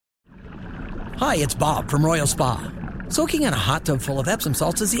Hi, it's Bob from Royal Spa. Soaking in a hot tub full of Epsom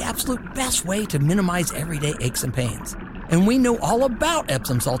salts is the absolute best way to minimize everyday aches and pains. And we know all about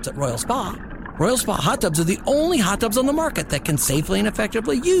Epsom salts at Royal Spa. Royal Spa hot tubs are the only hot tubs on the market that can safely and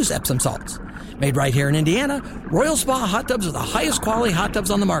effectively use Epsom salts. Made right here in Indiana, Royal Spa hot tubs are the highest quality hot tubs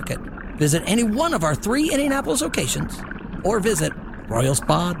on the market. Visit any one of our 3 Indianapolis locations or visit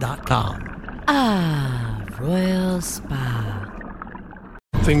royalspa.com. Ah, Royal Spa.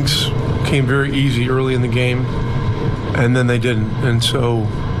 Things came very easy early in the game, and then they didn't. And so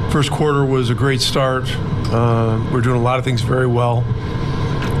first quarter was a great start. We're doing a lot of things very well.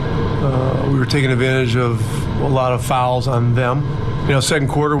 We were taking advantage of a lot of fouls on them. Second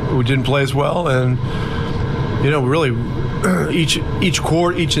quarter we didn't play as well, and really each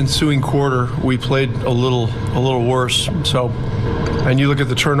ensuing quarter we played a little worse. So, and you look at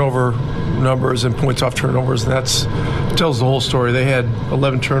the turnover numbers and points off turnovers, and that tells the whole story. They had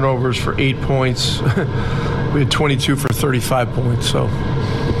 11 turnovers for 8 points. We had 22 for 35 points. So,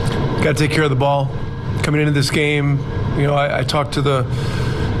 got to take care of the ball. Coming into this game, I talked to the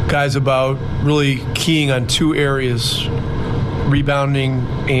guys about really keying on 2 areas: rebounding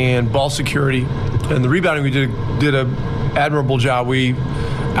and ball security. And the rebounding, we did an admirable job. We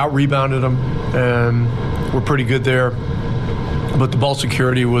out-rebounded them, and we're pretty good there. But the ball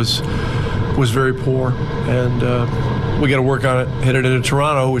security was very poor, and we got to work on it, headed into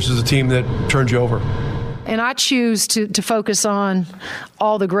Toronto, which is a team that turns you over. And I choose to focus on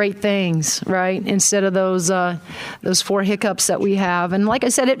all the great things, right, instead of those 4 hiccups that we have. And like I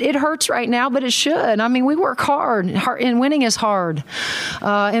said, it hurts right now, but it should. I mean, we work hard, and winning is hard.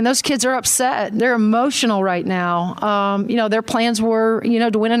 And those kids are upset. They're emotional right now. Their plans were,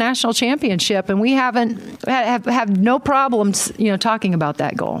 to win a national championship, and we have no problems, talking about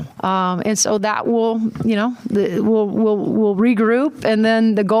that goal. And so that will, we'll regroup, and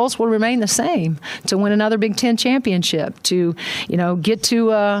then the goals will remain the same: to win another Big Ten championship, to, get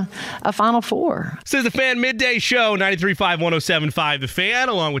to a Final Four. This is the Fan Midday Show, 93.5, 107.5 The Fan,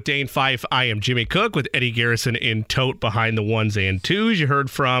 along with Dane Fife. I am Jimmy Cook with Eddie Garrison in tote behind the ones and twos. You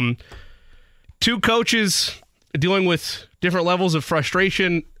heard from 2 coaches dealing with different levels of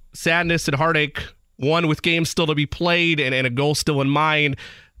frustration, sadness, and heartache. One with games still to be played and a goal still in mind.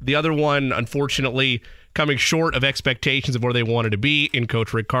 The other one, unfortunately, coming short of expectations of where they wanted to be in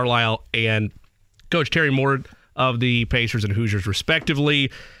Coach Rick Carlisle and Coach Terry Moore of the Pacers and Hoosiers,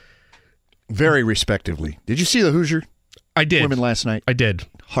 respectively. Very respectively. Did you see the Hoosier I did. women last night? I did.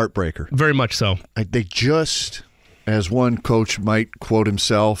 Heartbreaker. Very much so. They just, as one coach might quote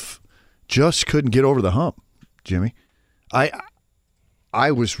himself, just couldn't get over the hump, Jimmy.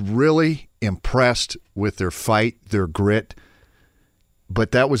 I was really impressed with their fight, their grit,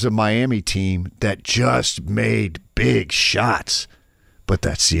 but that was a Miami team that just made big shots. But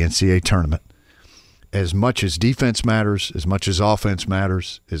that's the NCAA tournament. As much as defense matters, as much as offense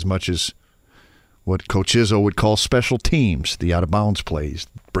matters, as much as what Coach Izzo would call special teams, the out-of-bounds plays,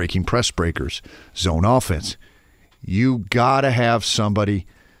 breaking press breakers, zone offense, you got to have somebody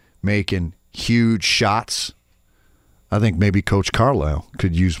making huge shots. I think maybe Coach Carlisle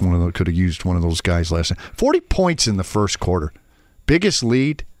could have used one of those guys last night. 40 points in the first quarter. Biggest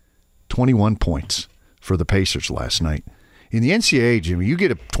lead, 21 points for the Pacers last night. In the NCAA, Jimmy, you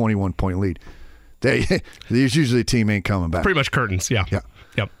get a 21-point lead. There's usually a team ain't coming back. Pretty much curtains, yeah. Yeah.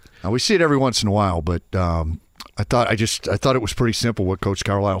 Yep. Now, we see it every once in a while, but I thought it was pretty simple what Coach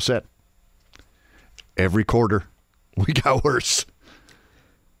Carlisle said. Every quarter, we got worse.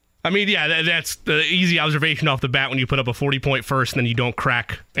 I mean, yeah, that's the easy observation off the bat when you put up a 40-point first and then you don't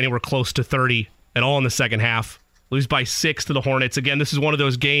crack anywhere close to 30 at all in the second half. Lose by 6 to the Hornets. Again, this is one of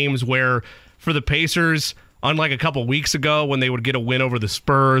those games where for the Pacers, unlike a couple weeks ago when they would get a win over the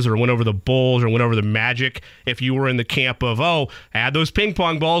Spurs or win over the Bulls or win over the Magic, if you were in the camp of, add those ping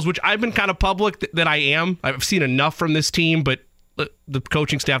pong balls, which I've been kind of public that I am. I've seen enough from this team, but the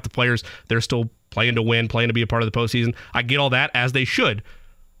coaching staff, the players, they're still playing to win, playing to be a part of the postseason. I get all that, as they should.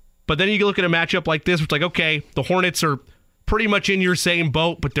 But then you look at a matchup like this, it's like, okay, the Hornets are pretty much in your same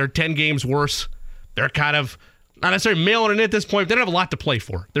boat, but they're 10 games worse. They're kind of not necessarily mailing it at this point. They don't have a lot to play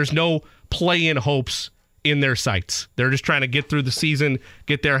for. There's no play-in hopes in their sights. They're just trying to get through the season,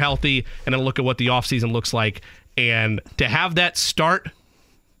 get there healthy, and then look at what the offseason looks like. And to have that start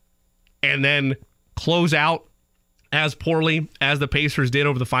and then close out as poorly as the Pacers did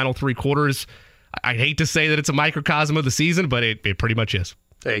over the final 3 quarters, I hate to say that it's a microcosm of the season, but it pretty much is.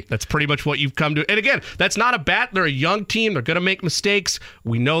 Hey, that's pretty much what you've come to. And again, that's not a bat. They're a young team. They're going to make mistakes.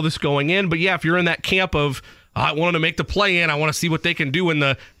 We know this going in. But yeah, if you're in that camp of, I want to make the play in, I want to see what they can do in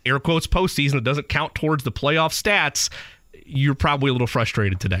the air quotes postseason that doesn't count towards the playoff stats, you're probably a little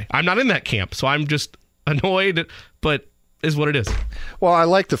frustrated today. I'm not in that camp, so I'm just annoyed, but is what it is. Well, I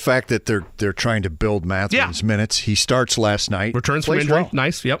like the fact that they're trying to build Mathurin's minutes. He starts last night. Returns from injury. Well.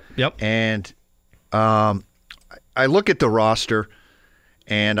 Nice. Yep. And I look at the roster,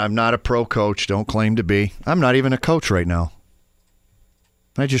 and I'm not a pro coach. Don't claim to be. I'm not even a coach right now.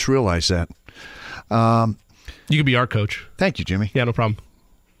 I just realized that. You could be our coach. Thank you, Jimmy. Yeah, no problem.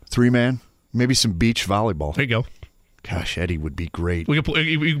 3-man, maybe some beach volleyball. There you go. Gosh, Eddie would be great. You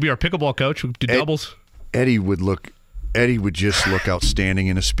could be our pickleball coach. We could do doubles. Eddie would just look outstanding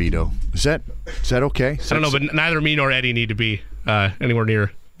in a Speedo. Is that okay? I don't know, but neither me nor Eddie need to be anywhere near.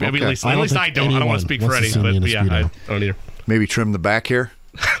 Okay. I mean, at least I don't. I don't want to speak for Eddie, but yeah, I don't either. Maybe trim the back hair?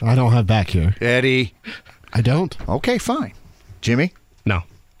 I don't have back hair. Eddie. I don't. Okay, fine. Jimmy? No.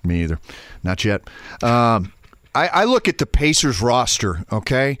 Me either. Not yet. I look at the Pacers roster,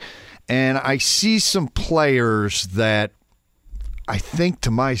 okay, and I see some players that I think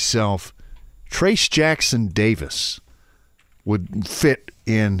to myself, Trace Jackson Davis would fit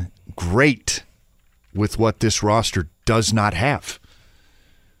in great with what this roster does not have.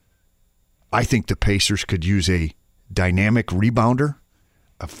 I think the Pacers could use a dynamic rebounder,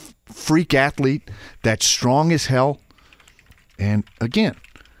 a freak athlete that's strong as hell. And again,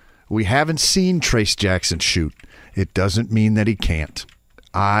 we haven't seen Trace Jackson shoot. It doesn't mean that he can't.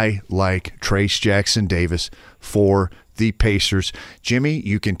 I like Trace Jackson Davis for the Pacers. Jimmy,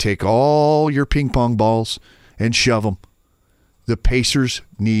 you can take all your ping pong balls and shove them. The Pacers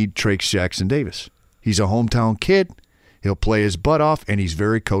need Trace Jackson Davis. He's a hometown kid. He'll play his butt off, and he's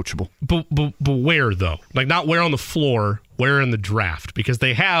very coachable. But where, though? Like, not where on the floor, where in the draft? Because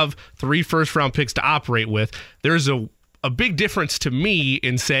they have 3 first-round picks to operate with. There's a big difference to me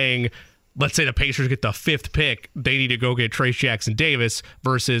in saying, let's say the Pacers get the 5th pick, they need to go get Trace Jackson Davis,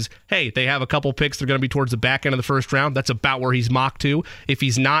 versus, hey, they have a couple picks that are going to be towards the back end of the first round. That's about where he's mocked to. If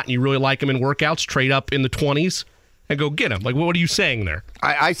he's not and you really like him in workouts, trade up in the 20s and go get him. Like, what are you saying there?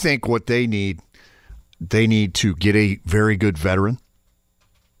 I think what they need to get a very good veteran.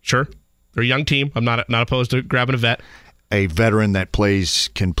 Sure. They're a young team. I'm not opposed to grabbing a vet. A veteran that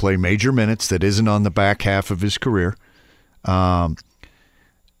can play major minutes, that isn't on the back half of his career. 3-4,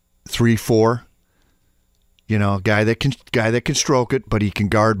 a guy that can stroke it, but he can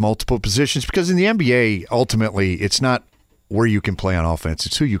guard multiple positions. Because in the NBA, ultimately, it's not where you can play on offense;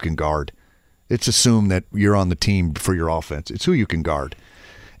 it's who you can guard. It's assumed that you're on the team for your offense. It's who you can guard.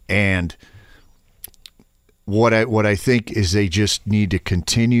 And what I think is they just need to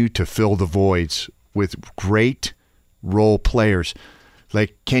continue to fill the voids with great role players.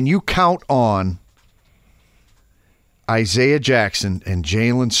 Like, can you count on Isaiah Jackson and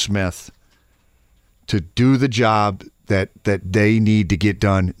Jalen Smith to do the job that they need to get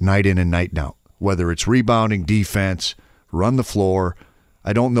done night in and night out? Whether it's rebounding, defense, run the floor.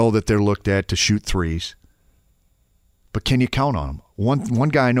 I don't know that they're looked at to shoot threes. But can you count on them? One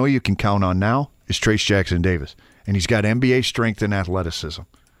guy I know you can count on now is Trace Jackson Davis, and he's got NBA strength and athleticism.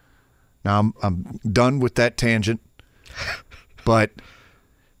 Now I'm done with that tangent, but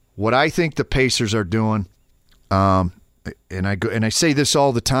what I think the Pacers are doing, and I say this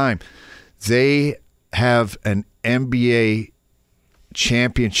all the time, they have an NBA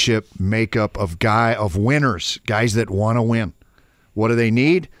championship makeup of winners, guys that want to win. What do they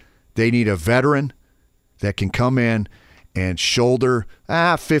need? They need a veteran that can come in and shoulder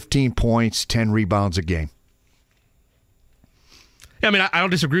 15 points, 10 rebounds a game. Yeah, I mean, I don't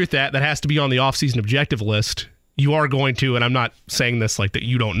disagree with that. That has to be on the offseason objective list. You are going to, and I'm not saying this like that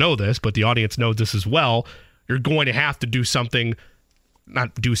you don't know this, but the audience knows this as well, you're going to have to do something,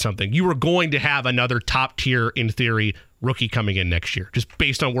 not do something. You are going to have another top tier, in theory, rookie coming in next year, just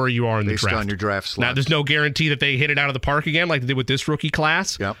based on where you are in the draft. Based on your draft slot. Now, there's no guarantee that they hit it out of the park again like they did with this rookie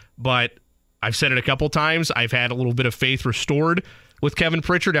class. Yep. But I've said it a couple times. I've had a little bit of faith restored with Kevin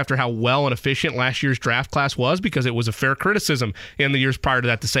Pritchard after how well and efficient last year's draft class was, because it was a fair criticism in the years prior to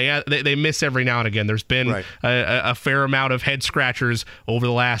that to say they miss every now and again. There's been a fair amount of head scratchers over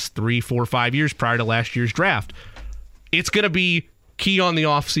the last 3, 4, 5 years prior to last year's draft. It's going to be key on the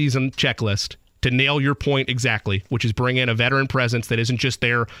offseason checklist to nail your point exactly, which is bring in a veteran presence that isn't just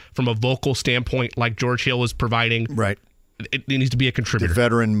there from a vocal standpoint like George Hill is providing. Right. It needs to be a contributor. The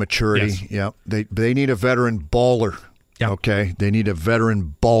veteran maturity. Yes. Yeah. They need a veteran baller. Yep. Okay. They need a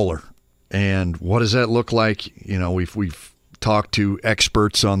veteran baller. And what does that look like? You know, we've talked to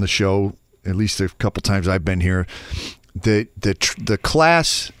experts on the show, at least a couple times I've been here. The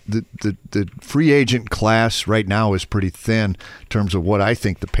class, the free agent class right now is pretty thin in terms of what I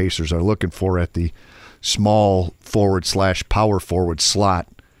think the Pacers are looking for at the small forward/power forward slot.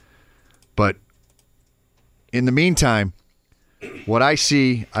 But in the meantime, what I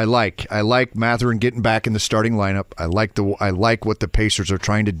see, I like. I like Mathurin getting back in the starting lineup. I like what the Pacers are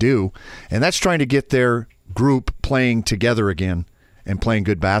trying to do, and that's trying to get their group playing together again and playing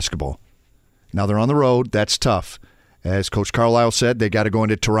good basketball. Now they're on the road. That's tough. As Coach Carlisle said, they got to go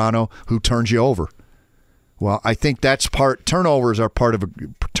into Toronto. Who turns you over? Well, I think that's turnovers are part of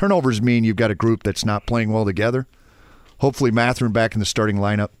turnovers mean you've got a group that's not playing well together. Hopefully Mathurin back in the starting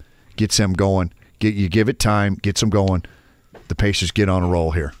lineup gets them going. You give it time, gets them going. The Pacers get on a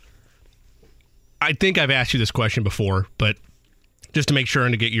roll here. I think I've asked you this question before, but just to make sure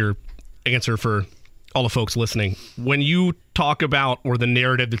and to get your answer for all the folks listening, when you talk about, or the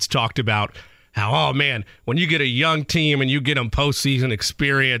narrative that's talked about, how, oh man, when you get a young team and you get them postseason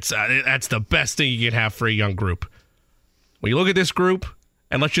experience, that's the best thing you can have for a young group. When you look at this group,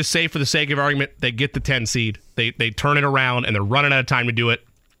 and let's just say for the sake of argument, they get the 10 seed, they turn it around, and they're running out of time to do it.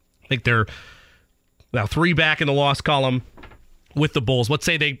 I think they're now 3 back in the loss column with the Bulls. Let's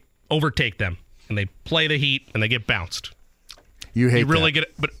say they overtake them, and they play the Heat, and they get bounced. You really that. get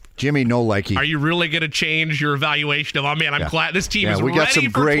it, but Jimmy, no likey. Are you really going to change your evaluation of, oh man, I'm glad this team is we got ready some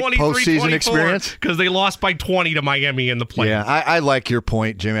for great postseason 23-24 experience because they lost by 20 to Miami in the play. Yeah, I like your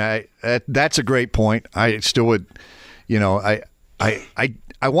point, Jimmy. That's a great point. I still would, I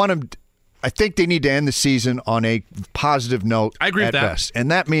want them. I think they need to end the season on a positive note. I agree with that. Best.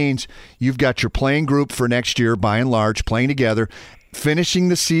 And that means you've got your playing group for next year, by and large, playing together, finishing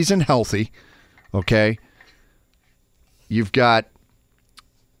the season healthy. Okay, you've got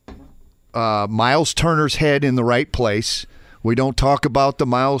Miles Turner's head in the right place. We don't talk about the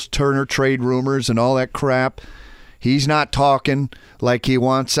Miles Turner trade rumors and all that crap. He's not talking like he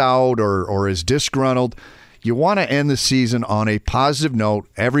wants out or is disgruntled. You want to end the season on a positive note.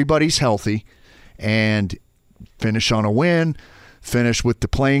 Everybody's healthy and finish on a win, finish with the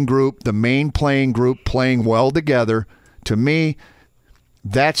playing group, the main playing group playing well together. To me,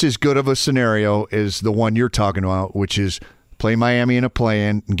 that's as good of a scenario as the one you're talking about, which is play Miami in a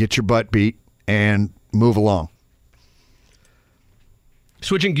play-in and get your butt beat and move along.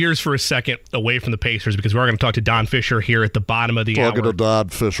 Switching gears for a second away from the Pacers, because we're going to talk to Don Fischer here at the bottom of the hour. Talking to Don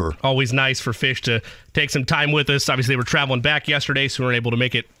Fischer. Always nice for Fish to take some time with us. Obviously, they were traveling back yesterday, so we weren't able to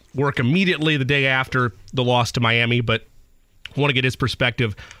make it work immediately the day after the loss to Miami, but I want to get his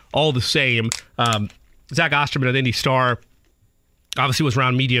perspective all the same. Zach Osterman of the Indy Star obviously was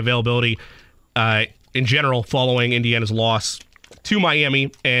around media availability in general following Indiana's loss to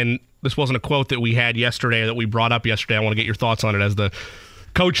Miami, and this wasn't a quote that we had yesterday that we brought up yesterday. I want to get your thoughts on it as the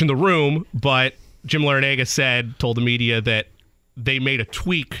coach in the room, but Jim Larrañaga told the media that they made a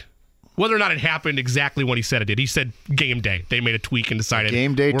tweak. Whether or not it happened exactly when he said it did. He said game day. They made a tweak and decided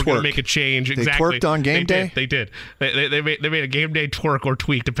game day we're going to make a change. They exactly. twerked on game day? They did. They made a game day twerk or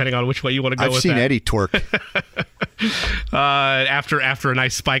tweak, depending on which way you want to go I've with seen that. Eddie twerk. After a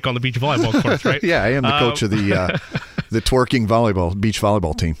nice spike on the beach volleyball course, right? Yeah, I am the coach of the twerking beach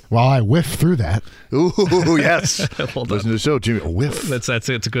volleyball team. Well, I whiffed through that. Ooh, yes. Listen to the show, Jimmy. A whiff. That's it.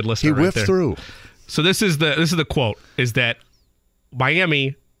 It's a good listener. He whiffed right there. through. So this is the quote: is that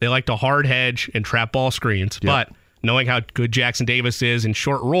Miami, they like to hard hedge and trap ball screens, but knowing how good Jackson Davis is in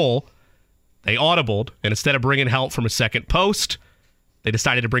short roll, they audibled, and instead of bringing help from a second post, they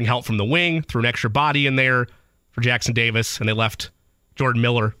decided to bring help from the wing, threw an extra body in there for Jackson Davis, and they left Jordan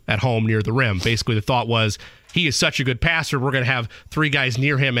Miller at home near the rim. Basically, the thought was, he is such a good passer, we're going to have 3 guys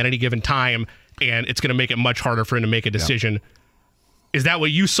near him at any given time, and it's going to make it much harder for him to make a decision. Is that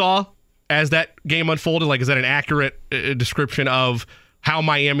what you saw as that game unfolded? Like, is that an accurate description of how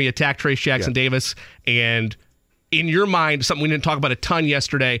Miami attacked Trace Jackson Davis? And in your mind, something we didn't talk about a ton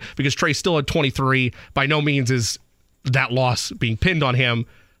yesterday, because Trace still had 23, by no means is that loss being pinned on him,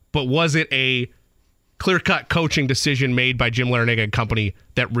 but was it a clear-cut coaching decision made by Jim Larrañaga and company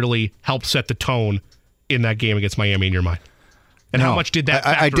that really helped set the tone in that game against Miami in your mind? And how much did that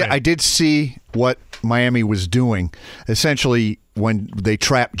factor in? I did see what Miami was doing. Essentially, when they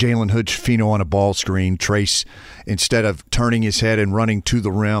trapped Jalen Hood-Schifino on a ball screen, Trace, instead of turning his head and running to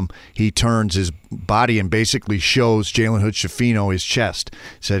the rim, he turns his body and basically shows Jalen Hood-Schifino his chest.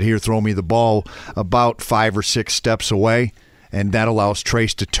 Said, here, throw me the ball about 5 or 6 steps away. And that allows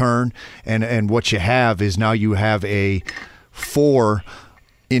Trace to turn. And what you have is now you have a 4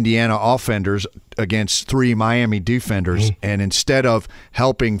 Indiana offenders against 3 Miami defenders. And instead of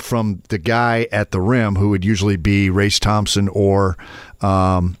helping from the guy at the rim, who would usually be Race Thompson or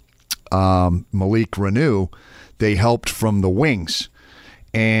Malik Renew, they helped from the wings.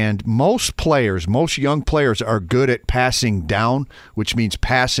 And most young players are good at passing down, which means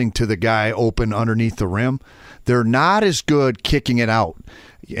passing to the guy open underneath the rim. They're not as good kicking it out.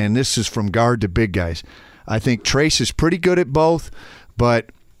 And this is from guard to big guys. I think Trace is pretty good at both, but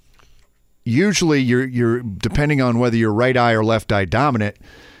usually you're depending on whether you're right eye or left eye dominant,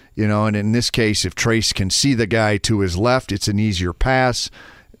 and in this case, if Trace can see the guy to his left, it's an easier pass.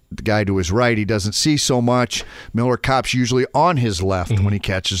 The guy to his right, he doesn't see so much. Miller Kopp's usually on his left when he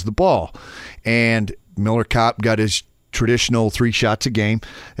catches the ball. And Miller Kopp got his traditional 3 shots a game.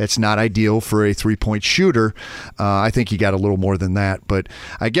 That's not ideal for a 3-point shooter. I think he got a little more than that. But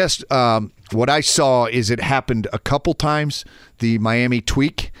I guess what I saw is it happened a couple times, the Miami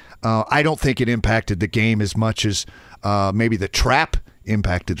tweak. I don't think it impacted the game as much as maybe the trap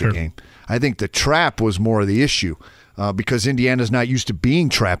impacted the game. I think the trap was more of the issue. Because Indiana's not used to being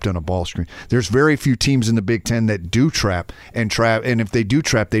trapped on a ball screen. There's very few teams in the Big Ten that do trap, and if they do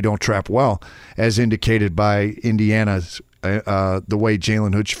trap, they don't trap well, as indicated by Indiana's the way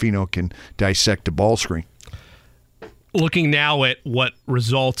Jalen Hood-Schifino can dissect a ball screen. Looking now at what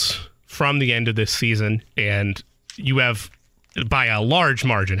results from the end of this season, and you have, by a large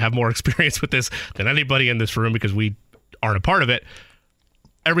margin, have more experience with this than anybody in this room because we aren't a part of it.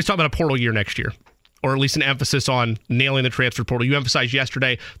 Everybody's talking about a portal year next year, or at least an emphasis on nailing the transfer portal. You emphasized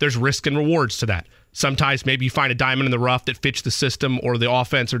yesterday there's risk and rewards to that. Sometimes maybe you find a diamond in the rough that fits the system or the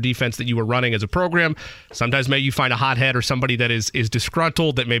offense or defense that you were running as a program. Sometimes maybe you find a hothead or somebody that is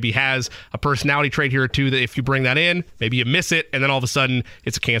disgruntled, that maybe has a personality trait here or two, that if you bring that in, maybe you miss it, and then all of a sudden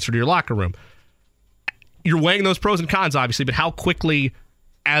it's a cancer to your locker room. You're weighing those pros and cons, obviously, but how quickly,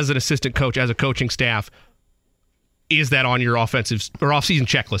 as an assistant coach, as a coaching staff, is that on your offensive or off-season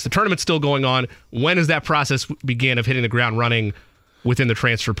checklist? The tournament's still going on. When does that process begin of hitting the ground running within the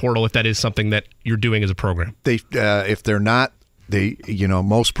transfer portal, if that is something that you're doing as a program? If they're not,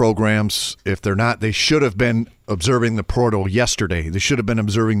 most programs, if they're not, they should have been observing the portal yesterday. They should have been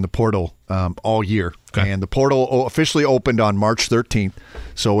observing the portal all year. Okay. And the portal officially opened on March 13th,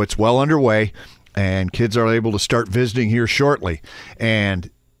 so it's well underway, and kids are able to start visiting here shortly. And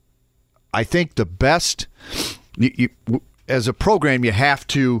I think the best... as a program, you have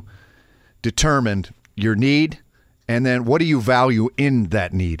to determine your need, and then what do you value in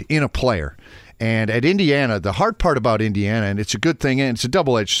that need, in a player. And at Indiana, the hard part about Indiana, and it's a good thing, and it's a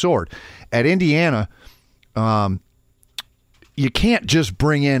double-edged sword, at Indiana, you can't just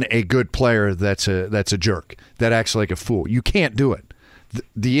bring in a good player that's a jerk, that acts like a fool. You can't do it.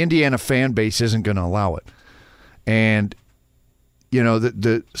 The Indiana fan base isn't going to allow it. And,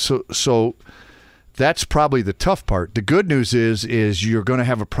 so that's probably the tough part. The good news is you're going to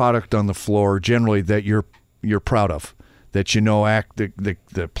have a product on the floor generally that you're proud of, that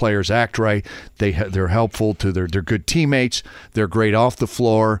the players act right, they're helpful to they're good teammates, they're great off the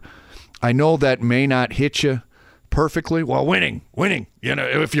floor. I know that may not hit you perfectly. Well, winning,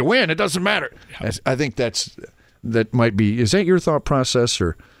 if you win, it doesn't matter. I think that might be. Is that your thought process,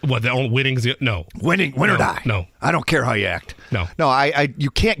 or what? The only winning's no. Win or die. No, I don't care how you act. No. You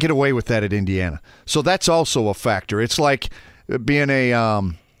can't get away with that at Indiana. So that's also a factor. It's like being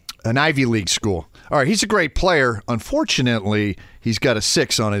an Ivy League school. All right, he's a great player. Unfortunately, he's got a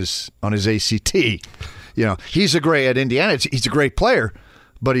 6 on his ACT. He's at Indiana. He's a great player,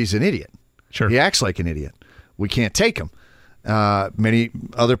 but he's an idiot. Sure, he acts like an idiot. We can't take him. Many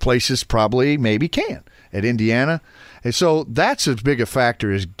other places maybe can. At Indiana. And so that's as big a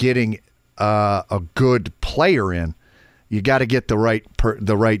factor as getting a good player in. You got to get the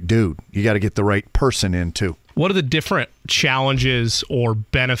right dude. You got to get the right person in too. What are the different challenges or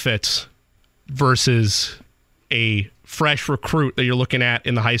benefits versus a fresh recruit that you're looking at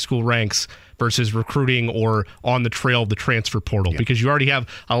in the high school ranks versus recruiting or on the trail of the transfer portal? Yeah. Because you already have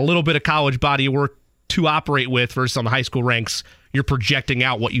a little bit of college body of work to operate with versus on the high school ranks. You're projecting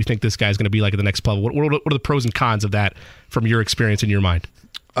out what you think this guy's going to be like at the next level. What are the pros and cons of that from your experience in your mind?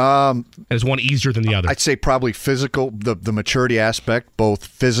 Is one easier than the other? I'd say probably physical, the maturity aspect, both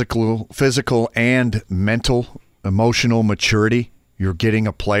physical and mental, emotional maturity. You're getting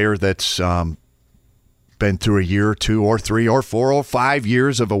a player that's been through a year or 2 or 3 or 4 or 5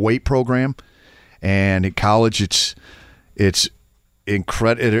 years of a weight program, and at college it's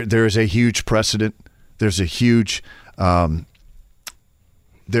incredible. There is a huge precedent. There's a huge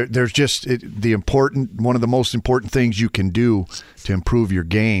There's just one of the most important things you can do to improve your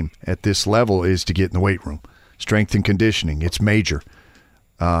game at this level is to get in the weight room. Strength and conditioning, it's major.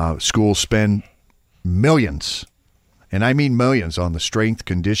 Schools spend millions, and I mean millions, on the strength,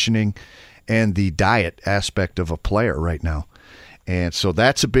 conditioning, and the diet aspect of a player right now. And so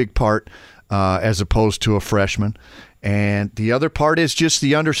that's a big part as opposed to a freshman. And the other part is just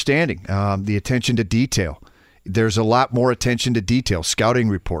the understanding, the attention to detail. There's a lot more attention to detail. Scouting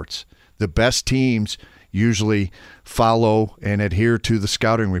reports. The best teams usually follow and adhere to the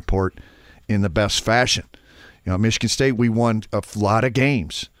scouting report in the best fashion. Michigan State, we won a lot of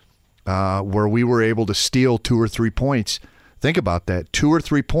games where we were able to steal 2 or 3 points. Think about that, 2 or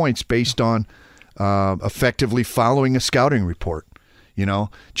 3 points based on effectively following a scouting report.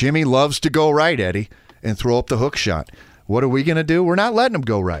 Jimmy loves to go right, Eddie, and throw up the hook shot. What are we going to do? We're not letting him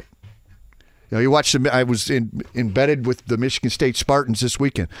go right. You watched I was embedded with the Michigan State Spartans this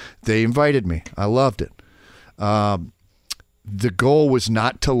weekend. They invited me. I loved it. The goal was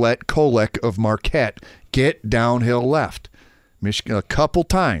not to let Kolek of Marquette get downhill left. Michigan a couple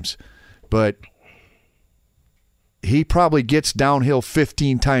times, but he probably gets downhill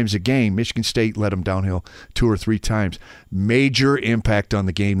 15 times a game. Michigan State let him downhill 2 or 3 times. Major impact on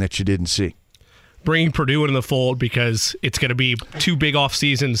the game that you didn't see. Bringing Purdue into the fold because it's going to be 2 big off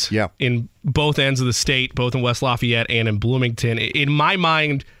seasons in both ends of the state, both in West Lafayette and in Bloomington. In my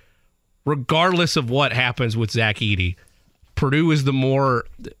mind, regardless of what happens with Zach Edey, Purdue is the more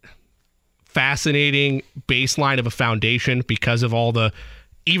fascinating baseline of a foundation because of all the,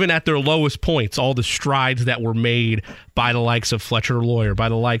 even at their lowest points, all the strides that were made by the likes of Fletcher Lawyer, by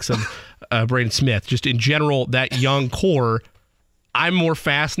the likes of Braden Smith. Just in general, that young core, I'm more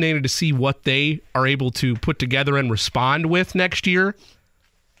fascinated to see what they are able to put together and respond with next year.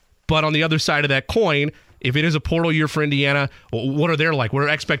 But on the other side of that coin, if it is a portal year for Indiana, what are their like? What are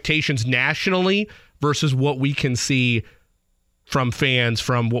expectations nationally versus what we can see from fans,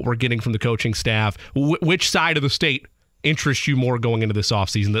 from what we're getting from the coaching staff? Which side of the state interests you more going into this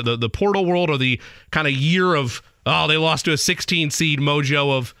offseason? The portal world or the kind of year of, they lost to a 16 seed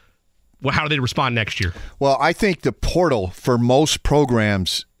mojo of, well, how do they respond next year? Well, I think the portal for most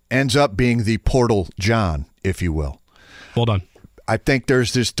programs ends up being the portal John, if you will. Hold on. I think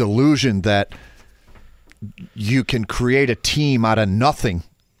there's this delusion that you can create a team out of nothing.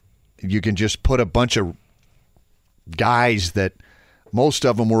 You can just put a bunch of guys that most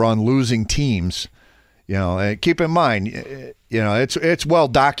of them were on losing teams. Keep in mind, it's well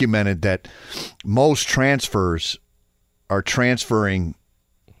documented that most transfers are transferring.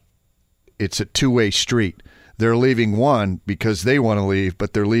 It's a two-way street. They're leaving 1 because they want to leave,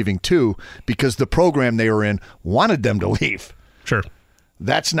 but they're leaving 2 because the program they were in wanted them to leave. Sure.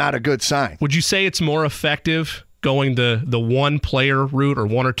 That's not a good sign. Would you say it's more effective going the 1-player route or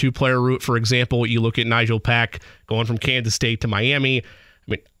 1 or 2-player route? For example, you look at Nigel Pack going from Kansas State to Miami. I mean,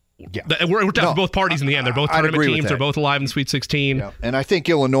 we're talking both parties in the end. They're both tournament teams. They're both alive in Sweet 16. Yeah. And I think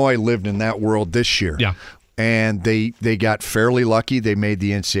Illinois lived in that world this year. Yeah. And they got fairly lucky. They made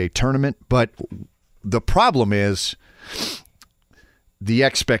the NCAA tournament. But the problem is the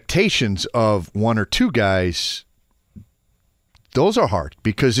expectations of 1 or 2 guys, those are hard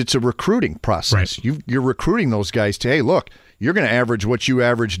because it's a recruiting process. Right. You're recruiting those guys to, hey, look, you're going to average what you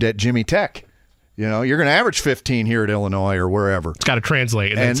averaged at Jimmy Tech. You're going to average 15 here at Illinois or wherever. It's got to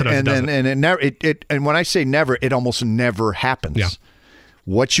translate. And when I say never, it almost never happens. Yeah.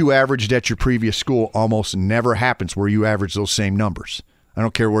 What you averaged at your previous school almost never happens where you average those same numbers. I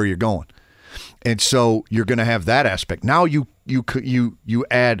don't care where you're going. And so you're going to have that aspect. Now you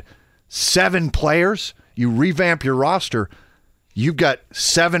add 7 players, you revamp your roster, you've got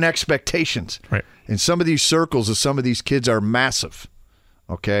 7 expectations. Right. And some of these circles of some of these kids are massive.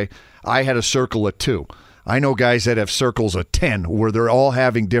 Okay? I had a circle of 2. I know guys that have circles of 10 where they're all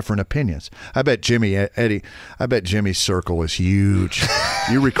having different opinions. I bet Jimmy's circle is huge.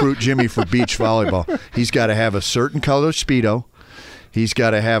 You recruit Jimmy for beach volleyball, he's got to have a certain color Speedo. He's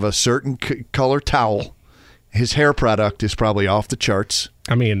got to have a certain color towel. His hair product is probably off the charts.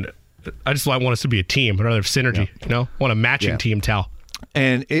 I mean, I just want us to be a team. I'd rather have synergy, want a matching team towel.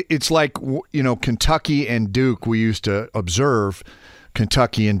 And it's like, Kentucky and Duke, we used to observe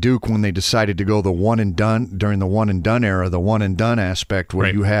Kentucky and Duke when they decided to go the one and done during the one and done era, the one and done aspect where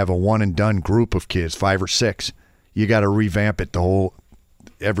you have a one and done group of kids, 5 or 6. You got to revamp it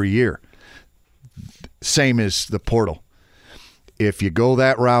every year. Same as the portal. If you go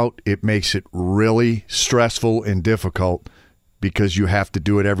that route, it makes it really stressful and difficult because you have to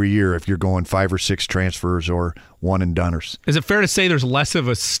do it every year if you're going 5 or 6 transfers or one and doneers. Is it fair to say there's less of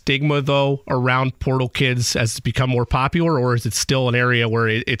a stigma, though, around portal kids as it's become more popular, or is it still an area where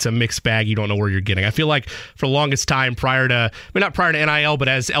it's a mixed bag, you don't know where you're getting? I feel like for the longest time not prior to NIL, but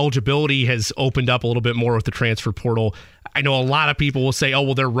as eligibility has opened up a little bit more with the transfer portal, I know a lot of people will say,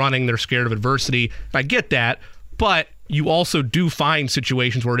 they're running, they're scared of adversity. I get that, but you also do find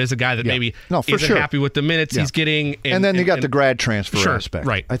situations where it is a guy that maybe isn't happy with the minutes he's getting. And then you got the grad transfer aspect.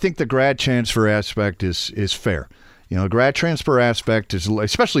 Right. I think the grad transfer aspect is fair. Grad transfer aspect is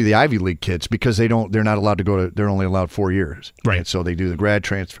especially the Ivy League kids because they're not allowed to go to, they're only allowed 4 years. Right. And so they do the grad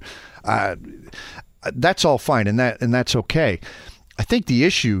transfer. That's all fine and that's okay. I think the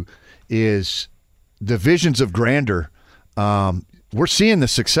issue is the visions of grandeur. We're seeing the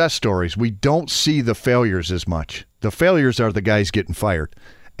success stories. We don't see the failures as much. The failures are the guys getting fired,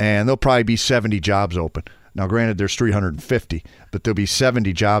 and there'll probably be 70 jobs open. Now, granted, there's 350, but there'll be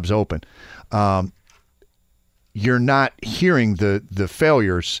 70 jobs open. You're not hearing the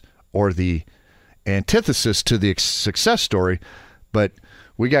failures or the antithesis to the success story, but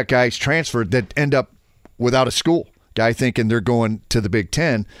we got guys transferred that end up without a school. Guy thinking they're going to the Big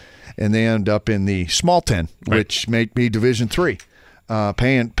Ten, and they end up in the small 10, which make me Division III,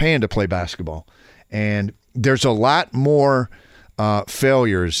 paying to play basketball. And there's a lot more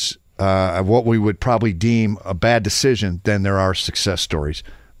failures of what we would probably deem a bad decision than there are success stories.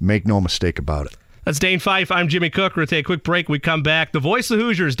 Make no mistake about it. That's Dane Fife. I'm Jimmy Cook. We're going to take a quick break. We come back. The voice of the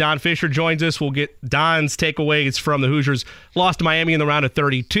Hoosiers, Don Fischer, joins us. We'll get Don's takeaways from the Hoosiers' loss to Miami in the round of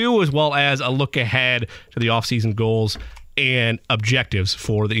 32, as well as a look ahead to the offseason goals and objectives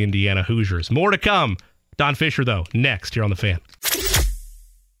for the Indiana Hoosiers. More to come. Don Fischer, though, next here on The Fan.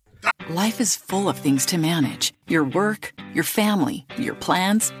 Life is full of things to manage. Your work, your family, your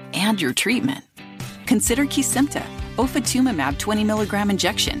plans, and your treatment. Consider Kesimpta, ofatumumab 20 milligram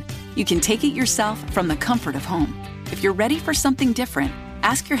injection. You can take it yourself from the comfort of home. If you're ready for something different,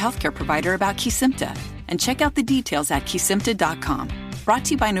 ask your healthcare provider about Kesimpta and check out the details at Kesimpta.com. Brought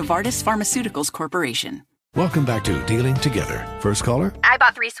to you by Novartis Pharmaceuticals Corporation. Welcome back to Dealing Together. First caller? I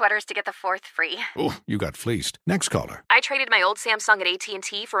bought 3 sweaters to get the 4th free. Oh, you got fleeced. Next caller? I traded my old Samsung at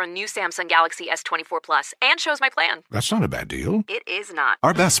AT&T for a new Samsung Galaxy S24 Plus and chose my plan. That's not a bad deal. It is not.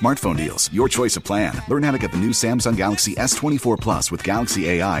 Our best smartphone deals. Your choice of plan. Learn how to get the new Samsung Galaxy S24 Plus with Galaxy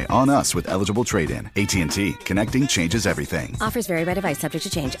AI on us with eligible trade-in. AT&T. Connecting changes everything. Offers vary by device. Subject to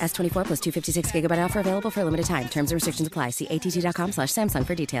change. S24 plus 256 gigabyte offer available for a limited time. Terms and restrictions apply. See att.com/Samsung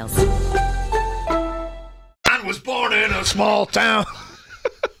for details. Was born in a small town.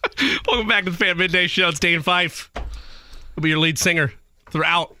 Welcome back to the Fan Midday Show. It's Dane Fife. He'll be your lead singer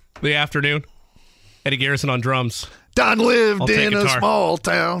throughout the afternoon. Eddie Garrison on drums. Don lived in a small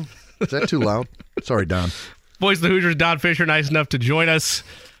town. Is that too loud? Sorry, Don. Voice of the Hoosiers, Don Fischer, nice enough to join us.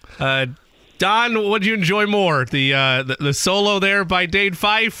 Don, what did you enjoy more? The solo there by Dane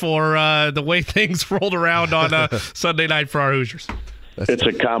Fife or the way things rolled around on Sunday night for our Hoosiers? It's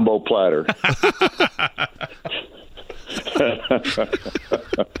a combo platter.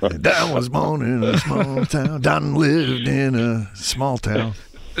 Don was born in a small town. Don lived in a small town.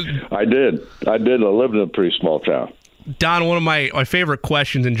 I did. I lived in a pretty small town. Don, one of my favorite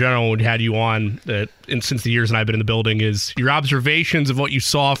questions in general when we had you on, and since the years that I've been in the building, is your observations of what you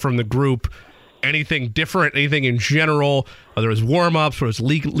saw from the group. Anything different, anything in general, whether it was warm-ups or it was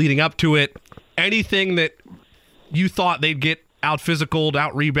leading up to it, anything that you thought they'd get out-physicaled,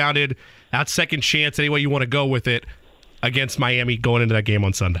 out-rebounded, out-second chance, any way you want to go with it, against Miami going into that game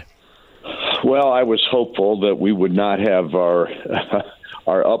on Sunday? Well, I was hopeful that we would not have our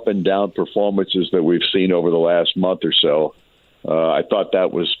up-and-down performances that we've seen over the last month or so. I thought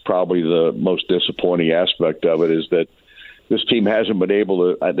that was probably the most disappointing aspect of it, is that this team hasn't been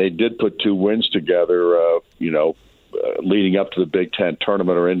able to – they did put 2 wins together, leading up to the Big Ten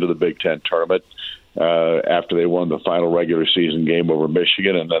tournament or into the Big Ten tournament. After they won the final regular season game over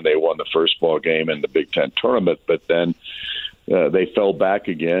Michigan, and then they won the first ball game in the Big Ten tournament. But then they fell back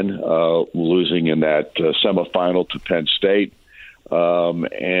again, losing in that semifinal to Penn State.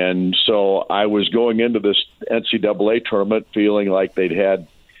 And so I was going into this NCAA tournament feeling like they'd had,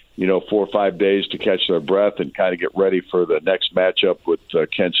 4 or 5 days to catch their breath and kind of get ready for the next matchup with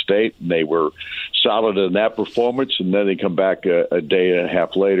Kent State. And they were solid in that performance. And then they come back a day and a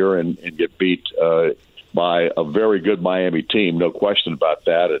half later and get beat by a very good Miami team. No question about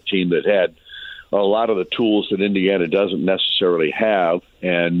that. A team that had a lot of the tools that Indiana doesn't necessarily have.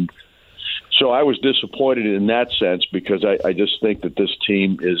 And so I was disappointed in that sense, because I just think that this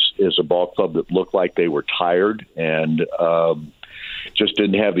team is a ball club that looked like they were tired and just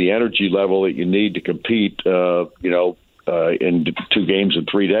didn't have the energy level that you need to compete, in 2 games in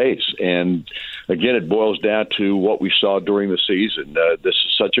 3 days. And again, it boils down to what we saw during the season. This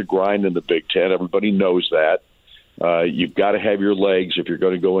is such a grind in the Big Ten. Everybody knows that. You've got to have your legs if you're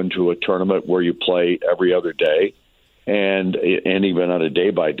going to go into a tournament where you play every other day and even on a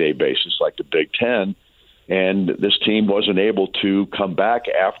day-by-day basis like the Big Ten. And this team wasn't able to come back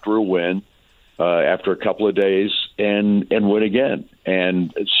after a win, after a couple of days, and win again.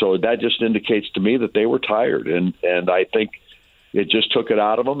 And so that just indicates to me that they were tired. And I think it just took it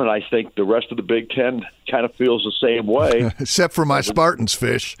out of them. And I think the rest of the Big Ten kind of feels the same way. Except for my Spartans,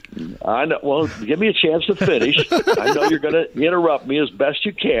 Fish. I know. Well, give me a chance to finish. I know you're going to interrupt me as best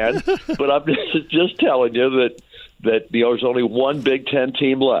you can, but I'm just telling you that there's only one Big Ten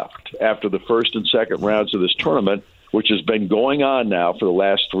team left after the first and second rounds of this tournament, which has been going on now for the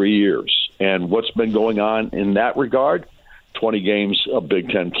last 3 years. And what's been going on in that regard? 20 games of Big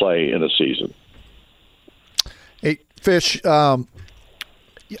Ten play in a season. Hey, Fish,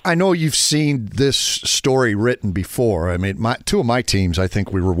 I know you've seen this story written before. I mean, two of my teams, I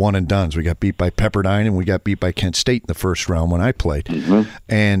think we were one and dones. We got beat by Pepperdine and we got beat by Kent State in the first round when I played. Mm-hmm.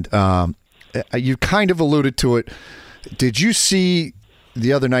 And you kind of alluded to it. Did you see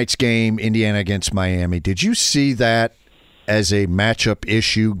the other night's game, Indiana against Miami? Did you see that as a matchup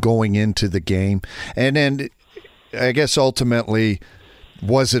issue going into the game? And then I guess ultimately,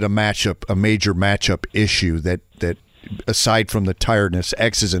 was it a major matchup issue that aside from the tiredness,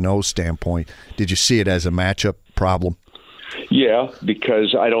 X's and O's standpoint, did you see it as a matchup problem? Yeah,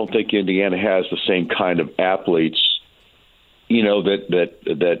 because I don't think Indiana has the same kind of athletes,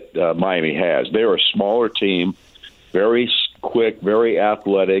 that Miami has. They're a smaller team, very quick, very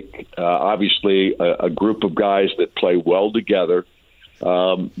athletic, obviously a group of guys that play well together.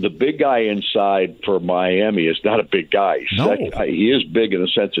 The big guy inside for Miami is not a big guy. He is big in the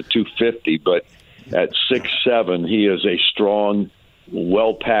sense of 250, but at 6'7", he is a strong,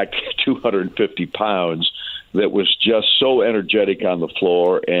 well-packed 250 pounds that was just so energetic on the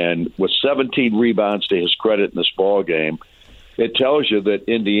floor. And with 17 rebounds to his credit in this ball game, it tells you that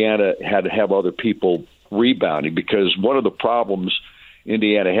Indiana had to have other people rebounding, because one of the problems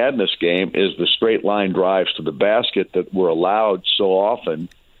Indiana had in this game is the straight line drives to the basket that were allowed so often.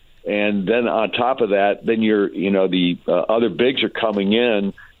 And then on top of that, then the other bigs are coming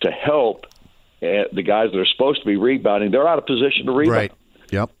in to help the guys that are supposed to be rebounding. They're out of position to rebound. Right.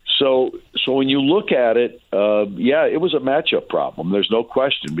 Yep. So when you look at it, it was a matchup problem. There's no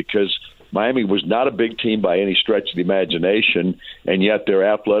question, because Miami was not a big team by any stretch of the imagination, and yet their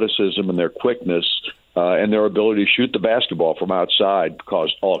athleticism and their quickness and their ability to shoot the basketball from outside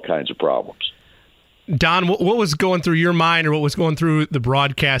caused all kinds of problems. Don, what was going through your mind, or what was going through the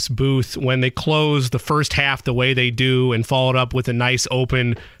broadcast booth when they closed the first half the way they do and followed up with a nice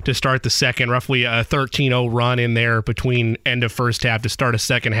open to start the second, roughly a 13-0 run in there between end of first half to start a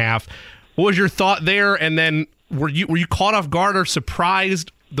second half? What was your thought there? And then were you caught off guard or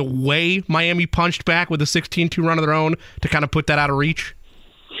surprised the way Miami punched back with a 16-2 run of their own to kind of put that out of reach?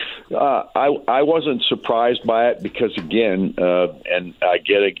 I wasn't surprised by it because, again, and I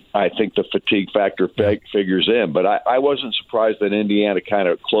get it, I think the fatigue factor figures in, but I wasn't surprised that Indiana kind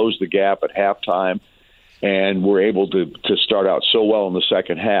of closed the gap at halftime and were able to start out so well in the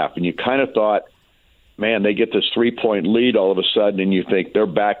second half. And you kind of thought, man, they get this 3-point lead all of a sudden, and you think they're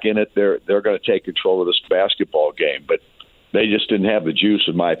back in it. They're going to take control of this basketball game. But they just didn't have the juice,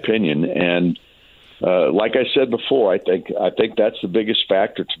 in my opinion. And like I said before, I think that's the biggest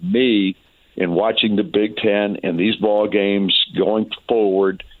factor to me in watching the Big Ten and these ball games going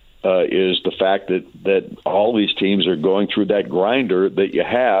forward is the fact that all these teams are going through that grinder that you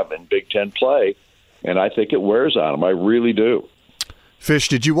have in Big Ten play, and I think it wears on them. I really do. Fish,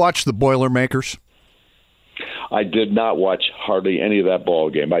 did you watch the Boilermakers? I did not watch hardly any of that ball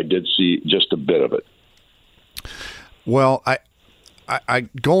game. I did see just a bit of it. Well,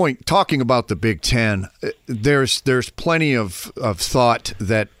 talking about the Big Ten, there's plenty of thought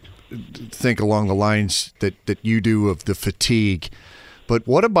that think along the lines that you do of the fatigue. But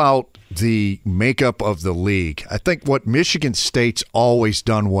what about the makeup of the league? I think what Michigan State's always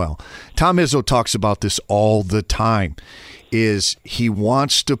done well, Tom Izzo talks about this all the time, is he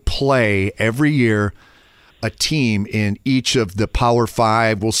wants to play every year a team in each of the Power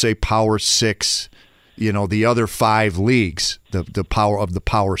 5, we'll say Power 6, the other 5 leagues, the power of the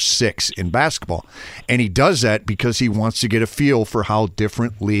Power 6 in basketball. And he does that because he wants to get a feel for how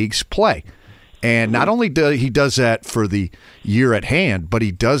different leagues play. And not only does he does that for the year at hand, but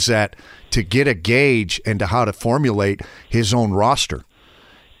he does that to get a gauge into how to formulate his own roster.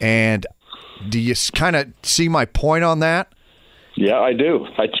 And do you kind of see my point on that? Yeah, I do.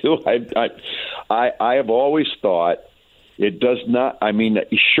 I have always thought it does not. I mean,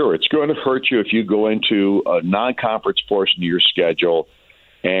 sure, it's going to hurt you if you go into a non-conference portion of your schedule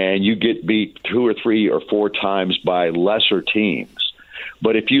and you get beat 2 or 3 or 4 times by lesser teams.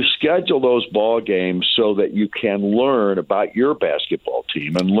 But if you schedule those ball games so that you can learn about your basketball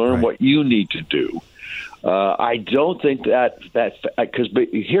team and learn what you need to do, I don't think that because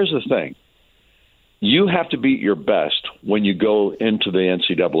here's the thing. You have to be your best when you go into the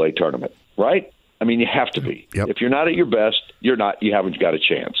NCAA tournament, right? I mean, you have to be. Yep. If you're not at your best, you haven't got a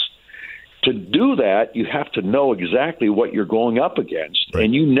chance. to do that, you have to know exactly what you're going up against,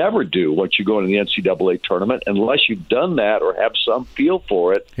 and you never do once you go into the NCAA tournament unless you've done that or have some feel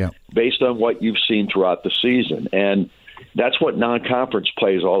for it based on what you've seen throughout the season. And that's what non-conference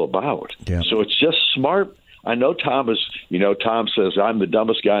play is all about. Yeah. So it's just smart. I know Tom says I'm the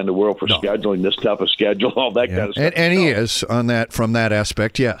dumbest guy in the world for scheduling this type of schedule, all that kind of stuff. And he is on that from that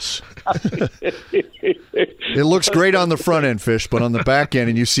aspect, yes. It looks great on the front end, Fish, but on the back end,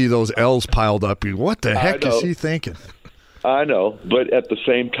 and you see those L's piled up. What the heck is he thinking? I know, but at the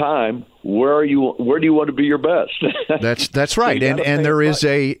same time, where do you want to be your best? That's right, and there is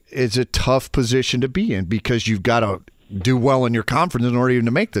a tough position to be in because you've got to do well in your conference in order even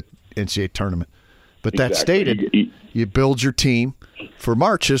to make the NCAA tournament. But that stated, you build your team for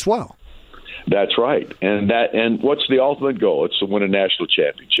March as well. That's right, and what's the ultimate goal? It's to win a national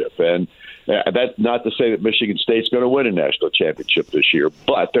championship, and that's not to say that Michigan State's going to win a national championship this year,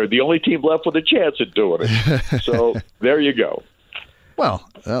 but they're the only team left with a chance at doing it. So there you go. Well,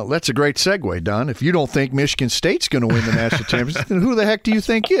 that's a great segue, Don. If you don't think Michigan State's going to win the national championship, then who the heck do you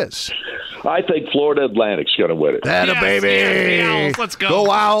think is? I think Florida Atlantic's going to win it. Atta baby! Yes, Owls, let's go.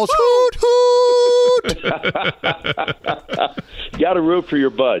 Go Owls! Hoot, hoot! Got to root for your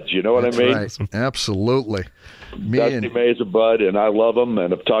buds, you know what I mean? Right. Absolutely. Dusty May's a bud, and I love him,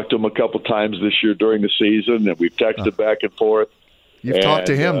 and I've talked to him a couple times this year during the season, and we've texted back and forth. You've talked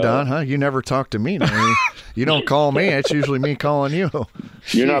to him, Don, huh? You never talk to me. You don't call me. It's usually me calling you.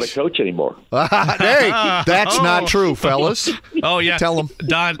 You're not a coach anymore. Hey, that's not true, fellas. Oh, yeah. Tell them.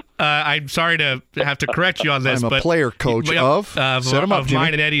 Don, I'm sorry to have to correct you on this. I'm a player coach of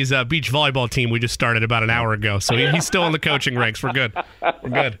mine and Eddie's beach volleyball team we just started about an hour ago. So he's still in the coaching ranks. We're good.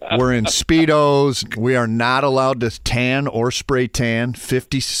 We're in Speedos. We are not allowed to tan or spray tan.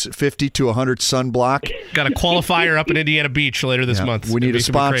 50 to 100 sunblock. Got a qualifier up in Indiana Beach later this month. We need a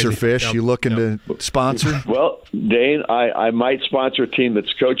sponsor, Fish. You looking to sponsor? Well, Dane, I might sponsor a team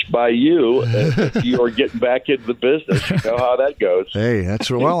that's coached by you if you are getting back into the business. You know how that goes. Hey,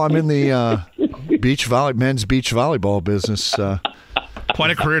 I'm in the men's beach volleyball business.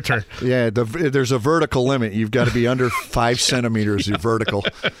 Quite a career turn. Yeah, there's a vertical limit. You've got to be under 5 centimeters. You're vertical.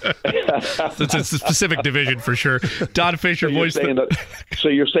 It's a specific division for sure. Don Fischer, so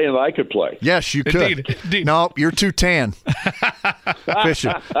you're saying that I could play? Yes, you could. Indeed. No, you're too tan.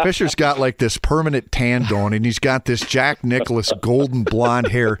 Fisher's got like this permanent tan going, and he's got this Jack Nicklaus golden blonde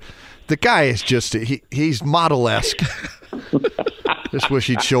hair. The guy is just he's model-esque. Just wish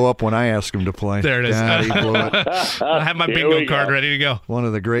he'd show up when I ask him to play. There it is. God, he blew it. I have my bingo card ready to go. One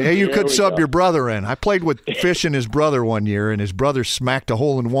of the great. Hey, you could sub your brother in. I played with Fish and his brother one year, and his brother smacked a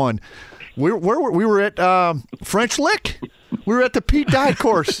hole in one. We were at French Lick. We were at the Pete Dye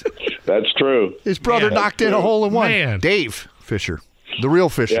course. That's true. His brother knocked in a hole in one. Man. Dave Fischer, the real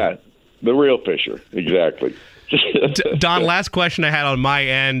Fischer. Yeah, the real Fischer. Exactly. Don, last question I had on my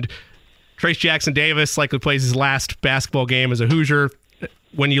end. Trace Jackson Davis likely plays his last basketball game as a Hoosier.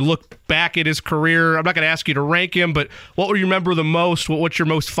 When you look back at his career, I'm not going to ask you to rank him, but what will you remember the most? What's your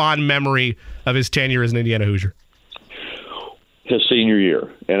most fond memory of his tenure as an Indiana Hoosier? His senior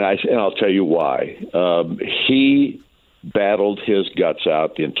year, and I'll tell you why. He battled his guts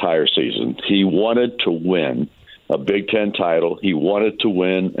out the entire season. He wanted to win a Big Ten title. He wanted to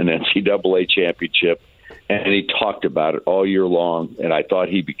win an NCAA championship, and he talked about it all year long, and I thought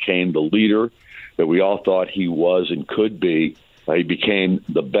he became the leader that we all thought he was and could be. He became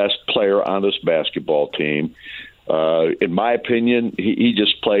the best player on this basketball team. In my opinion, he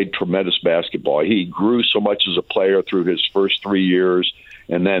just played tremendous basketball. He grew so much as a player through his first 3 years,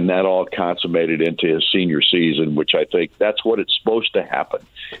 and then that all consummated into his senior season, which I think that's what it's supposed to happen.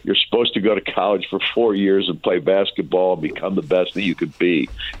 You're supposed to go to college for 4 years and play basketball and become the best that you could be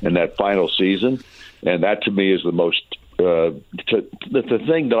in that final season. And that, to me, is the most the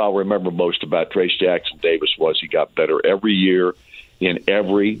thing that I'll remember most about Trace Jackson Davis was he got better every year in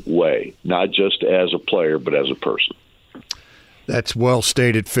every way, not just as a player, but as a person. That's well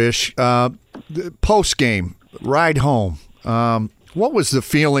stated, Fish. Post game, ride home. What was the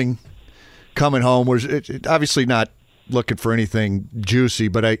feeling coming home? Was it obviously not looking for anything juicy,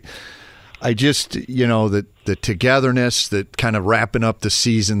 but I just, the togetherness, that kind of wrapping up the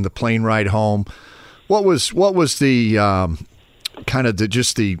season, the plane ride home. What was the kind of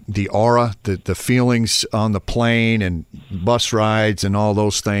the aura, the feelings on the plane and bus rides and all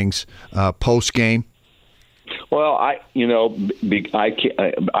those things post game? Well, I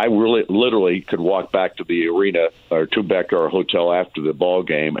really literally could walk back to the arena or back to our hotel after the ball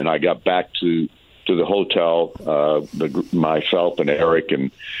game, and I got back to the hotel. Myself and Eric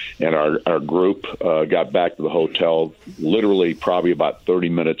and our group got back to the hotel literally probably about 30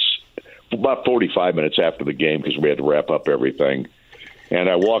 minutes about 45 minutes after the game because we had to wrap up everything. And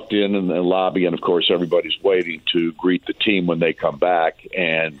I walked in the lobby, and, of course, everybody's waiting to greet the team when they come back,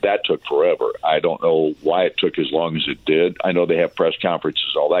 and that took forever. I don't know why it took as long as it did. I know they have press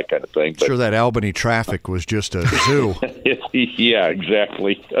conferences, all that kind of thing. But sure, that Albany traffic was just a zoo. Yeah,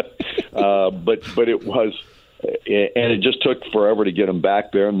 exactly. But it was – and it just took forever to get them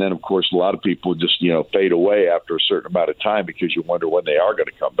back there. And then, of course, a lot of people just, fade away after a certain amount of time because you wonder when they are going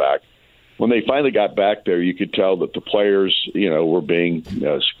to come back. When they finally got back there, you could tell that the players, were being,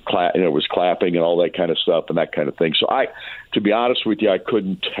 was clapping and all that kind of stuff and that kind of thing. So to be honest with you, I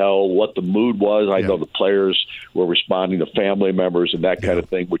couldn't tell what the mood was. I know the players were responding to family members and that kind of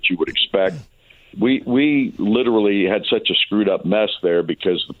thing, which you would expect. We literally had such a screwed up mess there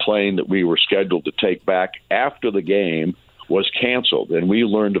because the plane that we were scheduled to take back after the game was canceled. And we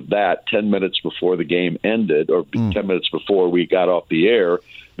learned of that 10 minutes before the game ended, or 10 minutes before we got off the air,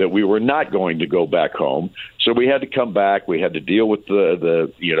 that we were not going to go back home. So we had to come back. We had to deal with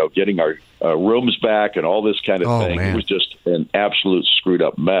the getting our rooms back and all this kind of thing. Man. It was just an absolute screwed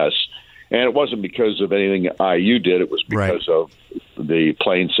up mess. And it wasn't because of anything IU did. It was because of the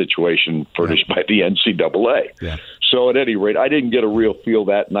plane situation furnished by the NCAA. Yeah. So at any rate, I didn't get a real feel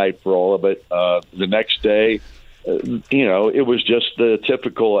that night for all of it. The next day, it was just the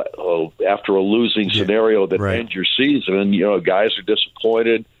typical after a losing scenario that ends your season. Guys are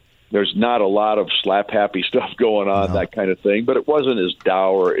disappointed. There's not a lot of slap-happy stuff going on, that kind of thing. But it wasn't as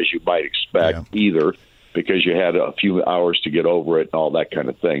dour as you might expect either, because you had a few hours to get over it and all that kind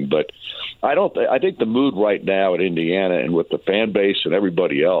of thing. But I think the mood right now at Indiana and with the fan base and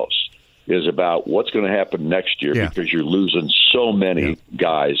everybody else is about what's going to happen next year because you're losing so many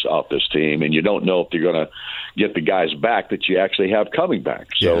guys off this team, and you don't know if you're going to get the guys back that you actually have coming back.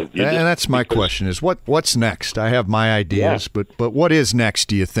 So, and that's my question: is what's next? I have my ideas, but what is next?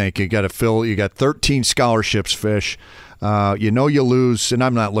 Do you think you got to fill? You got 13 scholarships, Fish. You lose, and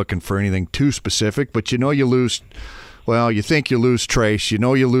I'm not looking for anything too specific, but you lose. Well, you think you lose Trace. You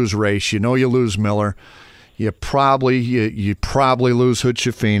lose Race. You lose Miller. You probably lose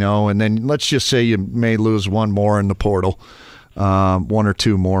Hood-Schifino, and then let's just say you may lose one more in the portal, one or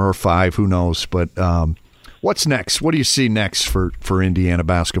two more or five, who knows. But what's next? What do you see next for Indiana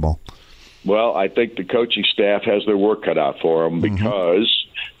basketball? Well, I think the coaching staff has their work cut out for them because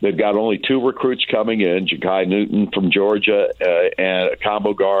they've got only two recruits coming in, Ja'Kai Newton from Georgia and a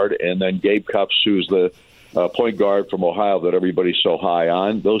combo guard, and then Gabe Cupps, who's the point guard from Ohio that everybody's so high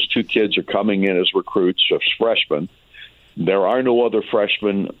on. Those two kids are coming in as recruits, as freshmen. There are no other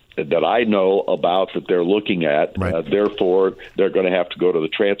freshmen that I know about that they're looking at. Therefore, they're going to have to go to the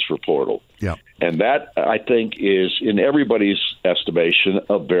transfer portal. Yeah. And that, I think, is, in everybody's estimation,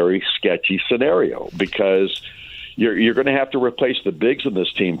 a very sketchy scenario because you're going to have to replace the bigs in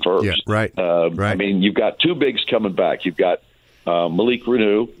this team first. Yeah, right. I mean, you've got two bigs coming back. You've got Malik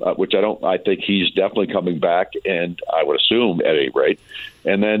Renew, which I think he's definitely coming back, and I would assume at any rate.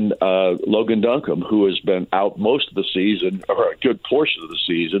 And then Logan Duncombe, who has been out most of the season, or a good portion of the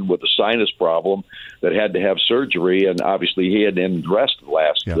season, with a sinus problem that had to have surgery, and obviously he hadn't been dressed the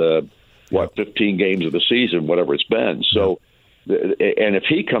last 15 games of the season, whatever it's been. So. And if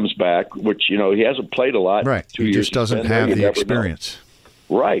he comes back, which he hasn't played a lot, 2 years, he just doesn't have the experience.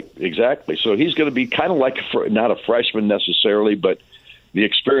 Right, exactly. So he's going to be kind of like not a freshman necessarily, but the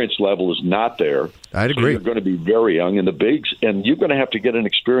experience level is not there. I'd agree. So you're going to be very young in the bigs, and you're going to have to get an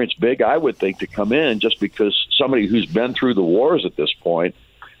experienced big, I would think, to come in just because somebody who's been through the wars at this point.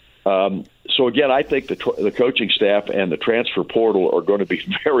 So again, I think the coaching staff and the transfer portal are going to be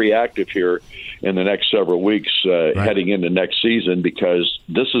very active here in the next several weeks heading into next season, because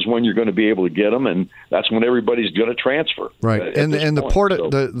this is when you're going to be able to get them, and that's when everybody's going to transfer. Right, and the portal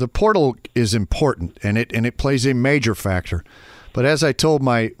the portal is important, and it plays a major factor. But as I told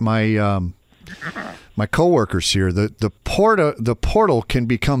my coworkers here, the portal can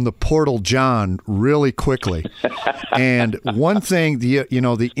become the Portal John really quickly. And one thing,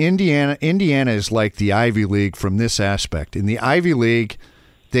 the Indiana is like the Ivy League from this aspect. In the Ivy League,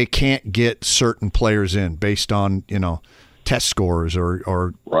 they can't get certain players in based on test scores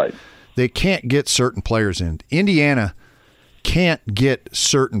or they can't get certain players in. Indiana can't get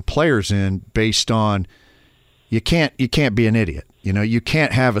certain players in based on you can't be an idiot. You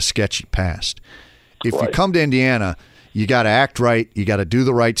can't have a sketchy past. If you come to Indiana, you got to act right. You got to do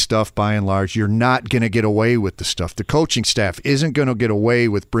the right stuff by and large. You're not going to get away with the stuff. The coaching staff isn't going to get away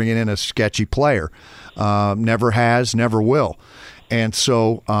with bringing in a sketchy player. Never has, never will. And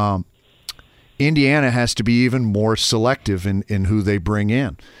so Indiana has to be even more selective in who they bring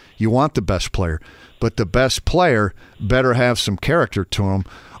in. You want the best player, but the best player better have some character to him,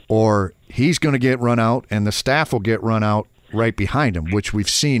 or he's going to get run out and the staff will get run out right behind him, which we've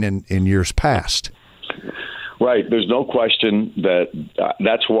seen in years past. Right. There's no question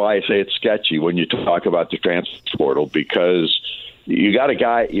that's why I say it's sketchy when you talk about the transfer portal, because you have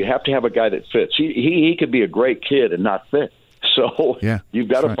to have a guy that fits. He could be a great kid and not fit. So you've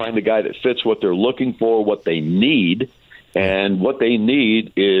got to find a guy that fits what they're looking for, what they need. And what they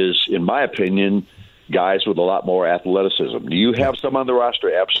need is, in my opinion, guys with a lot more athleticism. Do you have some on the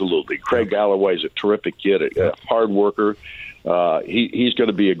roster? Absolutely. Craig Galloway is a terrific kid, a hard worker. He's going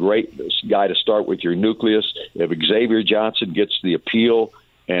to be a great guy to start with your nucleus. If Xavier Johnson gets the appeal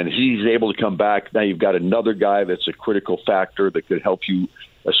and he's able to come back, now you've got another guy that's a critical factor that could help you,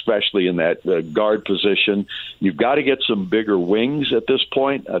 especially in that guard position. You've got to get some bigger wings at this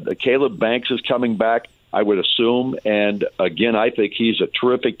point. Caleb Banks is coming back, I would assume. And, again, I think he's a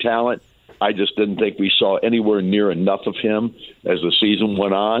terrific talent. I just didn't think we saw anywhere near enough of him as the season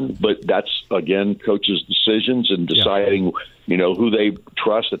went on. But that's, again, coaches' decisions and deciding, who they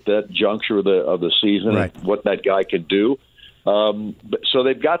trust at that juncture of the season and what that guy can do. So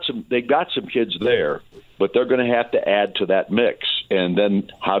they've got some kids there, but they're going to have to add to that mix. And then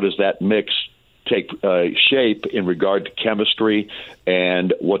how does that mix take shape in regard to chemistry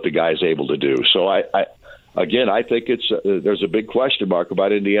and what the guy's able to do? So I think there's a big question mark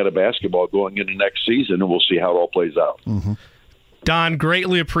about Indiana basketball going into next season, and we'll see how it all plays out. Mm-hmm. Don,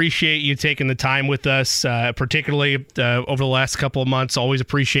 greatly appreciate you taking the time with us, particularly over the last couple of months. Always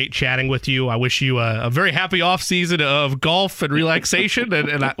appreciate chatting with you. I wish you a very happy off season of golf and relaxation,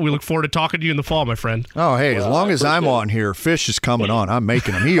 and we look forward to talking to you in the fall, my friend. Oh, hey, as long as I'm on here, Fish is coming on. I'm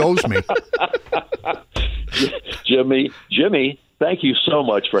making him. He owes me. Jimmy, thank you so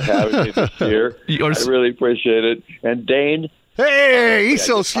much for having me this year. I really appreciate it. And Dane. Hey,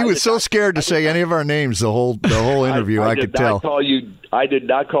 he was so scared to say any of our names the whole interview. I could tell. I did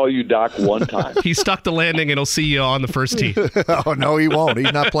not call you Doc one time. He stuck the landing, and he'll see you on the first tee. Oh, no, he won't.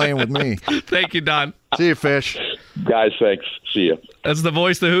 He's not playing with me. Thank you, Don. See you, Fish. Guys, thanks. See you. That's the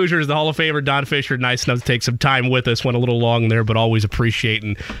voice of the Hoosiers, the Hall of Famer, Don Fischer. Nice enough to take some time with us. Went a little long there, but always appreciate,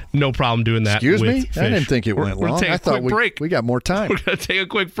 and no problem doing that. Excuse me? Fish. I didn't think it went long. I thought we got more time. We're going to take a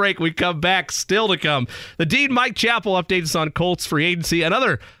quick break. We come back. Still to come. The Dean, Mike Chappell, updates us on Colts free agency.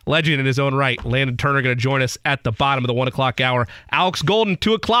 Another legend in his own right, Landon Turner, going to join us at the bottom of the 1 o'clock hour. Alex Golden,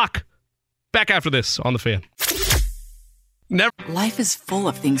 2 o'clock. Back after this on The Fan. Life is full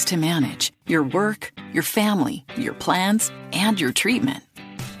of things to manage. Your work, your family, your plans, and your treatment.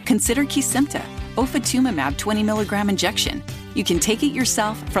 Consider Kesimpta, ofatumumab 20 milligram injection. You can take it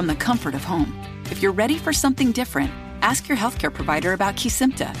yourself from the comfort of home. If you're ready for something different, ask your healthcare provider about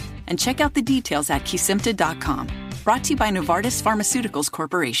Kesimpta and check out the details at kesimpta.com. Brought to you by Novartis Pharmaceuticals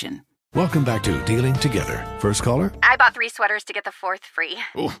Corporation. Welcome back to Dealing Together. First caller? I bought 3 sweaters to get the 4th free.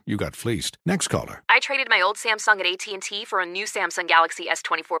 Oh, you got fleeced. Next caller. I traded my old Samsung at AT&T for a new Samsung Galaxy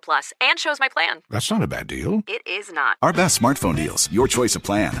S24 Plus and chose my plan. That's not a bad deal. It is not. Our best smartphone deals. Your choice of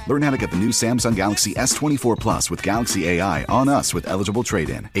plan. Learn how to get the new Samsung Galaxy S24 Plus with Galaxy AI on us with eligible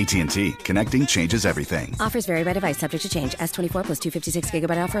trade-in. AT&T. Connecting changes everything. Offers vary by device. Subject to change. S24 plus 256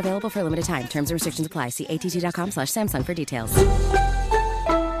 gigabyte offer available for a limited time. Terms and restrictions apply. See att.com/Samsung for details.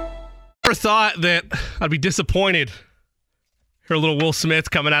 Never thought that I'd be disappointed. Hear a little Will Smith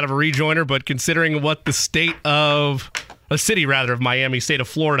coming out of a rejoiner, but considering what the city of Miami, state of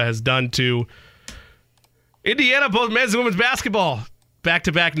Florida has done to Indiana, both men's and women's basketball,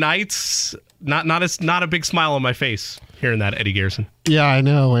 back-to-back nights, not a big smile on my face hearing that, Eddie Garrison. Yeah, I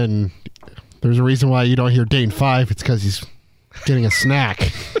know, and there's a reason why you don't hear Dane 5. It's because he's getting a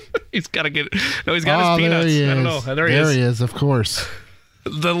snack. He's got his peanuts. I don't know. There he is, of course.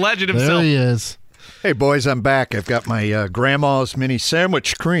 The legend himself. There he is. Hey, boys, I'm back. I've got my grandma's mini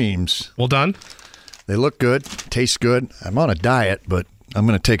sandwich creams. Well done. They look good, taste good. I'm on a diet, but I'm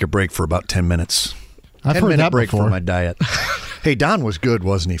going to take a break for about 10 minutes. I've heard that break before. for my diet. Hey, Don was good,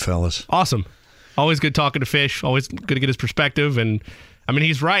 wasn't he, fellas? Awesome. Always good talking to Fish. Always good to get his perspective. And, I mean,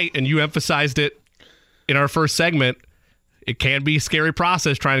 he's right, and you emphasized it in our first segment. It can be a scary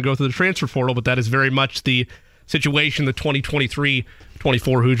process trying to go through the transfer portal, but that is very much the situation the 2023-24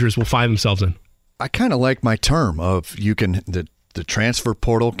 Hoosiers will find themselves in. I kind of like my term of the transfer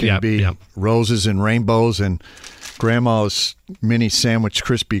portal can be roses and rainbows and grandma's mini sandwich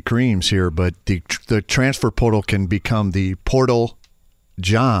Krispy Kremes here, but the transfer portal can become the Portal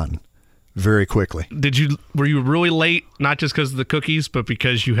John very quickly. Were you really late, not just because of the cookies, but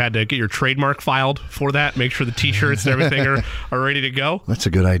because you had to get your trademark filed for that, make sure the T-shirts and everything are ready to go? That's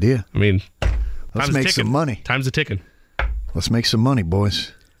a good idea. I mean, let's make some money. Time's a ticking. Let's make some money,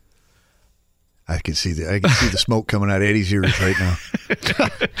 boys. I can see the smoke coming out of Eddie's ears right now.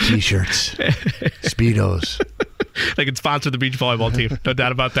 T-shirts, Speedos. They can sponsor the beach volleyball team. No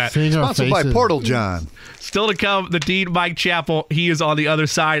doubt about that. Sponsored by Portal John. Still to come, the Dean, Mike Chappell. He is on the other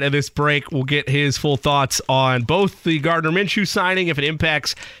side of this break. We'll get his full thoughts on both the Gardner Minshew signing, if it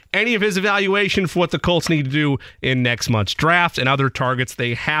impacts any of his evaluation for what the Colts need to do in next month's draft, and other targets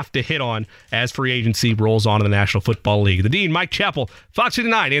they have to hit on as free agency rolls on in the National Football League. The Dean, Mike Chappell, Fox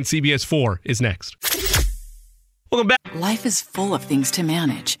 59 and CBS 4 is next. Welcome back. Life is full of things to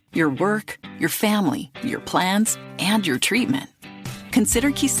manage. Your work, your family, your plans, and your treatment.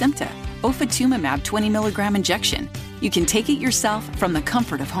 Consider Kesimpta, ofatumumab 20 milligram injection. You can take it yourself from the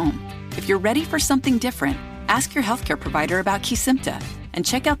comfort of home. If you're ready for something different, ask your healthcare provider about Kesimpta and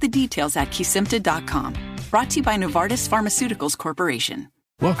check out the details at kesimpta.com. Brought to you by Novartis Pharmaceuticals Corporation.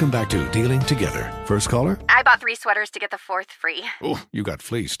 Welcome back to Dealing Together. First caller? I bought 3 sweaters to get the 4th free. Oh, you got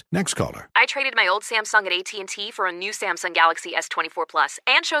fleeced. Next caller. I traded my old Samsung at AT&T for a new Samsung Galaxy S24 Plus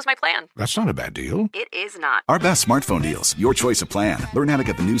and chose my plan. That's not a bad deal. It is not. Our best smartphone deals, your choice of plan. Learn how to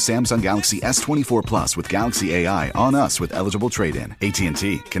get the new Samsung Galaxy S24 Plus with Galaxy AI on us with eligible trade-in.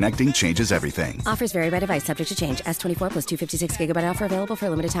 AT&T. Connecting changes everything. Offers vary by device, subject to change. S24 plus 256 gigabyte offer available for a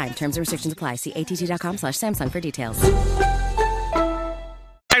limited time. Terms and restrictions apply. See att.com/Samsung for details.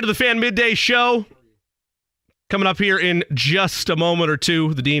 Back to the Fan Midday Show. Coming up here in just a moment or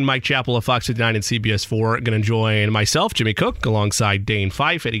two, the Dean, Mike Chappell of Fox 59 and CBS 4, going to join myself, Jimmy Cook, alongside Dane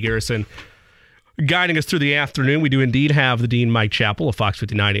Fife, Eddie Garrison, guiding us through the afternoon. We do indeed have the Dean, Mike Chappell of Fox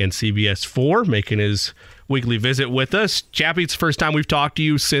 59 and CBS 4, making his weekly visit with us. Chappie, it's the first time we've talked to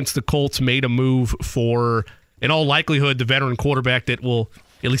you since the Colts made a move for, in all likelihood, the veteran quarterback that will,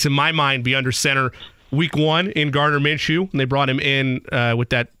 at least in my mind, be under center Week 1 in Gardner Minshew, and they brought him in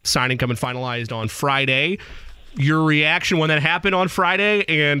with that signing coming finalized on Friday. Your reaction when that happened on Friday,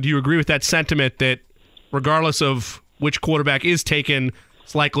 and do you agree with that sentiment that regardless of which quarterback is taken,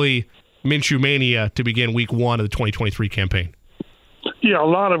 it's likely Minshew mania to begin Week 1 of the 2023 campaign? Yeah, a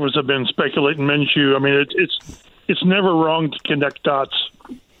lot of us have been speculating Minshew. I mean, it's never wrong to connect dots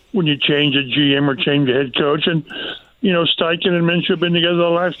when you change a GM or change a head coach. And, you know, Steichen and Minshew have been together the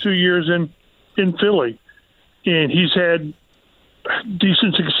last 2 years in Philly, and he's had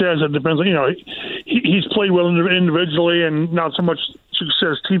decent success. It depends on, you know, he's played well individually and not so much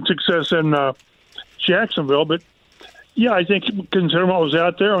team success in Jacksonville. But yeah, I think considering what was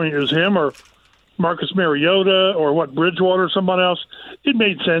out there, I mean, it was him or Marcus Mariota or Bridgewater or someone else, it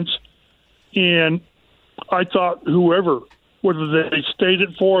made sense. And I thought whoever, whether they stayed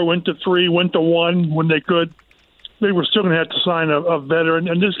at 4, went to 3, went to 1 when they could, they were still going to have to sign a veteran.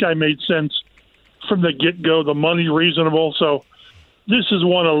 And this guy made sense from the get-go, the money reasonable. So this is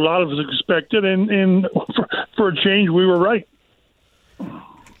one a lot of us expected, and for a change, we were right.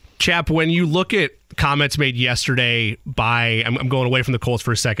 Chap, when you look at comments made yesterday by, I'm going away from the Colts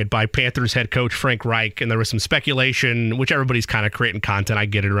for a second, by Panthers head coach Frank Reich, and there was some speculation, which everybody's kind of creating content, I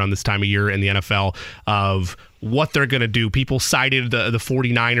get it around this time of year in the NFL, of what they're going to do. People cited the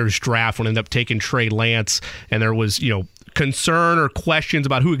 49ers draft when they ended up taking Trey Lance, and there was, you know, concern or questions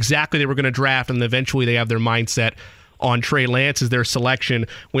about who exactly they were going to draft, and eventually they have their mindset on Trey Lance as their selection.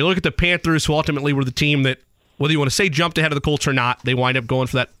 When you look at the Panthers, who ultimately were the team that, whether you want to say jumped ahead of the Colts or not, they wind up going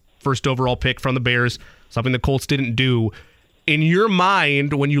for that first overall pick from the Bears, something the Colts didn't do. In your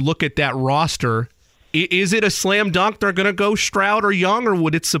mind, when you look at that roster, is it a slam dunk they're going to go Stroud or Young, or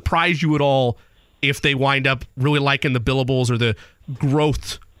would it surprise you at all if they wind up really liking the billables or the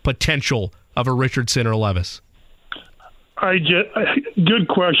growth potential of a Richardson or Levis? Good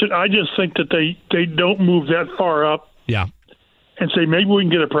question. I just think that they don't move that far up. Yeah. And say, maybe we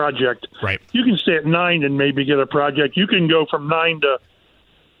can get a project. Right. You can stay at 9 and maybe get a project. You can go from 9 to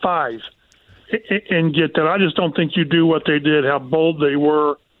 5 and get that. I just don't think you do what they did, how bold they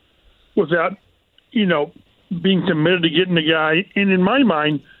were without, you know, being committed to getting the guy. And in my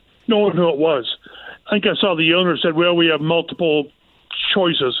mind, no one knew who it was. I think I saw the owner said, well, we have multiple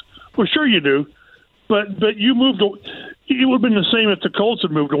choices. Well, sure you do. But you moved to, it would have been the same if the Colts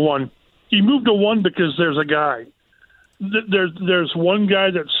had moved to 1. You moved to 1 because there's a guy. There's one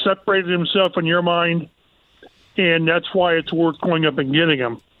guy that separated himself in your mind, and that's why it's worth going up and getting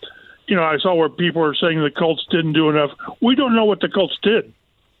him. You know, I saw where people are saying the Colts didn't do enough. We don't know what the Colts did.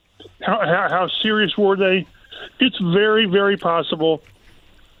 How serious were they? It's very, very possible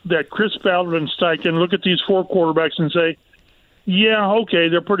that Chris Ballard and Steichen look at these 4 quarterbacks and say, yeah, okay,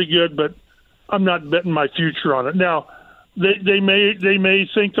 they're pretty good, but I'm not betting my future on it. Now, they may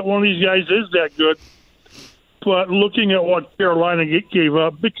think that one of these guys is that good, but looking at what Carolina gave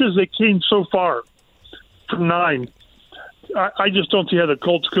up, because they came so far from 9, I just don't see how the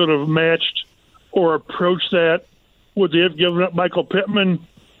Colts could have matched or approach that? Would they have given up Michael Pittman?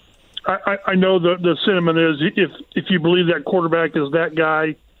 I know the sentiment is if you believe that quarterback is that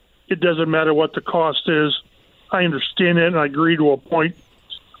guy, it doesn't matter what the cost is. I understand that, and I agree to a point.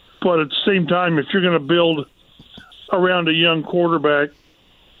 But at the same time, if you're going to build around a young quarterback,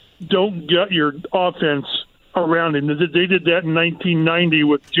 don't gut your offense around him. They did that in 1990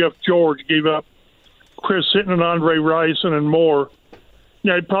 with Jeff George, gave up Chris Hinton and Andre Rison and more.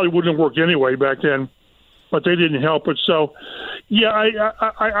 Yeah, it probably wouldn't have worked anyway back then, but they didn't help it. So, yeah,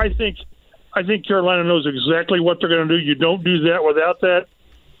 I think Carolina knows exactly what they're going to do. You don't do that without that.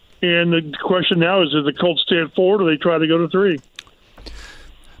 And the question now is, do the Colts stand forward or they try to go to 3?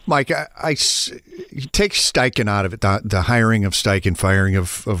 Mike, you take Steichen out of it, the hiring of Steichen, firing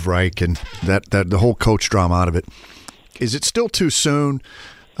of Reich, and that the whole coach drama out of it. Is it still too soon?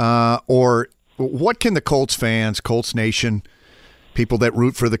 Or what can the Colts fans, Colts Nation, people that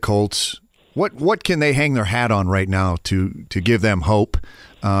root for the Colts, what can they hang their hat on right now to give them hope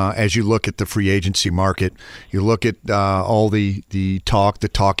as you look at the free agency market? You look at all the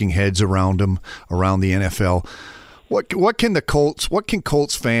talking heads around them, around the NFL. What can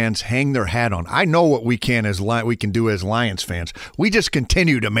Colts fans hang their hat on? I know what we can do as Lions fans. We just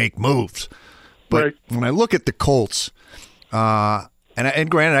continue to make moves. But right. When I look at the Colts, and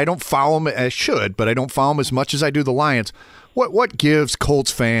granted I don't follow them as should, but I don't follow them as much as I do the Lions. What gives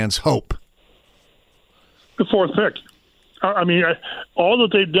Colts fans hope? The 4th pick. I mean, all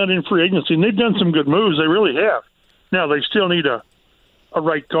that they've done in free agency, and they've done some good moves. They really have. Now they still need a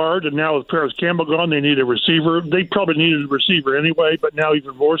right guard, and now with Paris Campbell gone, they need a receiver. They probably needed a receiver anyway, but now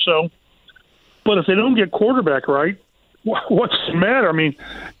even more so. But if they don't get quarterback right, what's the matter? I mean,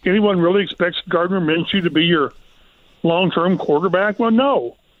 anyone really expects Gardner Minshew to be your long-term quarterback? Well,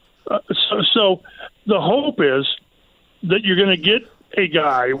 no. So the hope is that you're going to get a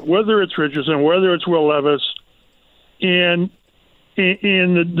guy, whether it's Richardson, whether it's Will Levis, and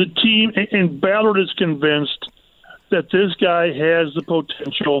the team, and Ballard is convinced that this guy has the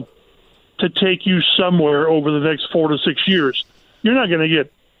potential to take you somewhere over the next 4 to 6 years. You're not going to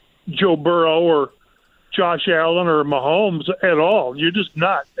get Joe Burrow or Josh Allen or Mahomes at all. You're just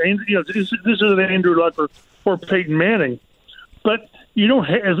not. And, this isn't Andrew Luck or Peyton Manning. But you don't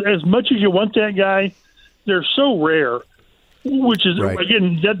have, as much as you want that guy, they're so rare, which is, right.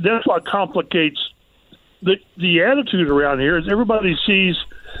 Again, that's what complicates the attitude around here is everybody sees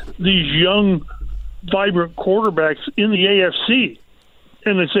these young, vibrant quarterbacks in the AFC,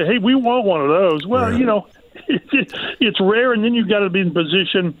 and they say, hey, we want one of those. Well, right. It's rare, and then you've got to be in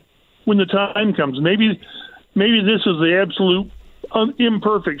position when the time comes. Maybe this is the absolute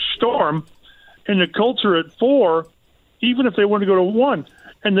imperfect storm, and the Colts are at 4, even if they want to go to 1,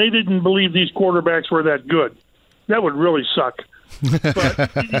 and they didn't believe these quarterbacks were that good. That would really suck. But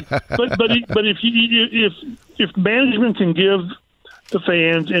if management can give the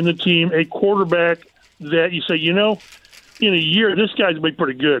fans and the team a quarterback that you say, in a year, this guy's going to be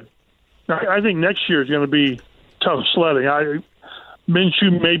pretty good. I think next year is going to be tough sledding.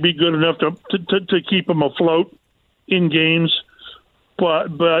 Minshew may be good enough to keep him afloat in games, but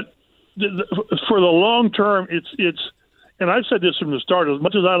for the long term, it's. And I've said this from the start. As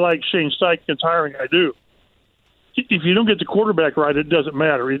much as I like Shane Steichen's hiring, I do. If you don't get the quarterback right, it doesn't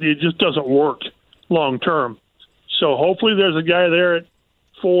matter. It just doesn't work long term. So hopefully there's a guy there at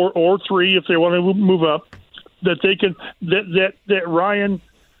 4 or 3 if they want to move up that they can that Ryan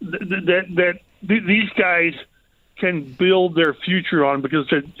that these guys can build their future on, because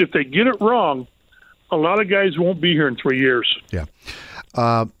if they get it wrong, a lot of guys won't be here in 3 years. Yeah.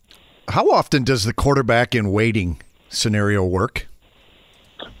 How often does the quarterback in waiting scenario work?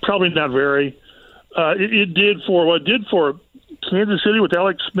 Probably not very. It did for Kansas City with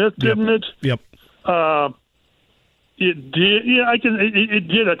Alex Smith, didn't it? Yep. It did. Yeah, it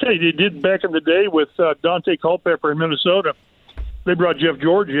did. I tell you, it did back in the day with Dante Culpepper in Minnesota. They brought Jeff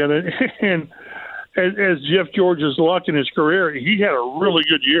George in, and as Jeff George's luck in his career, he had a really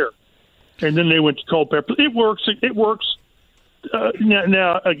good year. And then they went to Culpepper. It works. It works.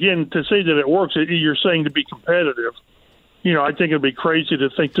 Now, again, to say that it works, you're saying to be competitive. I think it'd be crazy to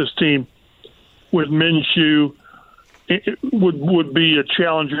think this team with Minshew would be a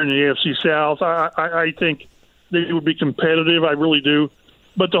challenger in the AFC South. I think they would be competitive. I really do.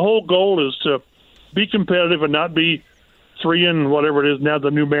 But the whole goal is to be competitive and not be 3 and whatever it is now,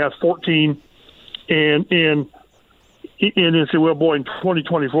 the new math, 14, and say, well, boy, in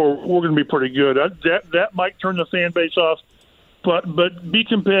 2024 we're going to be pretty good. That might turn the fan base off, but be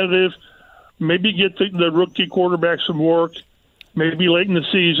competitive. Maybe get the rookie quarterback some work. Maybe late in the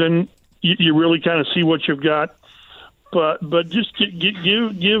season you really kind of see what you've got. but just give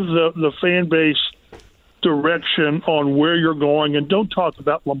the fan base direction on where you're going, and don't talk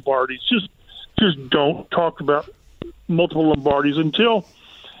about Lombardis. Just don't talk about multiple Lombardis until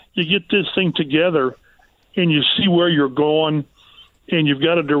you get this thing together and you see where you're going and you've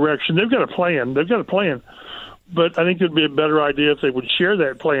got a direction. They've got a plan. But I think it'd be a better idea if they would share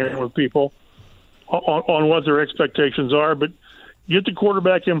that plan with people on what their expectations are. But get the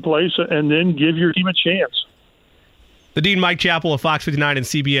quarterback in place and then give your team a chance. The Dean, Mike Chappell of Fox 59 and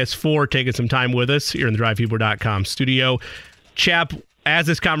CBS 4, taking some time with us here in the DriveFever.com studio. Chap, as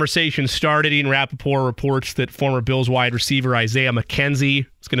this conversation started, Ian Rappaport reports that former Bills wide receiver Isaiah McKenzie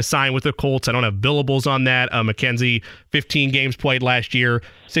is going to sign with the Colts. I don't have billables on that. McKenzie, 15 games played last year,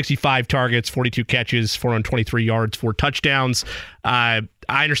 65 targets, 42 catches, 423 yards, 4 touchdowns. I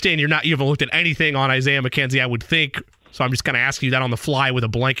understand you haven't looked at anything on Isaiah McKenzie, I would think, so I'm just going to ask you that on the fly with a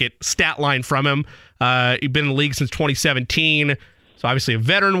blanket stat line from him. He's been in the league since 2017, so obviously a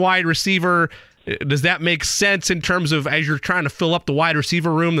veteran wide receiver. Does that make sense in terms of as you're trying to fill up the wide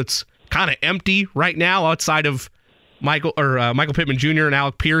receiver room that's kind of empty right now outside of Michael Pittman Jr. and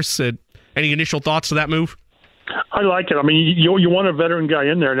Alec Pierce? Any initial thoughts to that move? I like it. I mean, you want a veteran guy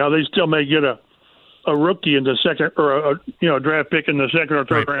in there. Now they still may get a rookie in the second, or a draft pick in the second or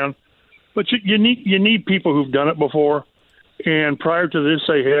third round, but you need people who've done it before. And prior to this,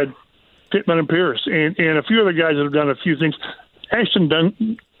 they had Pittman and Pierce and a few other guys that have done a few things. Ashton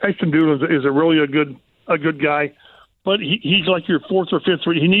Doolin is a really a good guy, but he's like your fourth or fifth.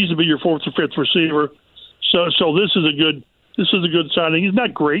 He needs to be your fourth or fifth receiver. So this is a good signing. He's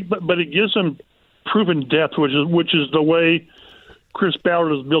not great, but it gives him proven depth, which is the way Chris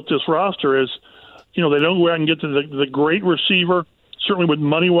Ballard has built this roster. Is they don't go out and get to the great receiver, certainly with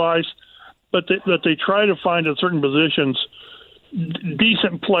money wise, but they try to find at certain positions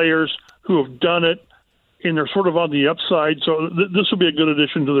decent players who have done it, and they're sort of on the upside. So this will be a good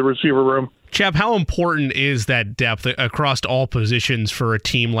addition to the receiver room. Chap, how important is that depth across all positions for a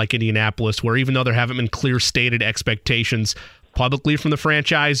team like Indianapolis, where even though there haven't been clear stated expectations publicly from the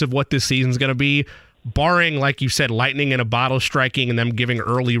franchise of what this season's going to be, barring, like you said, lightning in a bottle striking and them giving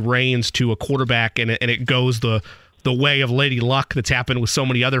early reins to a quarterback and it goes the way of Lady Luck that's happened with so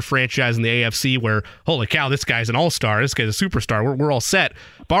many other franchises in the AFC where, holy cow, this guy's an all-star, this guy's a superstar, we're all set.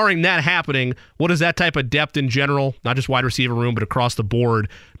 Barring that happening, what does that type of depth in general, not just wide receiver room, but across the board,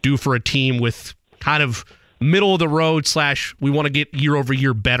 do for a team with kind of middle-of-the-road / we want to get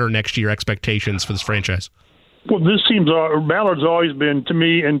year-over-year better next year expectations for this franchise? Well, this seems Ballard's always been, to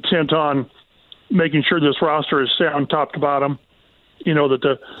me, intent on making sure this roster is sound top to bottom. That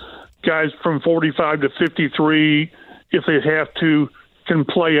the guys from 45 to 53, if they have to, can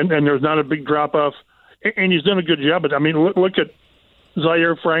play, and there's not a big drop-off. And he's done a good job. But, I mean, look at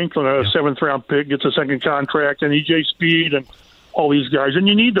Zaire Franklin, a seventh-round pick, gets a second contract, and E.J. Speed and all these guys. And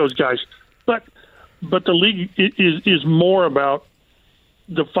you need those guys. But the league is more about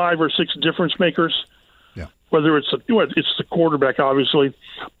the 5 or 6 difference makers. Yeah. Whether it's the quarterback, obviously,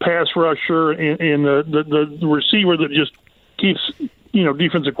 pass rusher, and the receiver that just keeps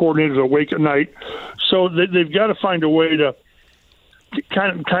defensive coordinators awake at night. So they've got to find a way to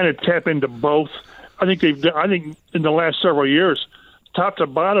kind of tap into both. I think in the last several years, top to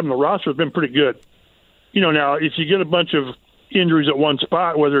bottom, the roster has been pretty good. Now if you get a bunch of injuries at one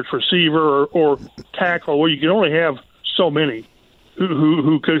spot, whether it's receiver or tackle, well, you can only have so many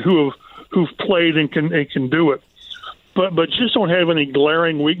who've played and can do it. But just don't have any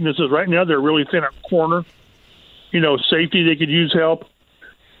glaring weaknesses right now. They're really thin at corner. Safety, they could use help.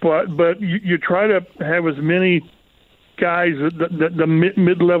 But you try to have as many guys, the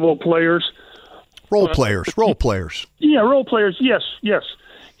mid-level players. Role players. Yeah, role players, yes.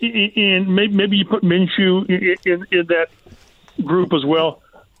 And maybe you put Minshew in that group as well.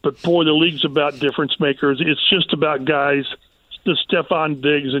 But, boy, the league's about difference makers. It's just about guys, the Stephon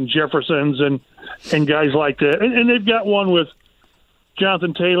Diggs and Jeffersons and guys like that. And they've got one with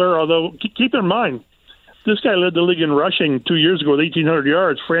Jonathan Taylor, although keep in mind, this guy led the league in rushing 2 years ago with 1,800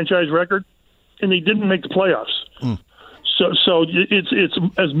 yards, franchise record, and he didn't make the playoffs. Mm. So it's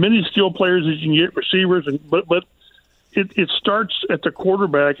as many skilled players as you can get, receivers, but it starts at the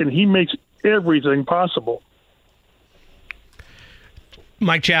quarterback, and he makes everything possible.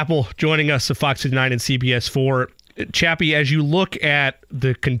 Mike Chappell joining us of Fox 59 and CBS 4. Chappie, as you look at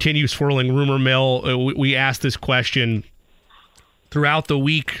the continued swirling rumor mill, we asked this question throughout the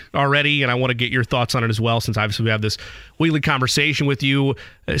week already, and I want to get your thoughts on it as well, since obviously we have this weekly conversation with you.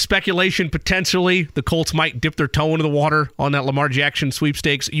 Speculation, potentially, the Colts might dip their toe into the water on that Lamar Jackson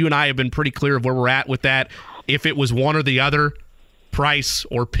sweepstakes. You and I have been pretty clear of where we're at with that. If it was one or the other, price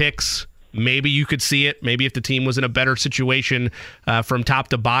or picks, maybe you could see it. Maybe if the team was in a better situation from top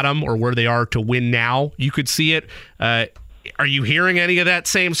to bottom or where they are to win now, you could see it. Are you hearing any of that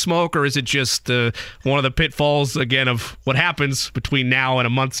same smoke, or is it just one of the pitfalls, again, of what happens between now and a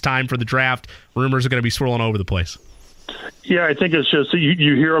month's time for the draft? Rumors are going to be swirling over the place. Yeah, I think it's just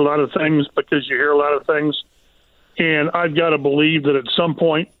you hear a lot of things because you hear a lot of things. And I've got to believe that at some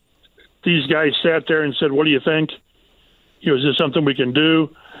point these guys sat there and said, what do you think? Is this something we can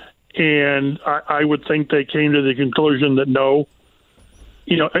do? And I would think they came to the conclusion that no.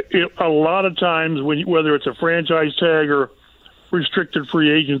 A lot of times, whether it's a franchise tag or restricted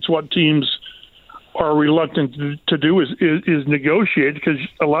free agents, what teams are reluctant to do is negotiate, because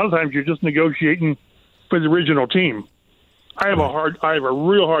a lot of times you're just negotiating for the original team. I have a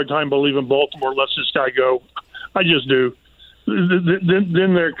real hard time believing Baltimore lets this guy go. I just do.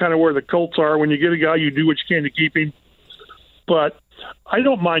 Then they're kind of where the Colts are. When you get a guy, you do what you can to keep him. But I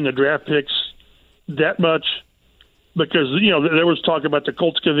don't mind the draft picks that much, because there was talk about the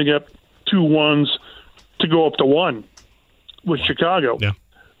Colts giving up 2 1s to go up to 1 with Chicago. Yeah.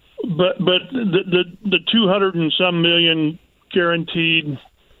 But the 200 and some million guaranteed.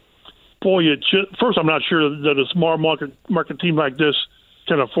 Boy, first, I'm not sure that a small market team like this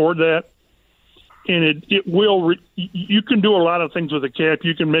can afford that. And it will. You can do a lot of things with the cap.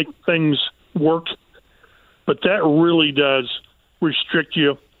 You can make things work, but that really does restrict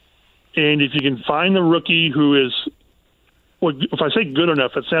you. And if you can find the rookie who is, well, if I say good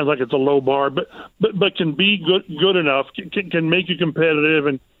enough, it sounds like it's a low bar, but can be good enough, can make you competitive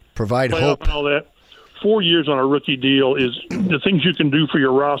and provide hope and all that. 4 years on a rookie deal is the things you can do for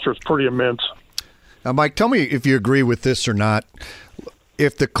your roster is pretty immense. Now, Mike, tell me if you agree with this or not.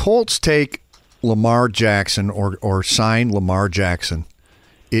 If the Colts take Lamar Jackson or sign Lamar Jackson,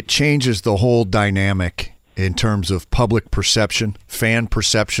 it changes the whole dynamic in terms of public perception, fan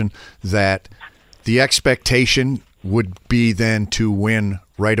perception, that the expectation would be then to win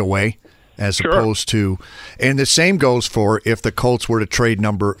right away, as opposed to, and the same goes for if the Colts were to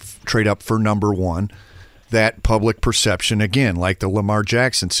trade up for number 1, that public perception, again, like the Lamar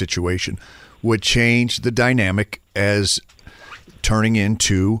Jackson situation, would change the dynamic as turning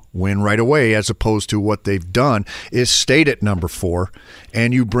into win right away, as opposed to what they've done is stayed at number 4,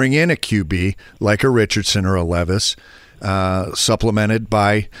 and you bring in a QB like a Richardson or a Levis, supplemented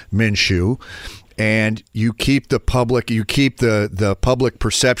by Minshew, and you keep the public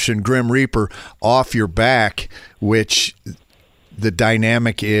perception Grim Reaper off your back, which the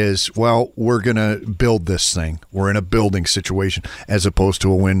dynamic is, well, we're going to build this thing. We're in a building situation as opposed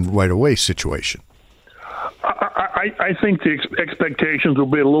to a win right away situation. I think the expectations will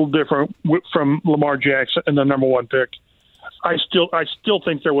be a little different from Lamar Jackson and the number 1 pick. I still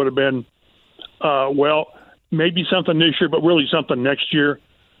think there would have been, maybe something this year, but really something next year,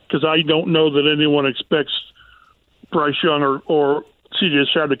 because I don't know that anyone expects Bryce Young or C.J.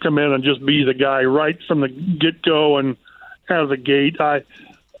 Stroud to come in and just be the guy right from the get-go and out of the gate.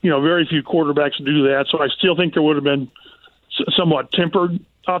 Very few quarterbacks do that, so I still think there would have been somewhat tempered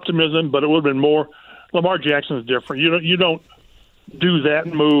optimism, but it would have been more. Lamar Jackson is different. You don't do that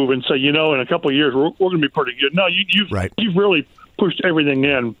move and say, in a couple of years we're going to be pretty good. No, you've really pushed everything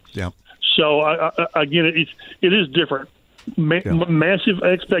in. Yeah. So again, it is different. Massive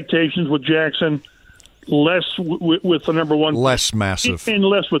expectations with Jackson, less with the number 1, less massive, and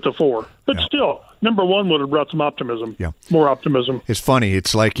less with the 4. But still, number 1 would have brought some optimism. Yeah, more optimism. It's funny.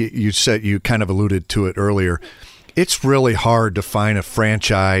 It's like you said. You kind of alluded to it earlier. It's really hard to find a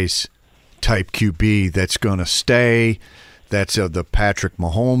franchise type QB that's going to stay, that's of the Patrick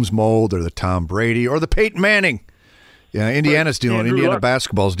Mahomes mold or the Tom Brady or the Peyton Manning. Yeah, Indiana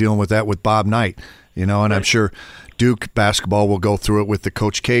basketball's dealing with that with Bob Knight, and I'm sure Duke basketball will go through it with the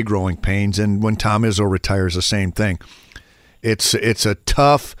Coach K growing pains, and when Tom Izzo retires, the same thing. It's a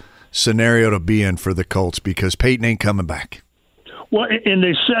tough scenario to be in for the Colts because Peyton ain't coming back. Well, and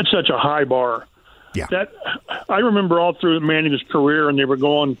they set such a high bar. Yeah. That I remember all through Manning's career, and they were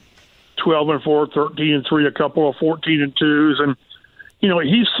going 12-4, 13-3, a couple of 14-2s, and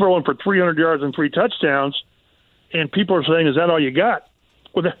he's throwing for 300 yards and 3 touchdowns, and people are saying, "Is that all you got?"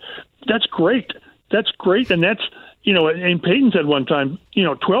 Well, that's great. That's great, and that's And Peyton said one time,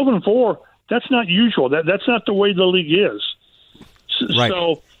 12-4. That's not usual. That's not the way the league is. Right.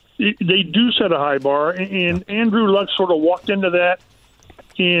 So they do set a high bar, and Andrew Luck sort of walked into that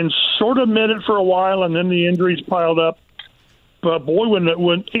and sort of met it for a while, and then the injuries piled up. But boy, when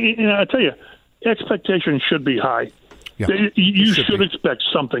and I tell you, expectations should be high. Yeah. You should expect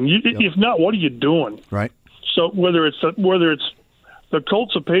something. If not, what are you doing? Right. So whether it's the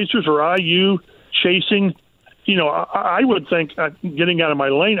Colts, the Pacers, or IU chasing, I would think, getting out of my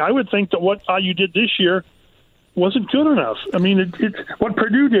lane, I would think that what IU did this year wasn't good enough. I mean, what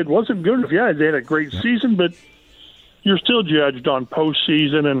Purdue did wasn't good enough. Yeah, they had a great season, but you're still judged on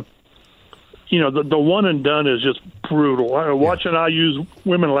postseason, and the one and done is just brutal. Watching IU's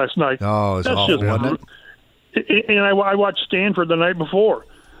women last night. Oh, it's awful, wasn't it? And I watched Stanford the night before,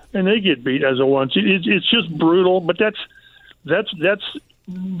 and they get beat as a one. It's just brutal, but that's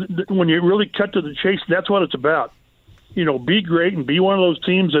when you really cut to the chase. That's what it's about. Be great and be one of those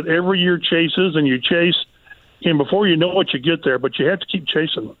teams that every year chases, and you chase, and before you know it, you get there. But you have to keep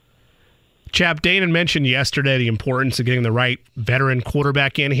chasing them. Chap, Dane mentioned yesterday the importance of getting the right veteran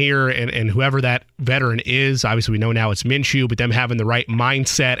quarterback in here, and whoever that veteran is, obviously we know now it's Minshew, but them having the right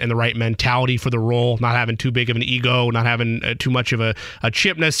mindset and the right mentality for the role, not having too big of an ego, not having too much of a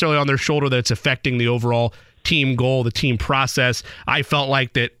chip necessarily on their shoulder that's affecting the overall team goal, the team process. I felt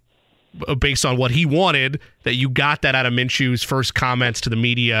like that, based on what he wanted, that you got that out of Minshew's first comments to the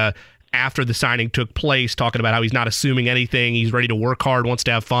media after the signing took place, talking about how he's not assuming anything, he's ready to work hard, wants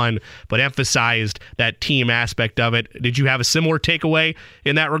to have fun, but emphasized that team aspect of it. Did you have a similar takeaway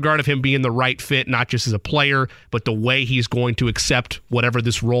in that regard of him being the right fit, not just as a player, but the way he's going to accept whatever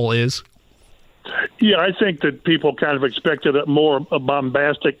this role is? Yeah, I think that people kind of expected a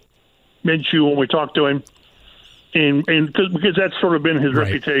bombastic Minshew when we talked to him, and because that's sort of been his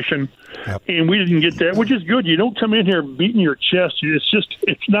reputation. Yep. And we didn't get that, which is good. You don't come in here beating your chest.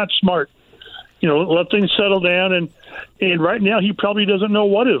 It's not smart. Let things settle down. And right now he probably doesn't know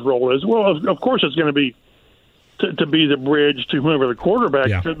what his role is. Well, of course it's going to be to be the bridge to whoever the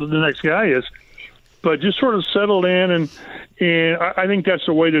quarterback, the next guy is. But just sort of settle in, and I think that's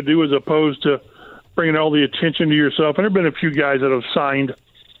the way to do, as opposed to bringing all the attention to yourself. And there have been a few guys that have signed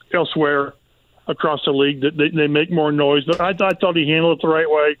elsewhere across the league that they make more noise, but I thought he handled it the right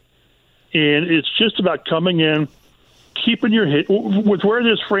way. And it's just about coming in, keeping your head with where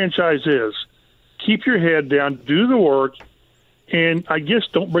this franchise is. Keep your head down, do the work, and I guess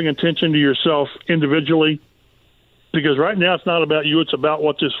don't bring attention to yourself individually, because right now it's not about you. It's about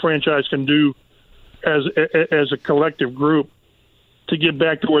what this franchise can do as a collective group to get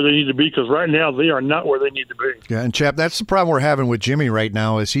back to where they need to be, because right now they are not where they need to be. Yeah, and Chap, that's the problem we're having with Jimmy right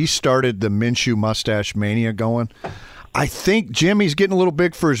now, is he started the Minshew mustache mania going. I think Jimmy's getting a little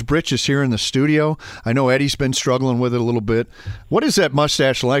big for his britches here in the studio. I know Eddie's been struggling with it a little bit. What is that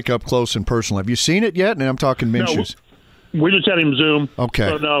mustache like up close and personal? Have you seen it yet? And I'm talking Minshew's. No, we just had him Zoom. Okay.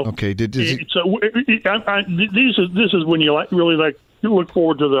 So no. Okay. This is when you really look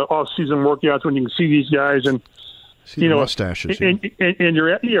forward to the off-season workouts, when you can see these guys and see the mustaches. And you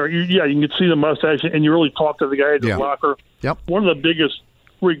can see the mustache, and you really talk to the guy at the locker. Yep. One of the biggest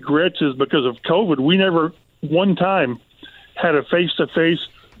regrets is because of COVID, we never one time had a face-to-face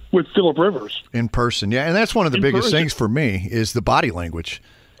with Phillip Rivers in person. Yeah, and that's one of the biggest things for me is the body language.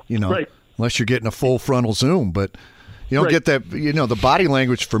 Unless you're getting a full frontal zoom, but you don't get that. The body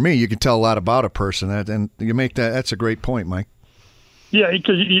language for me, you can tell a lot about a person, and you make that. That's a great point, Mike. Yeah,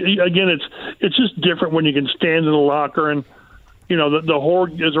 because again, it's just different when you can stand in the locker and the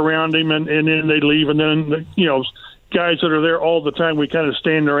horde is around him, and then they leave, and then guys that are there all the time, we kind of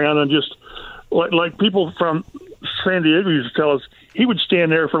stand around and just like people from San Diego used to tell us, he would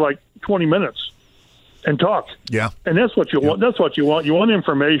stand there for like 20 minutes and talk. Yeah. And that's what you want. That's what you want. You want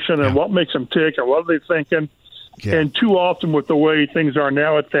information and what makes them tick and what are they thinking. Yeah. And too often with the way things are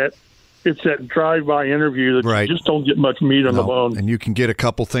now, it's that drive-by interview that you just don't get much meat on the bone. And you can get a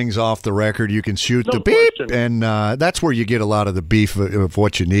couple things off the record. You can shoot the beep, and that's where you get a lot of the beef of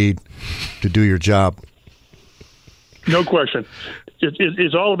what you need to do your job. No question.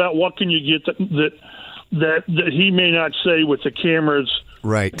 It's all about what can you get that he may not say with the cameras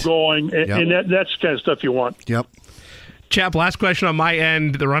going, and that's the kind of stuff you want. Yep. Chap, last question on my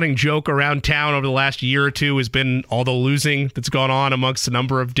end. The running joke around town over the last year or two has been all the losing that's gone on amongst a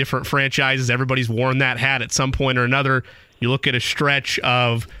number of different franchises. Everybody's worn that hat at some point or another. You look at a stretch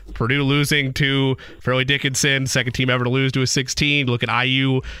of Purdue losing to Fairleigh Dickinson, second team ever to lose to a 16. Look at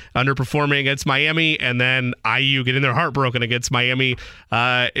IU underperforming against Miami, and then IU getting their heart broken against Miami.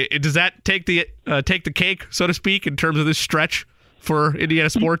 Does that take the cake, so to speak, in terms of this stretch for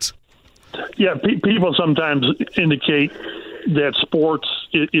Indiana sports? Yeah, people sometimes indicate that sports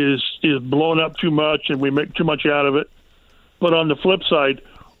is blown up too much and we make too much out of it. But on the flip side,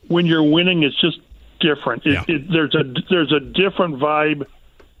 when you're winning, it's just different. There's a different vibe,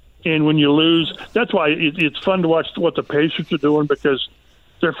 and when you lose, that's why it's fun to watch what the Pacers are doing, because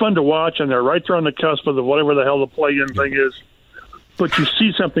they're fun to watch and they're right there on the cusp of whatever the hell the play-in thing is. But you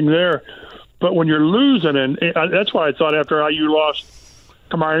see something there. But when you're losing, and that's why I thought after IU lost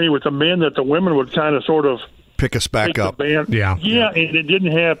to Miami with the men, that the women would kind of sort of pick us back up. Yeah, and it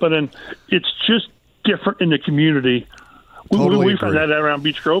didn't happen, and it's just different in the community. We found that around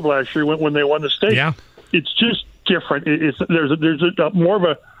Beech Grove last year when they won the state. Yeah, it's just different. There's a more of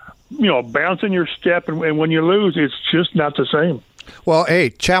a bounce in your step, and when you lose, it's just not the same. Well, hey,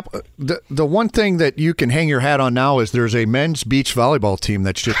 the one thing that you can hang your hat on now is there's a men's beach volleyball team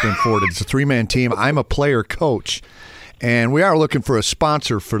that's just been forwarded. It's a 3-man team. I'm a player coach, and we are looking for a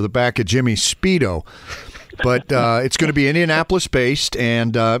sponsor for the back of Jimmy's Speedo. But it's going to be Indianapolis-based,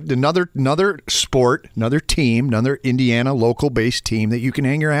 and another sport, another team, another Indiana local-based team that you can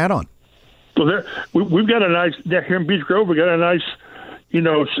hang your hat on. Well, we've got a nice here in Beech Grove. We got a nice,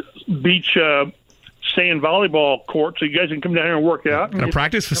 beach sand volleyball court, so you guys can come down here and work out. And a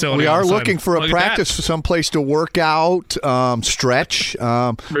practice facility. We are looking for a practice, someplace to work out, stretch.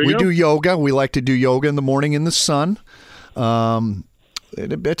 We do yoga. We like to do yoga in the morning in the sun.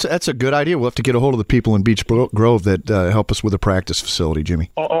 That's a good idea. We'll have to get a hold of the people in Beech Grove that help us with a practice facility,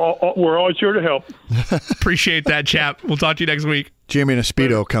 Jimmy. We're always here to help. Appreciate that, chap. We'll talk to you next week. Jimmy and a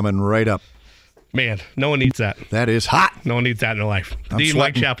Speedo coming right up. Man, no one needs that. That is hot. No one needs that in their life. Dean,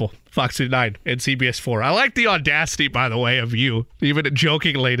 Mike Chappell, Fox 9 and CBS 4. I like the audacity, by the way, of you, even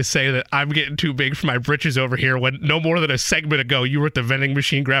jokingly, to say that I'm getting too big for my britches over here when no more than a segment ago you were at the vending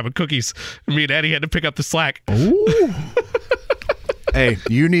machine grabbing cookies. Me and Eddie had to pick up the slack. Ooh. Hey,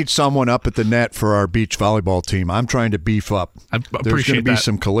 you need someone up at the net for our beach volleyball team. I'm trying to beef up. There's going to be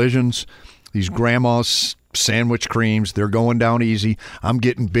some collisions. These grandma's sandwich creams, they're going down easy. I'm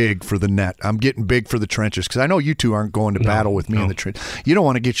getting big for the net. I'm getting big for the trenches because I know you two aren't going to battle with me in the trench. You don't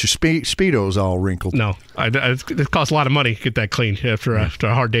want to get your Speedos all wrinkled. No. It costs a lot of money to get that clean after a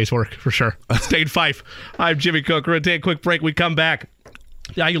hard day's work, for sure. Stayed Fife. I'm Jimmy Cook. We're going to take a quick break. We come back.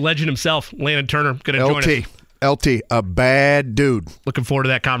 The IU legend himself, Landon Turner, going to join us. LT, a bad dude. Looking forward to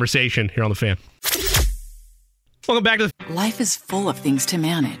that conversation here on The Fan. Welcome back to Life is full of things to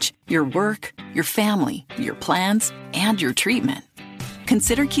manage. Your work, your family, your plans, and your treatment.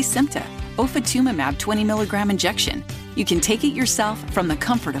 Consider Kesimpta, ofatumumab 20 milligram injection. You can take it yourself from the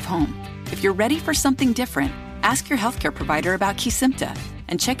comfort of home. If you're ready for something different, ask your healthcare provider about Kesimpta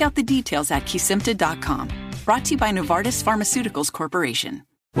and check out the details at kesimpta.com. Brought to you by Novartis Pharmaceuticals Corporation.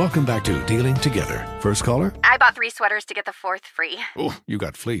 Welcome back to Dealing Together. First caller? I bought 3 sweaters to get the 4th free. Oh, you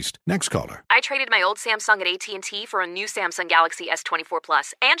got fleeced. Next caller? I traded my old Samsung at AT&T for a new Samsung Galaxy S24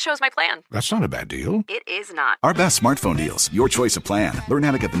 Plus and chose my plan. That's not a bad deal. It is not. Our best smartphone deals. Your choice of plan. Learn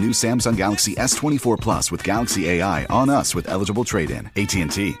how to get the new Samsung Galaxy S24 Plus with Galaxy AI on us with eligible trade-in.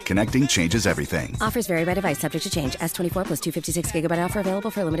 AT&T. Connecting changes everything. Offers vary by device. Subject to change. S24 plus 256 gigabyte offer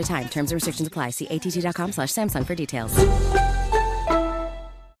available for a limited time. Terms and restrictions apply. See att.com/Samsung for details.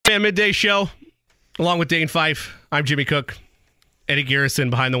 Midday show, along with Dane Fife. I'm Jimmy Cook. Eddie Garrison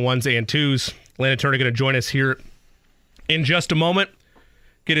behind the ones and twos. Landon Turner going to join us here in just a moment.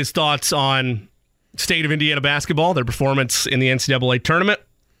 Get his thoughts on state of Indiana basketball, their performance in the NCAA tournament,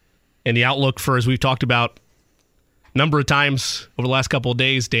 and the outlook for, as we've talked about a number of times over the last couple of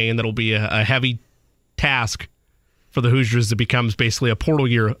days, Dane, that'll be a heavy task for the Hoosiers that becomes basically a portal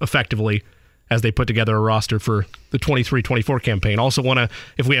year effectively as they put together a roster for the 23-24 campaign. Also want to,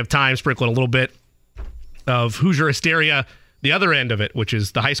 if we have time, sprinkle in a little bit of Hoosier hysteria, the other end of it, which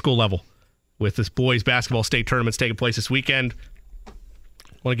is the high school level, with this boys basketball state tournaments taking place this weekend.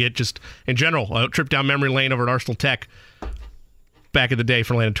 Want to get just, in general, a trip down memory lane over at Arsenal Tech back in the day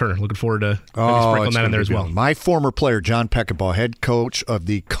for Landon Turner. Looking forward to sprinkling that in there as well. My former player, John Peckinpah, head coach of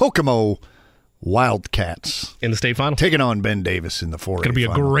the Kokomo Wildcats. In the state final. Taking on Ben Davis in the 4A final. Going to be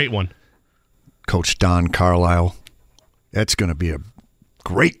a great one. Coach Don Carlisle. That's going to be a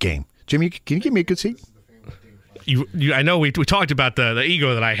great game. Jimmy, can you give me a good seat? I know we talked about the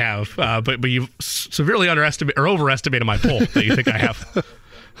ego that I have, but you've severely underestimated or overestimated my pull that you think I have.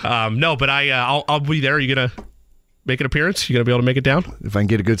 No, but I'll be there. Are you gonna make an appearance? You gonna be able to make it down? If I can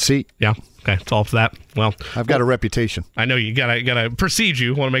get a good seat. Yeah. Okay. It's all for that. Well, I've got a reputation. I know you gotta precede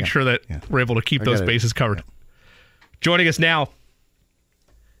you. Want to make sure that we're able to keep those bases covered. Yeah. Joining us now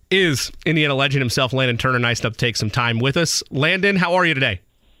is Indiana legend himself, Landon Turner. Nice enough to take some time with us. Landon, how are you today?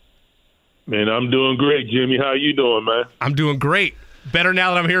 Man, I'm doing great, Jimmy. How you doing, man? I'm doing great. Better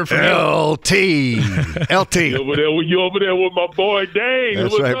now that I'm here for you. LT. You over there with my boy Dane.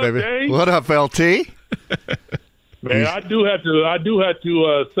 That's What's right, up, baby. Dane? What up, LT? Man, I do have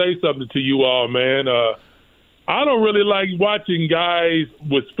to say something to you all, man. I don't really like watching guys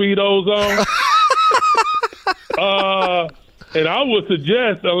with Speedos on. And I would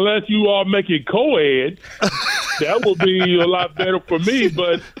suggest, unless you all make it co-ed, that would be a lot better for me.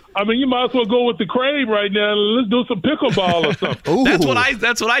 But I mean, you might as well go with the crave right now. Let's do some pickleball or something.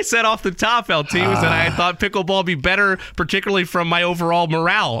 That's what I said off the top, LT, was that I thought pickleball would be better, particularly from my overall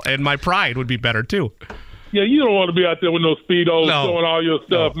morale, and my pride would be better too. Yeah, you don't want to be out there with no Speedos showing all your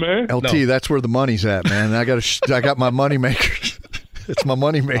stuff, man. LT, that's where the money's at, man. I got my money maker. It's my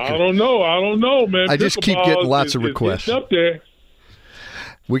money maker. I don't know, man. I just keep getting lots of requests. It's up there.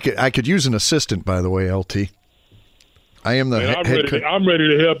 I could use an assistant, by the way, LT. I am the head coach. I'm ready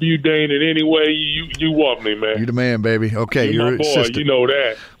to help you, Dane, in any way you want me, man. You the man, baby. Okay, you're my boy. assistant. You know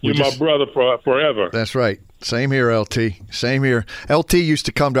that. You're my brother forever. That's right. Same here, LT. Same here. LT used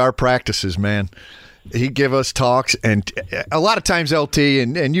to come to our practices, man. He'd give us talks, and a lot of times LT,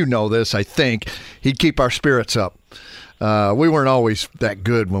 and you know this, I think, he'd keep our spirits up. We weren't always that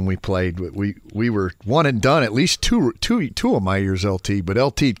good when we played. We were one and done at least two of my years, LT. But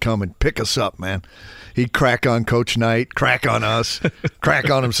LT'd come and pick us up, man. He'd crack on Coach Knight, crack on us, crack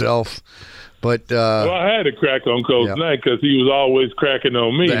on himself. But well, I had to crack on Coach Knight because he was always cracking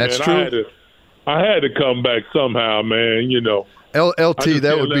on me. That's man. true. I had to come back somehow, man. You know. LT,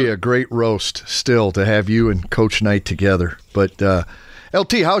 that would be a great roast still to have you and Coach Knight together. But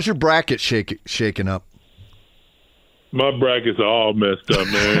LT, how's your bracket shaking up? My brackets are all messed up,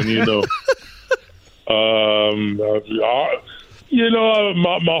 man. You know,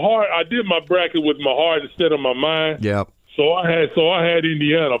 my heart. I did my bracket with my heart instead of my mind. Yeah. So I had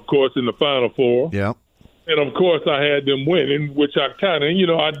Indiana, of course, in the Final Four. Yeah. And of course, I had them winning, which I kind of,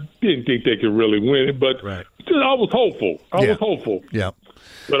 I didn't think they could really win it, but I was hopeful. I was hopeful. Yeah.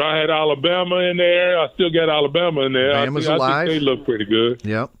 But I had Alabama in there. I still got Alabama in there. Alabama's alive. I think they look pretty good.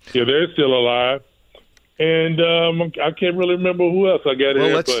 Yep. Yeah, they're still alive. And I can't really remember who else I got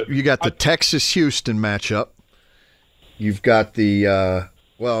in there. You got the Texas-Houston matchup. You've got the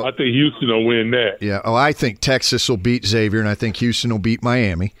I think Houston will win that. Yeah. Oh, I think Texas will beat Xavier, and I think Houston will beat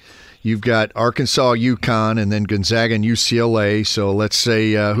Miami. You've got Arkansas, UConn, and then Gonzaga and UCLA. So let's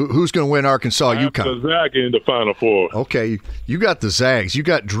say who's going to win Arkansas, UConn? Gonzaga in the Final Four. Okay, you got the Zags. You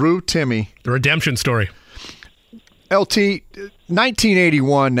got Drew Timme. The redemption story. LT,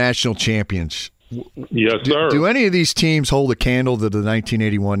 1981 national champions. Yes, sir. Do any of these teams hold a candle to the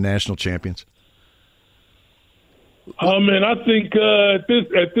 1981 national champions? Man, I think at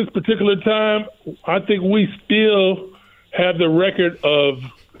this particular time, I think we still have the record of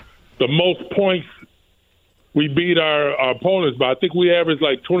the most points we beat our opponents by. I think we averaged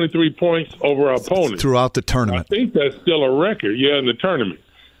like 23 points over our opponents throughout the tournament. I think that's still a record. Yeah, in the tournament,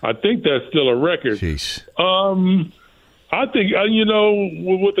 I think that's still a record. Jeez. I think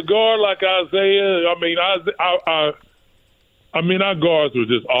with the guard like Isaiah. I mean, our guards were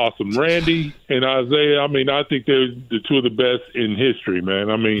just awesome. Randy and Isaiah. I mean, I think they're the two of the best in history, man.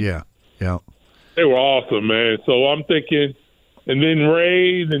 I mean, yeah, they were awesome, man. So I'm thinking, and then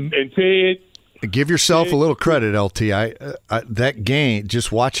Ray and Ted. Give yourself a little credit, LT. I that game,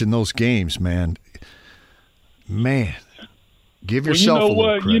 just watching those games, man. Give yourself a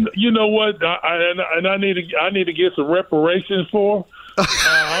little credit. You know what? I need to get some reparations for.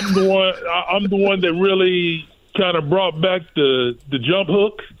 I'm the one that really kind of brought back the jump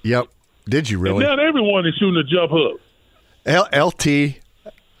hook. Yep. Did you really? And now everyone is shooting a jump hook. LT.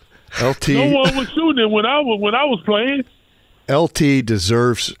 No one was shooting it when I was playing. LT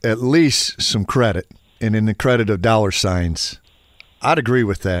deserves at least some credit, and in the credit of dollar signs. I'd agree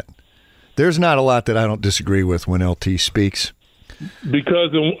with that. There's not a lot that I don't disagree with when LT speaks.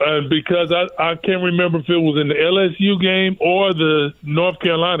 Because I can't remember if it was in the LSU game or the North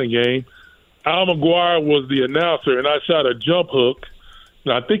Carolina game. Al McGuire was the announcer, and I shot a jump hook.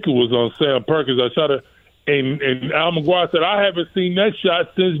 And I think it was on Sam Perkins. I shot and Al McGuire said, "I haven't seen that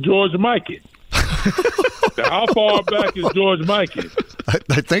shot since George Mikan." How far back is George Mikan?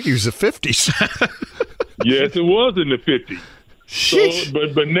 I think he was the 50s. Yes, it was in the 50s. So,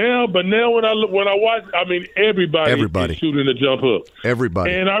 but now when I watch, I mean everybody is shooting a jump hook.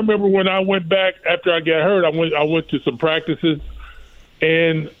 Everybody. And I remember when I went back after I got hurt, I went to some practices,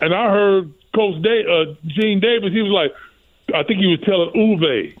 and I heard Coach Gene Davis. He was like, I think he was telling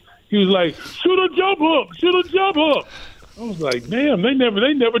Uwe. He was like, shoot a jump hook, shoot a jump hook. I was like, damn, they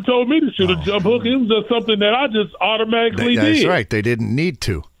never told me to shoot a jump hook. It was just something that I just automatically did. That's right. They didn't need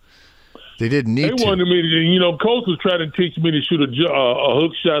to. They wanted me to, Coach was trying to teach me to shoot a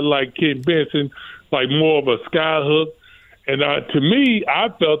hook shot like Ken Benson, like more of a sky hook. And to me, I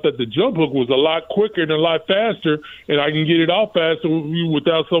felt that the jump hook was a lot quicker and a lot faster, and I can get it off faster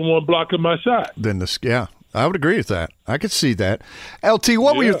without someone blocking my shot. Yeah, I would agree with that. I could see that. LT,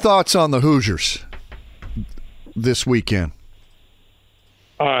 what were your thoughts on the Hoosiers this weekend?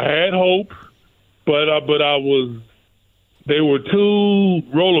 I had hope, but I was they were too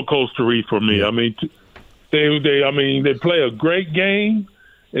roller coastery for me. I mean, they play a great game,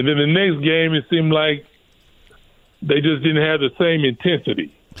 and then the next game it seemed like they just didn't have the same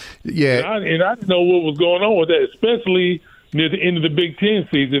intensity. Yeah, and I didn't know what was going on with that, especially near the end of the Big Ten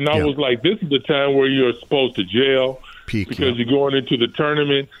season. I was like, this is the time where you're supposed to gel because you're going into the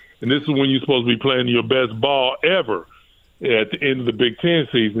tournament, and this is when you're supposed to be playing your best ball ever at the end of the Big Ten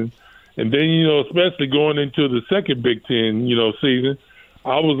season. And then, especially going into the second Big Ten, season,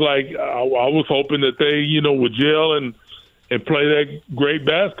 I was like, I was hoping that they, would gel and play that great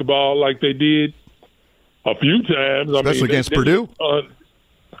basketball like they did a few times. Especially against Purdue.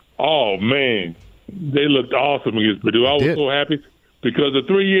 Oh, man. They looked awesome against Purdue. I was so happy because the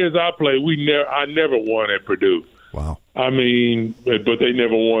 3 years I played, I never won at Purdue. Wow. I mean, but they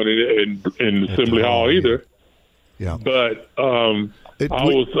never won in Assembly Hall either. Yeah. But I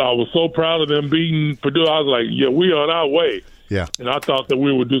was so proud of them beating Purdue. I was like, yeah, we are on our way. Yeah. And I thought that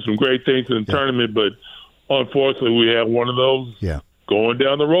we would do some great things in the tournament, but unfortunately we had one of those going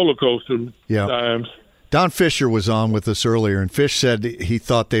down the roller coaster times. Don Fischer was on with us earlier, and Fish said he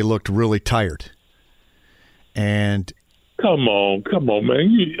thought they looked really tired. And come on,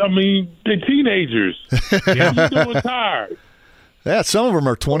 man! They're teenagers. You're doing tired. Yeah, some of them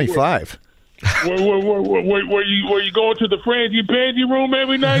are 25. Were you going to the frangipani room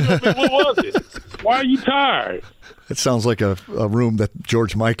every night? I mean, what was it? Why are you tired? It sounds like a room that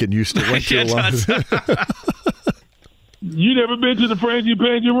George Mikan used to went to a lot. You never been to the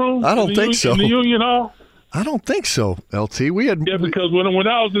frangipani room? I don't think so. In the Union Hall? I don't think so, LT. Because when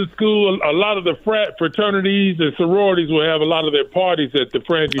I was in school, a lot of the fraternities and sororities would have a lot of their parties at the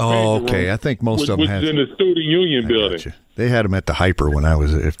frangipani room. Oh, okay. I think most of them had. Which is in the student union building. They had them at the Hyper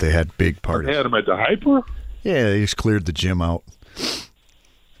if they had big parties. They had them at the Hyper? Yeah, they just cleared the gym out.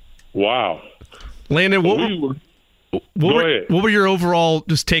 Wow. Landon, what were your overall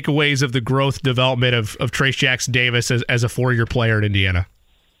just takeaways of the growth development of Trace Jackson Davis as a 4-year player in Indiana?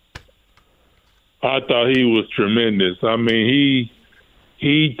 I thought he was tremendous. I mean,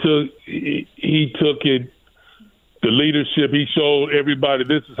 he took it, the leadership. He showed everybody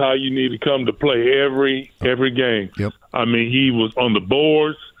this is how you need to come to play every game. Yep. I mean, he was on the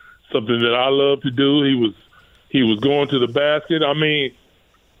boards, something that I love to do. He was going to the basket. I mean,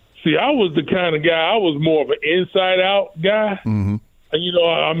 see, I was the kind of guy. I was more of an inside-out guy. Mm-hmm.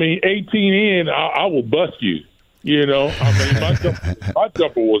 And 18 in, I will bust you. I mean, my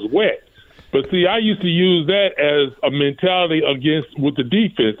jumper was wet. But see, I used to use that as a mentality with the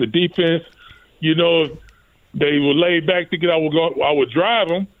defense. The defense, they would lay back thinking I would drive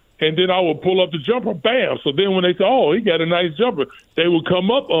them, and then I would pull up the jumper, bam. So then when they say, "Oh, he got a nice jumper," they would come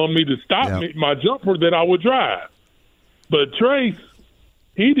up on me to stop my jumper. Then I would drive. But Trace,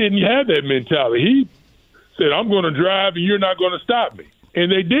 he didn't have that mentality. He said, "I'm going to drive, and you're not going to stop me." And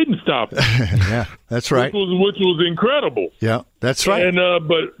they didn't stop him. Yeah, that's right. Which was incredible. Yeah, that's right. And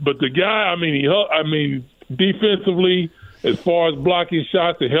but the guy, defensively, as far as blocking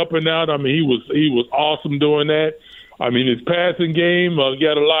shots and helping out, he was awesome doing that. I mean, his passing game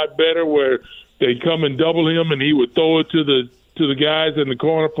got a lot better where they'd come and double him, and he would throw it to the guys in the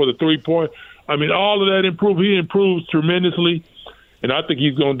corner for the 3-point. I mean, all of that improved. He improves tremendously. And I think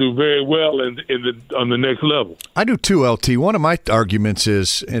he's going to do very well on the next level. I do too, LT. One of my arguments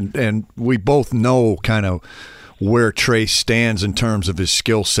is, and we both know kind of where Trace stands in terms of his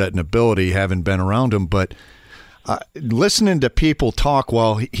skill set and ability, having been around him. But listening to people talk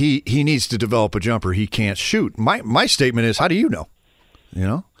while he needs to develop a jumper, he can't shoot. My statement is, how do you know?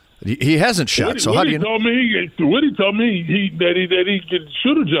 He hasn't shot, so how do you know? Woody told me that he could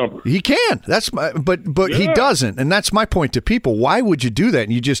shoot a jumper. He can. But he doesn't, and that's my point to people. Why would you do that?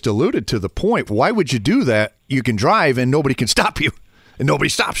 And you just alluded to the point. Why would you do that? You can drive, and nobody can stop you, and nobody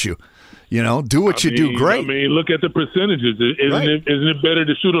stops you. Do what you do great. I mean, look at the percentages. Isn't it better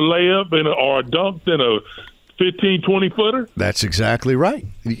to shoot a layup or a dunk than a 15, 20-footer? That's exactly right.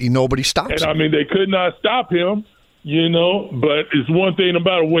 Nobody stops him. I mean, they could not stop him. But it's one thing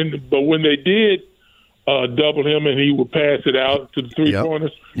about it when they did double him and he would pass it out to the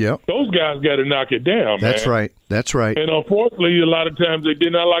 3-pointers. Yep. Those guys got to knock it down. That's man. right. That's right. And unfortunately, a lot of times they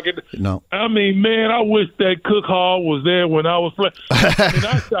did not like it. No. I mean, man, I wish that Cook Hall was there when I was playing.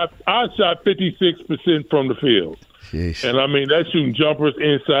 I shot 56% from the field. Jeez. And that's shooting jumpers,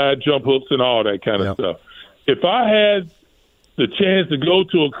 inside jump hooks, and all that kind of stuff. If I had the chance to go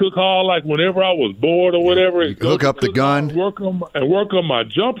to a Cook Hall, like whenever I was bored or whatever, and hook up the gun, work on my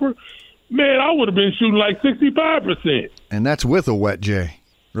jumper, man, I would have been shooting like 65%. And that's with a wet J,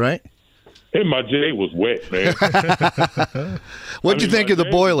 right? And my J was wet, man. What'd you think of the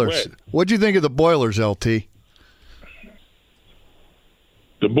Boilers? What'd you think of the Boilers, LT?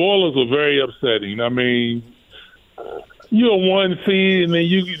 the Boilers were very upsetting. I mean, you're 1 seed, and then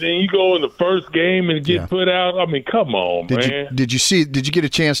you go in the first game and get put out. I mean, come on, man. Did you get a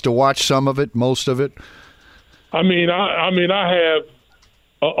chance to watch some of it, most of it? I mean, I have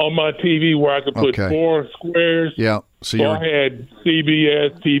on my TV where I could put 4 squares. Yeah. So I had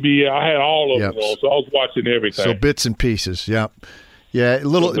CBS, TBS. I had all of them on, so I was watching everything. So bits and pieces. Yeah. Yeah. A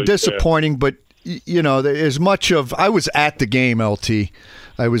little disappointing, but you know, as much of I was at the game, LT.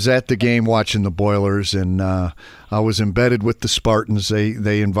 I was at the game watching the Boilers, and I was embedded with the Spartans.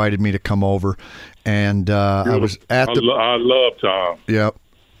 They invited me to come over, and I was at the. I love Tom. Yep.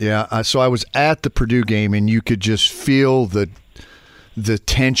 Yeah. So I was at the Purdue game, and you could just feel the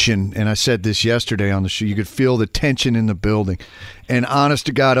tension. And I said this yesterday on the show. You could feel the tension in the building. And honest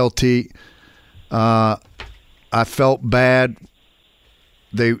to God, LT, I felt bad.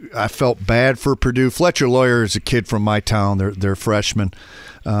 I felt bad for Purdue. Fletcher Lawyer is a kid from my town. They're freshmen.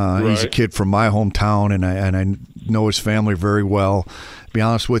 He's a kid from my hometown, and I know his family very well. To be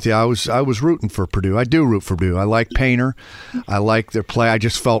honest with you, I was rooting for Purdue. I do root for Purdue. I like Painter. I like their play. I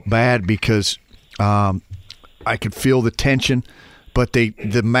just felt bad because I could feel the tension, but the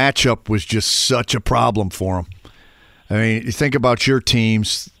matchup was just such a problem for them. I mean, you think about your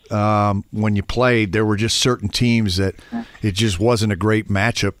teams. When you played, there were just certain teams that it just wasn't a great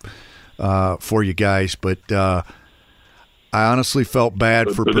matchup for you guys. But I honestly felt bad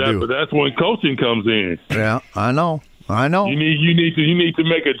for Purdue. But that's when coaching comes in. Yeah, I know. You need to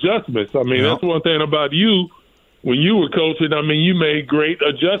make adjustments. I mean, that's one thing about you. When you were coaching, I mean, you made great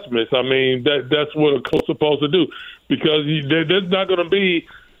adjustments. I mean, that's what a coach is supposed to do, because it's not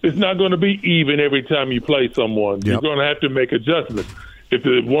going to be even every time you play someone. Yep. You're going to have to make adjustments.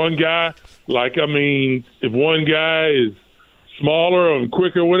 If one guy is smaller and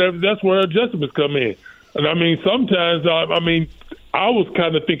quicker, whatever, that's where adjustments come in. And I mean, sometimes, I was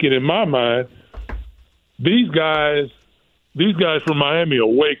kind of thinking in my mind, these guys from Miami are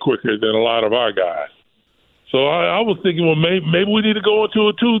way quicker than a lot of our guys. So I was thinking, well, maybe we need to go into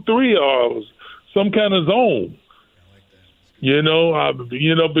a 2-3 or some kind of zone.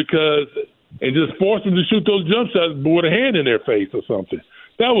 Because and just force them to shoot those jump shots with a hand in their face or something.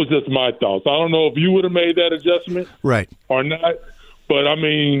 That was just my thoughts. I don't know if you would have made that adjustment, right, or not. But I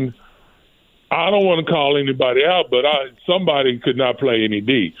mean, I don't want to call anybody out, but somebody could not play any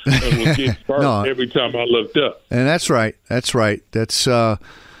D and was getting burnt every time I looked up. And that's right. That's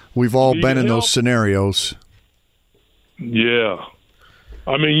we've all been in those scenarios. Yeah.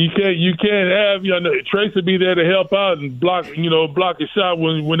 I mean, you can't have Tracy be there to help out and block a shot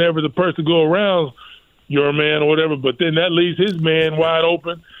whenever the person go around your man or whatever. But then that leaves his man wide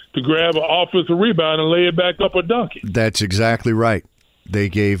open to grab an offensive rebound and lay it back up or dunk it. That's exactly right. They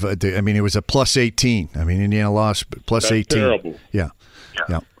gave. It was a plus 18. I mean, Indiana lost plus That's 18. Terrible. Yeah.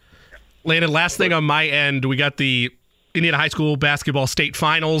 Landon, last thing on my end, we got the Indiana High School basketball state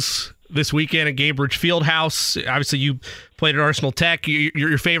finals this weekend at Gainbridge Fieldhouse. Obviously, you played at Arsenal Tech.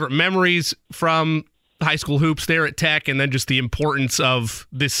 Your favorite memories from high school hoops there at Tech, and then just the importance of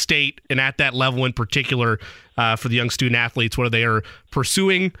this state and at that level in particular for the young student athletes, whether they are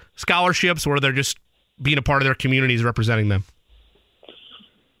pursuing scholarships or they're just being a part of their communities representing them.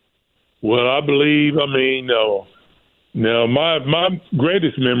 Well, I believe. Now my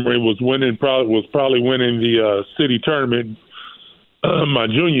greatest memory was probably winning the city tournament. My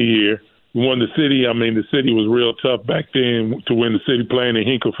junior year, we won the city. I mean, the city was real tough back then to win the city playing in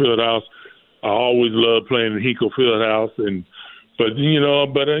Hinkle Fieldhouse. I always loved playing in Hinkle Fieldhouse,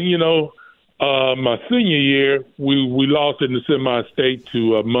 my senior year, we lost in the semi-state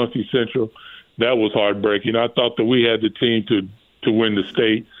to Muncie Central. That was heartbreaking. I thought that we had the team to win the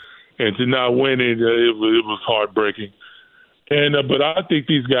state, and to not win it, it was heartbreaking. But I think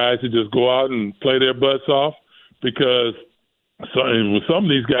these guys should just go out and play their butts off, because with some of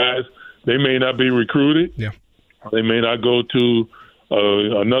these guys, they may not be recruited. Yeah. They may not go to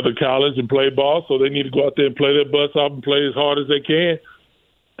another college and play ball, so they need to go out there and play their butts off and play as hard as they can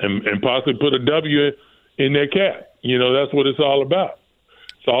and possibly put a W in their cap. That's what it's all about.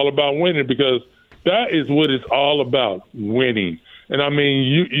 It's all about winning, because that is what it's all about, winning. And, I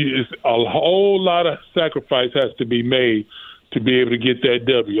mean, it's a whole lot of sacrifice has to be made to be able to get that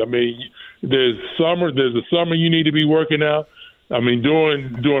W. I mean, there's a summer you need to be working out. I mean,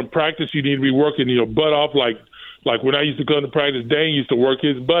 during practice, you need to be working your butt off. Like when I used to come to practice, Dane used to work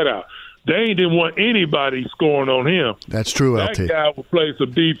his butt out. Dane didn't want anybody scoring on him. That's true, LT. That guy would play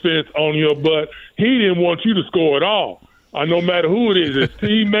some defense on your butt. He didn't want you to score at all. No matter who it is, his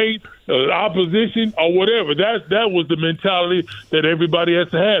teammate, opposition, or whatever. That was the mentality that everybody has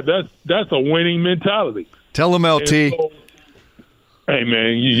to have. That's a winning mentality. Tell him, LT. Hey,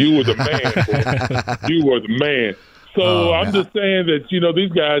 man, you were the man. Boy. You were the man. So I'm just saying that,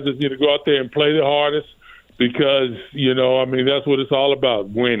 these guys just need to go out there and play their hardest because, that's what it's all about,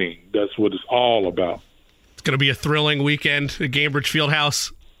 winning. That's what it's all about. It's going to be a thrilling weekend at Gainbridge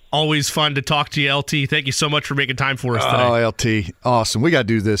Fieldhouse. Always fun to talk to you, LT. Thank you so much for making time for us today. Oh, LT, awesome. We got to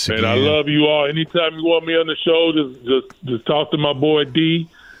do this again. And I love you all. Anytime you want me on the show, just talk to my boy D.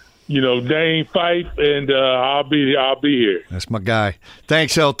 Dane Fife, and I'll be here. That's my guy.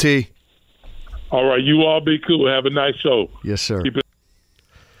 Thanks, LT. All right, you all be cool. Have a nice show. Yes, sir.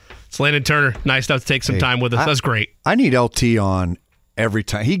 It's Landon Turner. Nice enough to take some time with us. That's great. I need LT on every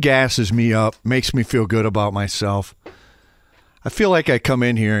time. He gasses me up, makes me feel good about myself. I feel like I come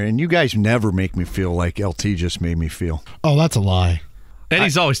in here, and you guys never make me feel like LT just made me feel. Oh, that's a lie. And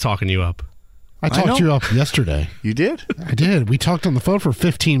he's always talking you up. I talked you up yesterday. You did? I did. We talked on the phone for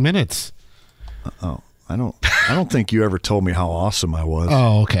 15 minutes. Oh, I don't think you ever told me how awesome I was.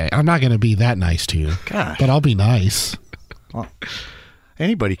 Oh, okay. I'm not going to be that nice to you. Gosh. But I'll be nice. Well,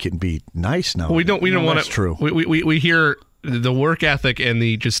 anybody can be nice now. We don't want to. That's true. We hear the work ethic and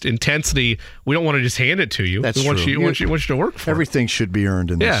the just intensity. We don't want to just hand it to you. That's we want true. You want you to work for everything. Should be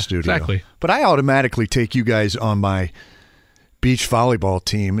earned in this studio. Exactly. But I automatically take you guys on my beach volleyball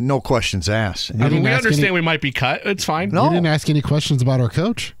team, and no questions asked. We understand we might be cut. It's fine. No. You didn't ask any questions about our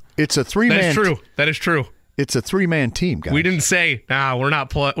coach. It's a three-man. That is true. It's a three-man team, guys. We didn't say, we're not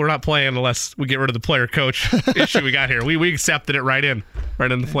playing unless we get rid of the player coach issue we got here. We accepted it right in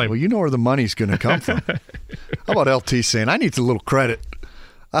the flame. Well, you know where the money's going to come from. How about LT saying, I need a little credit.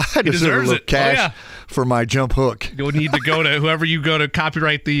 I deserve a little cash for my jump hook. You'll need to go to whoever you go to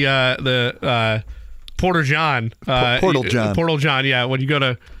copyright the Porter John. Portal John, yeah. When you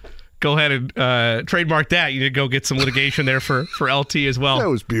go ahead and trademark that, you need to go get some litigation there for LT as well. That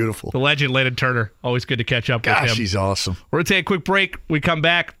was beautiful. The legend, Landon Turner. Always good to catch up with him. He's awesome. We're going to take a quick break. We come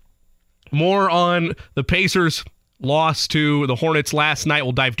back. More on the Pacers' loss to the Hornets last night.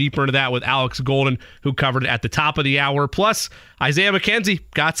 We'll dive deeper into that with Alex Golden, who covered it at the top of the hour. Plus, Isaiah McKenzie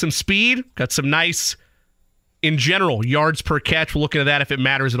got some speed, got some nice, in general, yards per catch. We'll look into that if it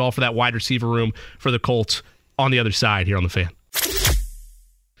matters at all for that wide receiver room for the Colts on the other side here on The Fan.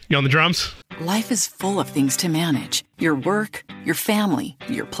 You on the drums? Life is full of things to manage. Your work, your family,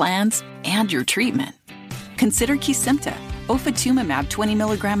 your plans, and your treatment. Consider Kesimpta, ofatumumab 20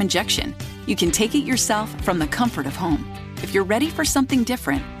 milligram injection. You can take it yourself from the comfort of home. If you're ready for something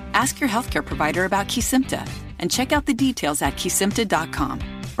different, ask your healthcare provider about Kesimpta and check out the details at kesimpta.com.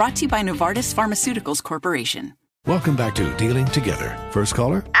 Brought to you by Novartis Pharmaceuticals Corporation. Welcome back to Dealing Together. First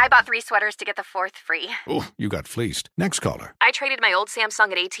caller? I bought 3 sweaters to get the 4th free. Oh, you got fleeced. Next caller. I traded my old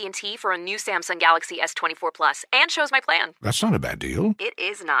Samsung at AT&T for a new Samsung Galaxy S24 Plus and chose my plan. That's not a bad deal. It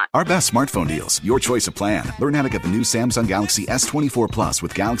is not. Our best smartphone deals. Your choice of plan. Learn how to get the new Samsung Galaxy S24 Plus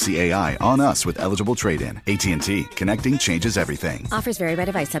with Galaxy AI on us with eligible trade-in. AT&T. Connecting changes everything. Offers vary by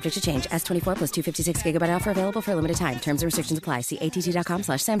device. Subject to change. S24 plus 256 gigabyte offer available for a limited time. Terms and restrictions apply. See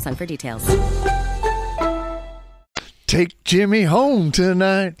att.com/Samsung for details. Take Jimmy home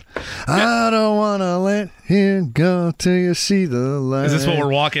tonight. I don't want to let him go till you see the light. Is this what we're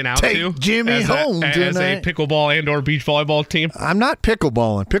walking out Take to? Jimmy home tonight. As a pickleball and or beach volleyball team? I'm not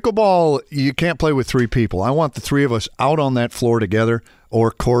pickleballing. Pickleball, you can't play with 3 people. I want the 3 of us out on that floor together,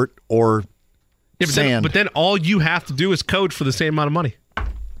 or court, or sand. But then all you have to do is code for the same amount of money.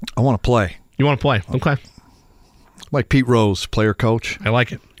 I want to play. You want to play? Okay. Like Pete Rose, player coach. I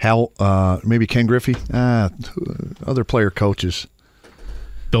like it. Hal, maybe Ken Griffey. Other player coaches.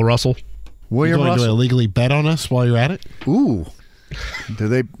 Bill Russell. William you Russell. To illegally bet on us while you're at it? Ooh. Do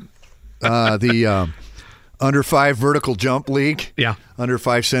they? The under 5 vertical jump league. Yeah. Under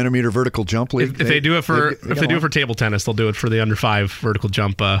 5 centimeter vertical jump league. If they do it for table tennis, they'll do it for the under 5 vertical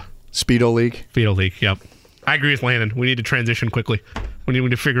jump. Speedo league. Speedo league. Yep. I agree with Landon. We need to transition quickly. We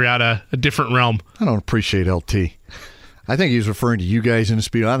need to figure out a different realm. I don't appreciate LT. I think he was referring to you guys in a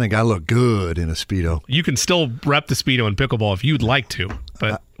Speedo. I think I look good in a Speedo. You can still rep the Speedo in pickleball if you'd like to,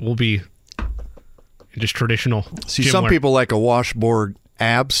 but we'll be just traditional. See, some people like a washboard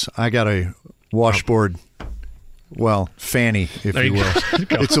abs. I got a washboard, fanny, if you will.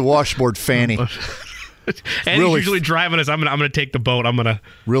 It's a washboard fanny. And really, he's usually driving us. I'm gonna take the boat. I'm gonna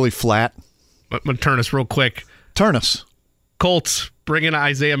really flat. I'm gonna turn us real quick. Turn us. Colts bring in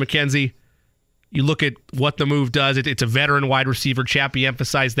Isaiah McKenzie. You look at what the move does. It's a veteran wide receiver. Chappell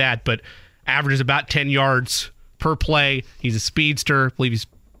emphasized that, but averages about 10 yards per play. He's a speedster. I believe he's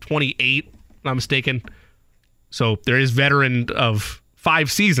 28, if I'm not mistaken. So there is veteran of 5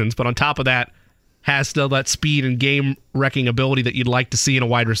 seasons, but on top of that, has still that speed and game-wrecking ability that you'd like to see in a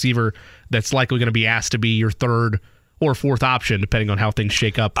wide receiver that's likely going to be asked to be your 3rd or fourth option, depending on how things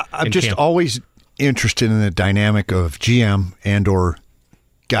shake up. I'm just always interested in the dynamic of GM and or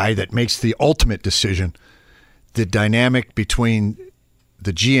guy that makes the ultimate decision, the dynamic between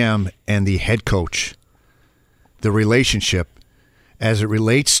the GM and the head coach, the relationship as it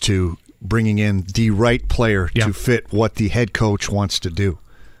relates to bringing in the right player to fit what the head coach wants to do.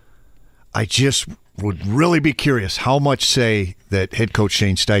 I just would really be curious how much say that head coach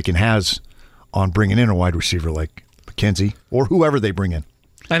Shane Steichen has on bringing in a wide receiver like McKenzie or whoever they bring in.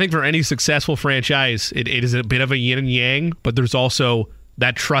 I think for any successful franchise, it is a bit of a yin and yang, but there's also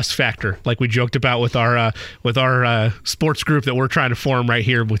that trust factor, like we joked about with our sports group that we're trying to form right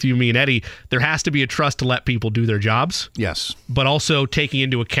here with you, me, and Eddie. There has to be a trust to let people do their jobs. Yes. But also taking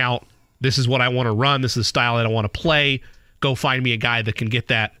into account, this is what I want to run, this is the style that I want to play. Go find me a guy that can get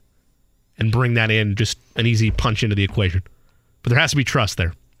that and bring that in, just an easy punch into the equation. But there has to be trust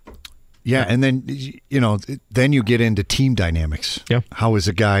there. Yeah, and then, then you get into team dynamics. Yeah. How is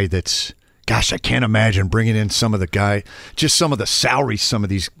a guy that's, gosh, I can't imagine bringing in some of the salaries some of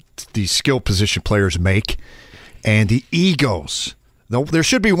these skill position players make, and the egos. There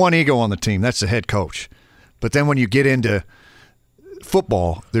should be one ego on the team. That's the head coach. But then when you get into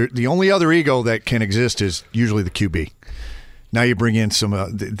football, the only other ego that can exist is usually the QB. Now you bring in some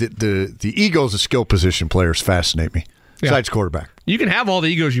the egos of skill position players fascinate me. Besides quarterback. You can have all the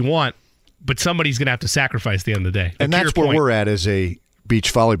egos you want, but somebody's going to have to sacrifice at the end of the day. And that's where we're at as a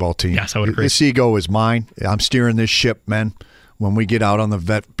beach volleyball team. Yes, I would agree. This ego is mine. I'm steering this ship, men. When we get out on the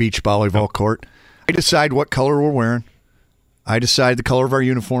vet beach volleyball court, I decide what color we're wearing. I decide the color of our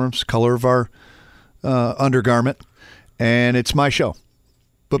uniforms, color of our undergarment, and it's my show.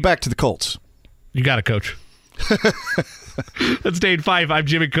 But back to the Colts. You got it, Coach. That's Dane 5. I'm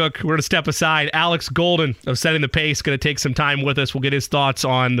Jimmy Cook. We're going to step aside. Alex Golden of Setting the Pace going to take some time with us. We'll get his thoughts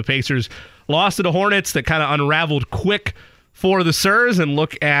on the Pacers' loss to the Hornets that kind of unraveled quick for the Sirs, and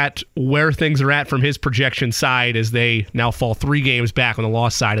look at where things are at from his projection side as they now fall 3 games back on the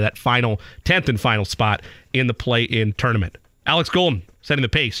loss side of that final 10th and final spot in the play-in tournament. Alex Golden, Setting the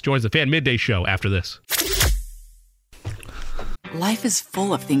Pace, joins the Fan Midday Show after this. Life is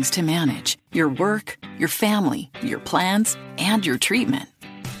full of things to manage. Your work, your family, your plans, and your treatment.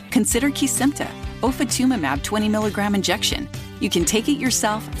 Consider Kesimpta, ofatumumab 20 milligram injection. You can take it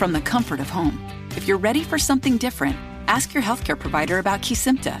yourself from the comfort of home. If you're ready for something different, ask your healthcare provider about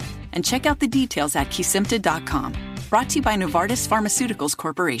Kesimpta and check out the details at kesimpta.com. Brought to you by Novartis Pharmaceuticals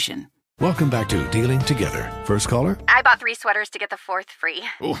Corporation. Welcome back to Dealing Together. First caller? I bought 3 sweaters to get the 4th free.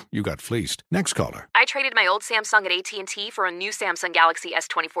 Oh, you got fleeced. Next caller. I traded my old Samsung at AT&T for a new Samsung Galaxy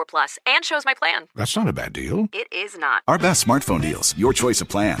S24 Plus and shows my plan. That's not a bad deal. It is not. Our best smartphone deals, your choice of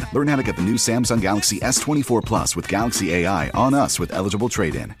plan. Learn how to get the new Samsung Galaxy S24 Plus with Galaxy AI on us with eligible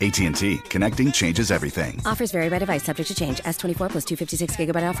trade-in. AT&T. Connecting changes everything. Offers vary by device, subject to change. S24 plus 256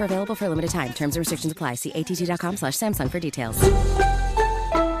 gigabyte offer available for a limited time. Terms and restrictions apply. See att.com/Samsung for details.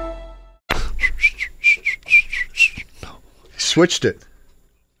 Switched it.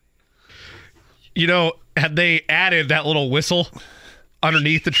 Had they added that little whistle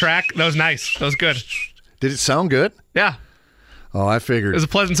underneath the track, that was nice. That was good. Did it sound good? Yeah. Oh, I figured. It was a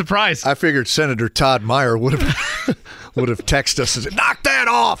pleasant surprise. I figured Senator Todd Meyer would have texted us and said, knock that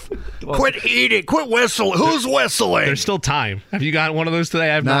off. Quit eating. Quit whistling. Who's whistling? There's still time. Have you got one of those today?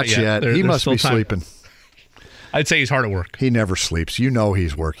 I have not yet. He must be sleeping. I'd say he's hard at work. He never sleeps.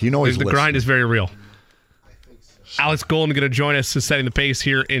 He's working. He's the grind is very real. Alex Golden going to join us to Setting the Pace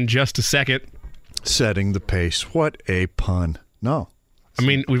here in just a second. Setting the Pace. What a pun. No. I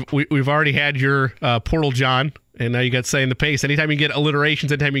mean, we've already had your Portal John, and now you got Setting the Pace. Anytime you get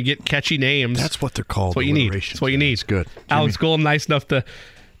alliterations, anytime you get catchy names. That's what they're called. That's what you need. That's what you need. It's good. Alex Golden, nice enough to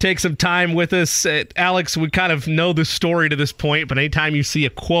take some time with us. Alex, we kind of know the story to this point, but anytime you see a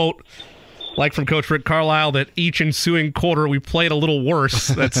quote like from Coach Rick Carlisle that each ensuing quarter we played a little worse,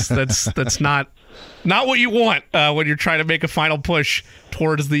 that's not what you want when you're trying to make a final push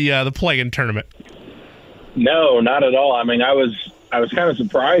towards the play-in tournament. No, not at all. I mean, I was kind of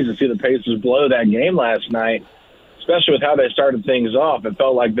surprised to see the Pacers blow that game last night, especially with how they started things off. It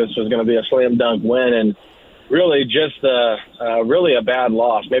felt like this was going to be a slam dunk win, and really just really a bad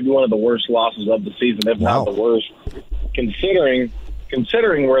loss, maybe one of the worst losses of the season, if not the worst, considering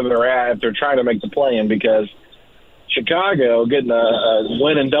where they're at if they're trying to make the play-in, because Chicago getting a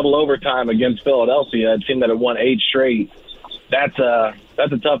win in double overtime against Philadelphia, a team that had won 8 straight, that's a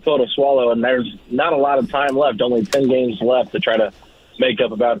tough pill to swallow, and there's not a lot of time left, only 10 games left to try to make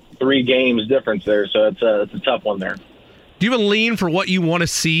up about 3 games difference there, so it's a tough one there. Do you have a lean for what you want to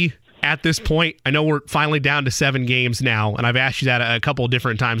see at this point, I know we're finally down to 7 games now, and I've asked you that a couple of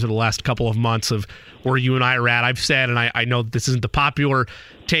different times in the last couple of months of where you and I are at. I've said, and I know this isn't the popular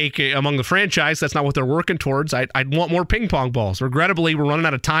take among the franchise, that's not what they're working towards. I'd want more ping pong balls. Regrettably, we're running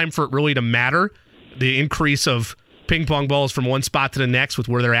out of time for it really to matter. The increase of ping pong balls from one spot to the next with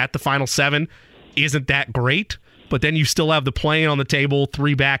where they're at the final 7 isn't that great. But then you still have the play-in on the table,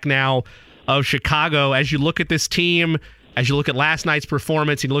 3 back now of Chicago. As you look at this team, as you look at last night's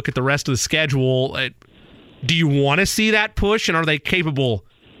performance, you look at the rest of the schedule, do you want to see that push, and are they capable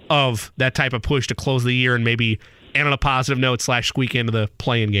of that type of push to close the year and maybe end on a positive note / squeak into the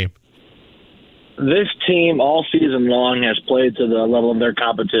play-in game? This team all season long has played to the level of their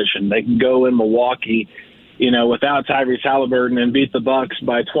competition. They can go in Milwaukee, without Tyrese Halliburton and beat the Bucks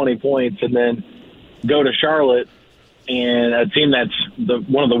by 20 points, and then go to Charlotte and a team that's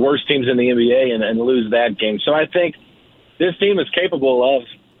one of the worst teams in the NBA and lose that game. So I think this team is capable of,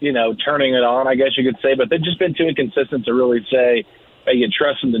 turning it on, I guess you could say, but they've just been too inconsistent to really say that you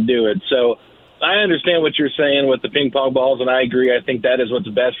trust them to do it. So I understand what you're saying with the ping pong balls, and I agree. I think that is what's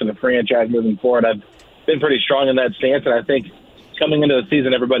best for the franchise moving forward. I've been pretty strong in that stance, and I think coming into the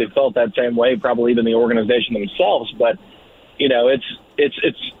season, everybody felt that same way, probably even the organization themselves. But,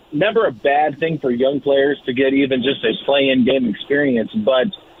 it's never a bad thing for young players to get even just a play-in game experience, but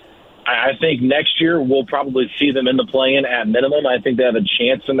I think next year we'll probably see them in the play-in at minimum. I think they have a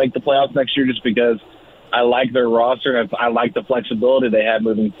chance to make the playoffs next year just because I like their roster and I like the flexibility they have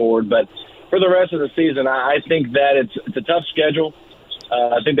moving forward. But for the rest of the season, I think that it's a tough schedule.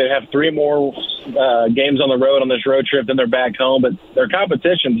 I think they have 3 more games on the road on this road trip, then they're back home. But their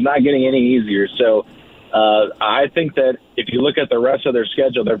competition's not getting any easier. So I think that if you look at the rest of their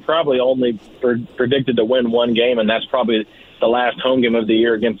schedule, they're probably only predicted to win 1 game, and that's probably the last home game of the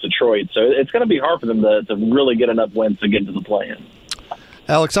year against Detroit. So it's going to be hard for them to really get enough wins to get to the play-in.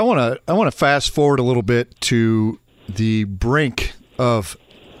 Alex, I want to fast forward a little bit to the brink of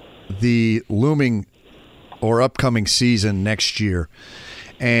the looming or upcoming season next year.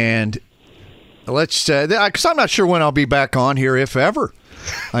 And let's say, because I'm not sure when I'll be back on here, if ever.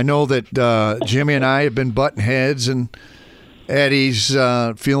 I know that Jimmy and I have been butting heads, and Eddie's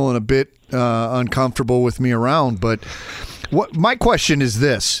feeling a bit uncomfortable with me around. But my question is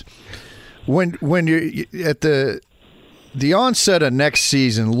this: when you're at the onset of next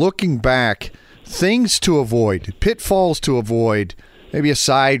season, looking back, things to avoid, pitfalls to avoid, maybe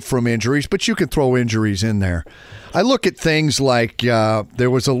aside from injuries, but you can throw injuries in there. I look at things like there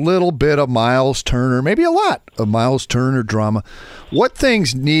was a little bit of Miles Turner, maybe a lot of Miles Turner drama. What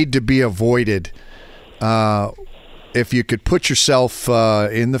things need to be avoided if you could put yourself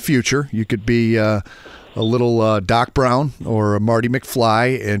in the future? You could be a little Doc Brown or a Marty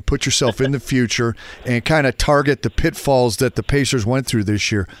McFly and put yourself in the future and kind of target the pitfalls that the Pacers went through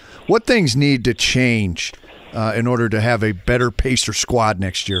this year. What things need to change in order to have a better Pacer squad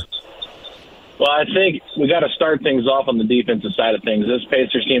next year? Well, I think we got to start things off on the defensive side of things. This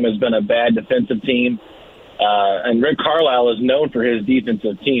Pacers team has been a bad defensive team, and Rick Carlisle is known for his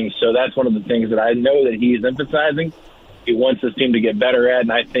defensive team. So that's one of the things that I know that he's emphasizing. He wants his team to get better at,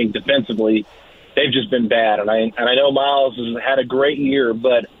 and I think defensively they've just been bad. And I know Miles has had a great year,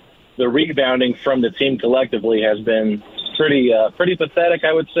 but the rebounding from the team collectively has been pretty pathetic,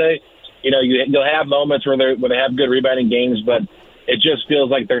 I would say. You'll have moments where they have good rebounding games, but it just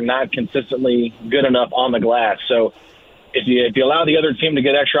feels like they're not consistently good enough on the glass. So if you allow the other team to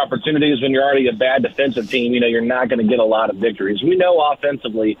get extra opportunities when you're already a bad defensive team, you're not going to get a lot of victories. We know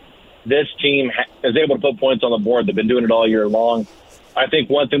offensively this team is able to put points on the board. They've been doing it all year long. I think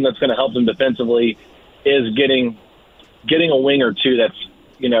one thing that's going to help them defensively is getting a wing or two that's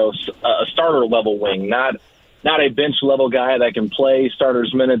a starter level wing, not a bench level guy that can play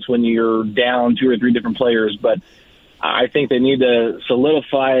starters minutes when you're down 2 or 3 different players, but I think they need to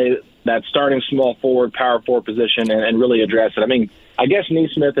solidify that starting small forward, power forward position and really address it. I mean, I guess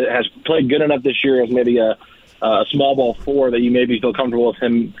Neesmith has played good enough this year as maybe a small ball 4 that you maybe feel comfortable with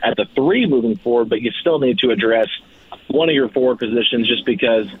him at the 3 moving forward, but you still need to address one of your forward positions just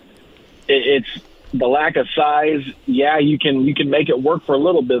because it's the lack of size. Yeah, you can make it work for a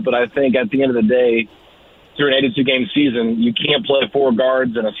little bit, but I think at the end of the day, through an 82-game season, you can't play 4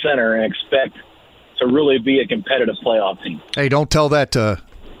 guards and a center and expect to really be a competitive playoff team. Hey, don't tell that to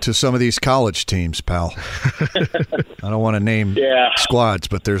some of these college teams, pal. I don't want to name squads,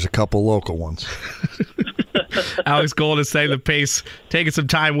 but there's a couple local ones. Alex Golden saying the Pace taking some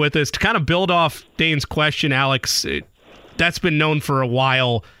time with us. To kind of build off Dane's question, Alex, that's been known for a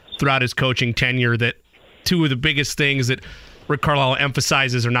while throughout his coaching tenure that 2 of the biggest things that Rick Carlisle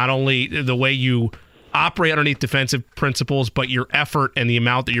emphasizes are not only the way you operate underneath defensive principles, but your effort and the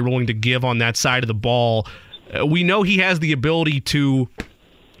amount that you're willing to give on that side of the ball, we know he has the ability to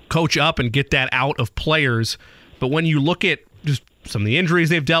coach up and get that out of players. But when you look at just some of the injuries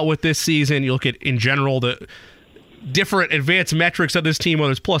they've dealt with this season, you look at, in general, the different advanced metrics of this team,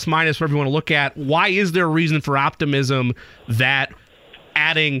 whether it's plus, minus, whatever you want to look at, why is there a reason for optimism that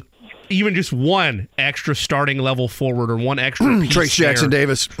adding even just one extra starting level forward or one extra piece Trace Jackson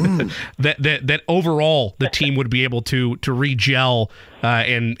Davis, that overall the team would be able to re-gel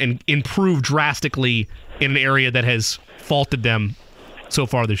and improve drastically in an area that has faulted them so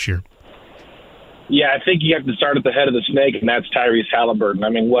far this year? Yeah, I think you have to start at the head of the snake, and that's Tyrese Halliburton. I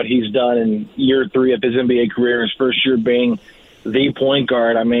mean, what he's done in year 3 of his NBA career, his first year being the point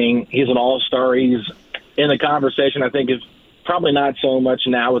guard. I mean, he's an all-star. He's in the conversation, I think, is probably not so much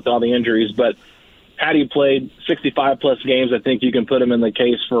now with all the injuries, but had he played 65-plus games, I think you can put him in the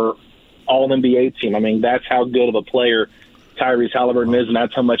case for all-NBA team. I mean, that's how good of a player Tyrese Halliburton is, and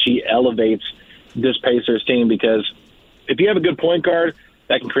that's how much he elevates this Pacers team, because if you have a good point guard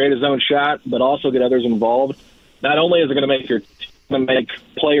that can create his own shot but also get others involved, not only is it going to make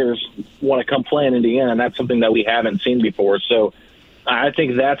players want to come play in Indiana, and that's something that we haven't seen before. So I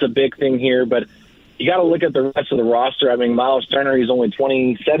think that's a big thing here, but you got to look at the rest of the roster. I mean, Miles Turner, he's only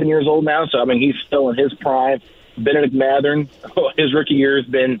 27 years old now, so, I mean, he's still in his prime. Benedict Mathurin, his rookie year has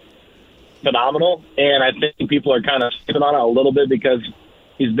been phenomenal, and I think people are kind of skipping on it a little bit because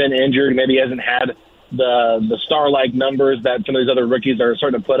he's been injured. Maybe he hasn't had the star-like numbers that some of these other rookies are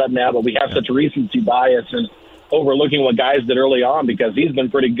starting to put up now, but we have such recency bias and overlooking what guys did early on because he's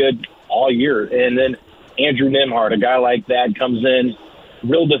been pretty good all year. And then Andrew Nembhard, a guy like that, comes in,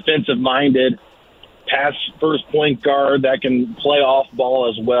 real defensive-minded, pass-first point guard that can play off ball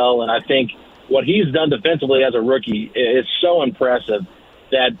as well. And I think what he's done defensively as a rookie is so impressive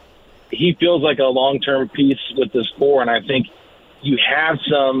that he feels like a long-term piece with this core, and I think you have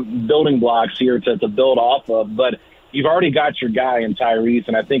some building blocks here to build off of, but you've already got your guy in Tyrese,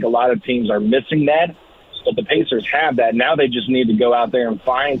 and I think a lot of teams are missing that, but the Pacers have that. Now they just need to go out there and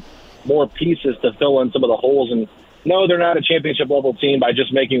find more pieces to fill in some of the holes. And no, they're not a championship-level team by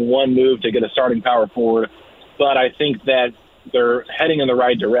just making one move to get a starting power forward, but I think that they're heading in the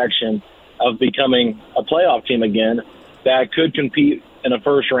right direction of becoming a playoff team again that could compete in a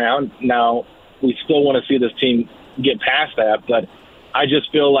first round. Now, we still want to see this team get past that, but I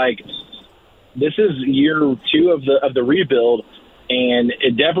just feel like this is year 2 of the rebuild, and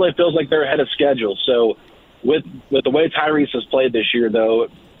it definitely feels like they're ahead of schedule. So with the way Tyrese has played this year, though,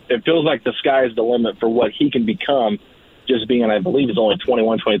 it feels like the sky is the limit for what he can become, just being, I believe, he's only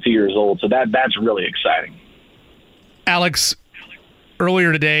 21, 22 years old. So that's really exciting. Alex,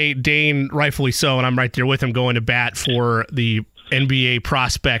 earlier today, Dane, rightfully so, and I'm right there with him, going to bat for the NBA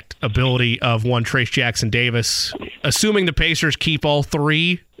prospect ability of one Trace Jackson Davis. Assuming the Pacers keep all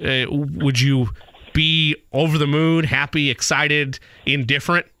 3, would you be over the moon, happy, excited,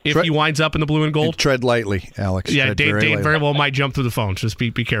 indifferent if he winds up in the blue and gold? Tread lightly, Alex. Yeah, Dane very well might jump through the phone. Just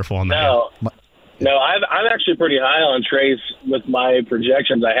be careful on that. No, I'm actually pretty high on Trace with my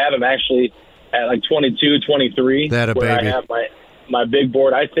projections. I have him actually at like 22, 23, where baby. I have my big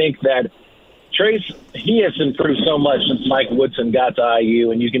board. I think that Trace, he has improved so much since Mike Woodson got to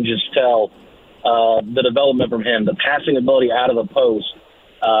IU, and you can just tell the development from him, the passing ability out of the post.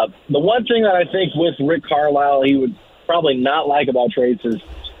 The one thing that I think with Rick Carlisle he would probably not like about Trace is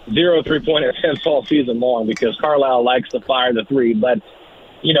 0 3-point attempts all season long, because Carlisle likes to fire the 3. But,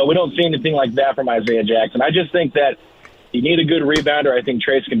 we don't see anything like that from Isaiah Jackson. I just think that you need a good rebounder. I think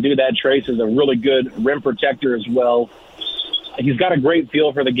Trace can do that. Trace is a really good rim protector as well. He's got a great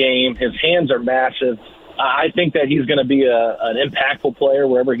feel for the game. His hands are massive. I think that he's going to be an impactful player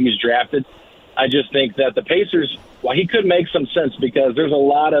wherever he's drafted. I just think that the Pacers, well, he could make some sense because there's a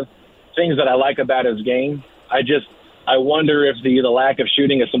lot of things that I like about his game. I wonder if the lack of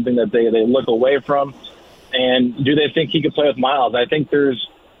shooting is something that they look away from. And do they think he could play with Miles? I think there's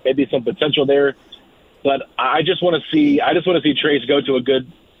maybe some potential there. But I just want to see Trace go to a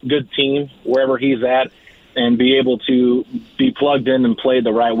good team wherever he's at, and be able to be plugged in and played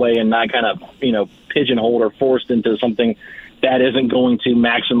the right way and not kind of, pigeonholed or forced into something that isn't going to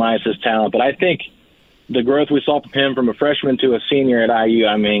maximize his talent. But I think the growth we saw from him from a freshman to a senior at IU,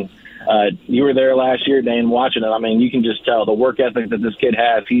 you were there last year, Dane, watching it. You can just tell the work ethic that this kid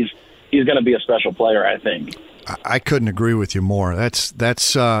has. He's going to be a special player, I think. I couldn't agree with you more.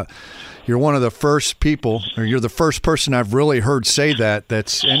 That's you're one of the first people, or you're the first person I've really heard say that.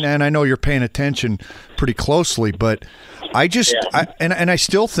 And I know you're paying attention pretty closely, but I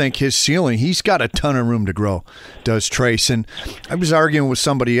still think his ceiling, he's got a ton of room to grow, does Trace. And I was arguing with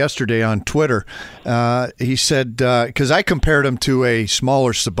somebody yesterday on Twitter. He said, because I compared him to a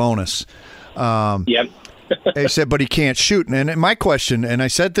smaller Sabonis. Yep. He said, but he can't shoot. And my question, and I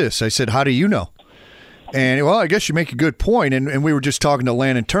said this, I said, how do you know? And, well, I guess you make a good point. And we were just talking to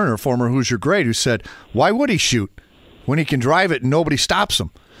Landon Turner, former Hoosier great, who said, why would he shoot when he can drive it and nobody stops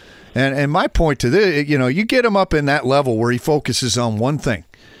him? And my point to this, you get him up in that level where he focuses on one thing.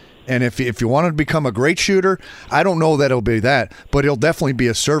 And if you want to become a great shooter, I don't know that he'll be that, but he'll definitely be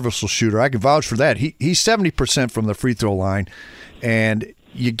a serviceable shooter. I can vouch for that. He's 70% from the free throw line, and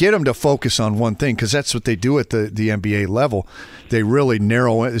you get him to focus on one thing because that's what they do at the NBA level. They really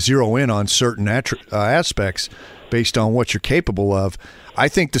zero in on certain aspects based on what you're capable of. I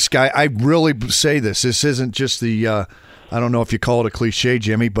think this guy, I really say this isn't just the I don't know if you call it a cliche,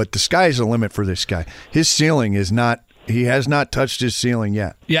 Jimmy, but the sky's the limit for this guy. His ceiling is not – he has not touched his ceiling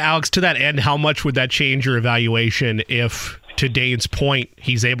yet. Yeah, Alex, to that end, how much would that change your evaluation if, to Dane's point,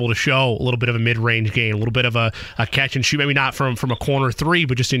 he's able to show a little bit of a mid-range game, a little bit of a catch and shoot, maybe not from a corner three,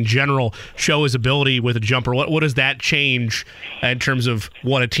 but just in general, show his ability with a jumper? What does that change in terms of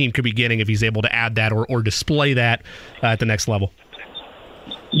what a team could be getting if he's able to add that or display that at the next level?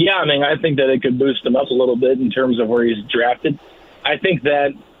 Yeah, I mean, I think that it could boost him up a little bit in terms of where he's drafted. I think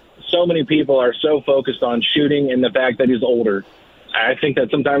that so many people are so focused on shooting and the fact that he's older. I think that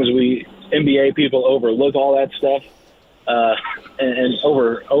sometimes we NBA people overlook all that stuff and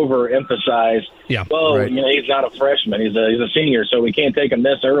overemphasize. Yeah, well, right. He's not a freshman; he's a senior, so we can't take him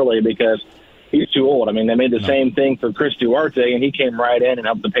this early because he's too old. I mean, they made the same thing for Chris Duarte, and he came right in and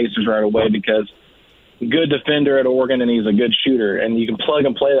helped the Pacers right away because. Good defender at Oregon, and he's a good shooter, and you can plug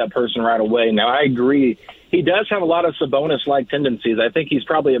and play that person right away. Now, I agree. He does have a lot of Sabonis-like tendencies. I think he's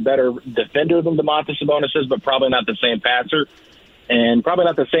probably a better defender than Domantas Sabonis is, but probably not the same passer, and probably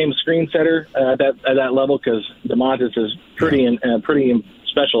not the same screen setter at that level because Domantas is pretty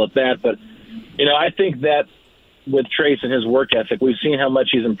special at that. But, I think that with Trace and his work ethic, we've seen how much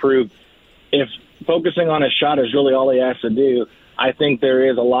he's improved. If focusing on his shot is really all he has to do, I think there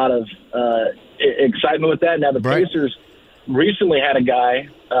is a lot of excitement with that. Now, the Pacers recently had a guy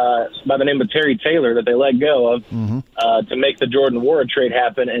by the name of Terry Taylor that they let go of to make the Jordan Ward trade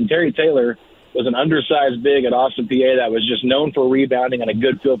happen. And Terry Taylor was an undersized big at Austin, PA that was just known for rebounding and a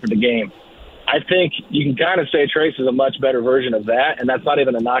good feel for the game. I think you can kind of say Trace is a much better version of that, and that's not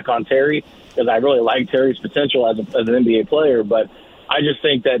even a knock on Terry because I really like Terry's potential as an NBA player, but I just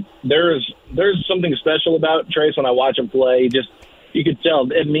think that there's something special about Trace when I watch him play. You could tell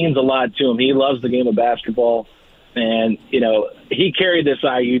it means a lot to him. He loves the game of basketball, and he carried this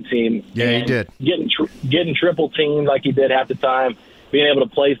IU team. Yeah, he did. Getting triple teamed like he did half the time, being able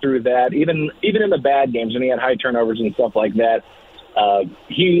to play through that, even in the bad games when he had high turnovers and stuff like that.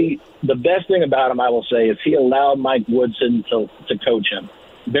 The best thing about him, I will say, is he allowed Mike Woodson to coach him.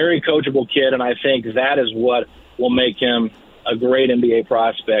 Very coachable kid, and I think that is what will make him a great NBA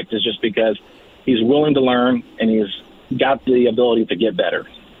prospect. Is just because he's willing to learn and he's got the ability to get better.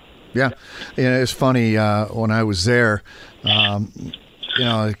 Yeah, it's funny when I was there.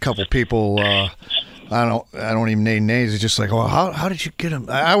 A couple people. I don't even name names. It's just like, well, how did you get him?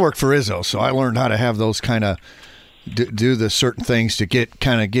 I worked for Izzo, so I learned how to have those kind of do the certain things to get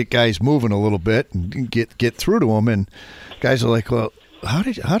guys moving a little bit and get through to them. And guys are like, well, how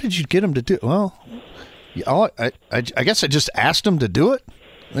did you get him to do? Well, I guess I just asked him to do it.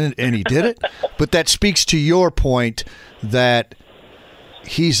 And he did it. But that speaks to your point that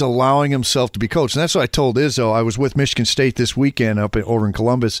he's allowing himself to be coached. And that's what I told Izzo. I was with Michigan State this weekend over in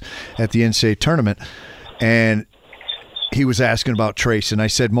Columbus at the NCAA tournament, and he was asking about Trace. And I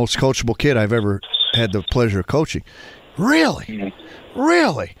said, most coachable kid I've ever had the pleasure of coaching. Really?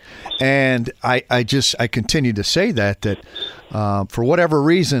 And I continue to say that for whatever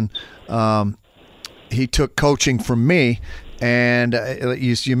reason, he took coaching from me. And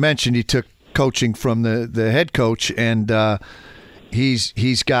you mentioned he took coaching from the head coach, and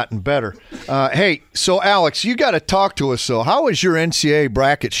he's gotten better. Hey, so Alex, you got to talk to us. So, how is your NCAA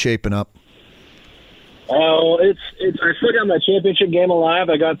bracket shaping up? Oh, I still got my championship game alive.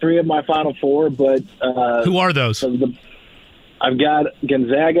 I got 3 of my Final Four, but who are those? I've got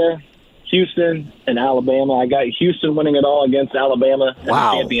Gonzaga, Houston, and Alabama. I got Houston winning it all against Alabama in the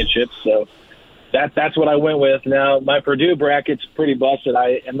championship. So. That's what I went with. Now, my Purdue bracket's pretty busted.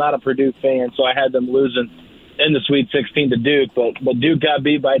 I am not a Purdue fan, so I had them losing in the Sweet 16 to Duke. But Duke got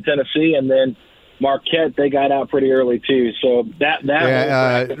beat by Tennessee, and then Marquette, they got out pretty early too. So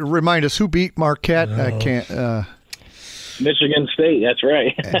that remind us who beat Marquette. I can't. Michigan State. That's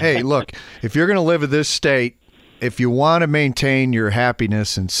right. Hey, look, if you're going to live in this state, if you want to maintain your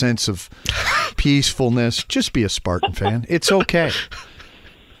happiness and sense of peacefulness, just be a Spartan fan. It's okay.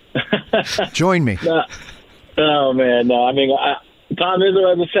 Join me. No. Oh, man, no. I mean, Tom Izzo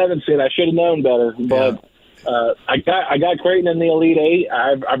has a 7 seed. I should have known better, but I got Creighton in the Elite Eight.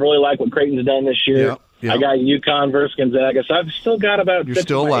 I really like what Creighton's done this year. I got UConn versus Gonzaga, so I've still got about. You're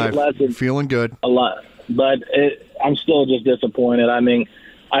still alive. Feeling good. A lot, but I'm still just disappointed. I mean,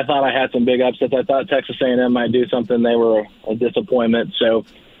 I thought I had some big upsets. I thought Texas A&M might do something. They were a disappointment. So,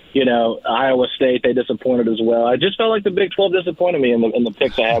 Iowa State, they disappointed as well. I just felt like the Big 12 disappointed me in the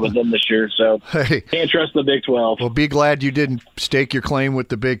picks I had with them this year. So, can't trust the Big 12. Well, be glad you didn't stake your claim with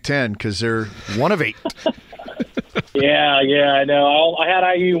the Big 10 because they're 1 of 8. Yeah, I know. I had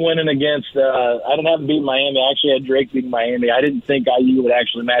IU winning against I didn't have them beat Miami. I actually had Drake beating Miami. I didn't think IU would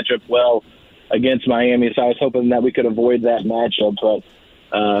actually match up well against Miami, so I was hoping that we could avoid that matchup. But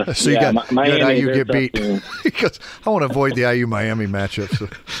so you got IU get beat because I want to avoid the IU Miami matchup. So.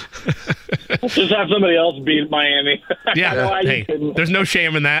 Just have somebody else beat Miami. Yeah, hey, there's no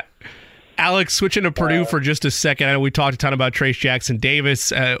shame in that. Alex, switching to Purdue for just a second. I know we talked a ton about Trace Jackson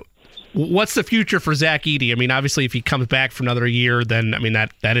Davis. What's the future for Zach Edey? I mean, obviously, if he comes back for another year, then, I mean,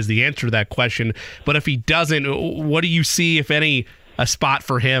 that is the answer to that question. But if he doesn't, what do you see, if any, a spot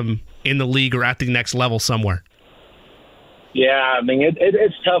for him in the league or at the next level somewhere? Yeah, I mean,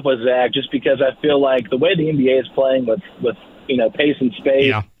 it's tough with Zach just because I feel like the way the NBA is playing with pace and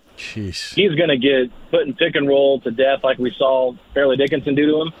space, he's going to get put in pick and roll to death like we saw Fairleigh Dickinson do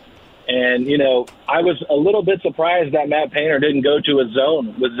to him. And, I was a little bit surprised that Matt Painter didn't go to a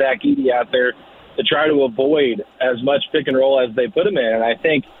zone with Zach Edey out there to try to avoid as much pick and roll as they put him in. And I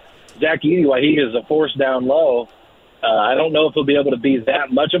think Zach Edey, while he is a force down low, I don't know if he'll be able to be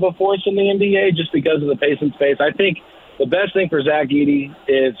that much of a force in the NBA just because of the pace and space. I think the best thing for Zach Edey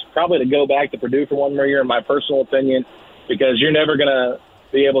is probably to go back to Purdue for one more year, in my personal opinion, because you're never going to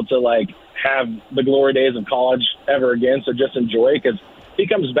be able to, have the glory days of college ever again. So just enjoy it, because he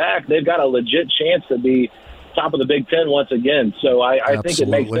comes back, they've got a legit chance to be top of the Big Ten once again. So I think it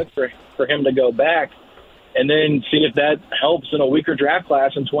makes sense for him to go back and then see if that helps in a weaker draft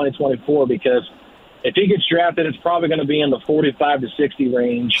class in 2024, because if he gets drafted, it's probably going to be in the 45 to 60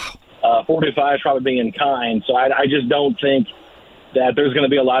 range. 45 is probably being kind. So I just don't think that there's going to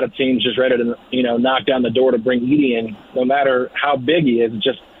be a lot of teams just ready to, knock down the door to bring Edey in, no matter how big he is. It's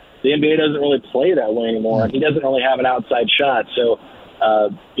just the NBA doesn't really play that way anymore. He doesn't really have an outside shot. So,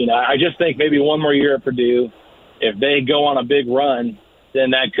 I just think maybe one more year at Purdue, if they go on a big run,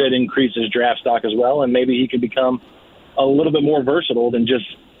 then that could increase his draft stock as well, and maybe he could become a little bit more versatile than just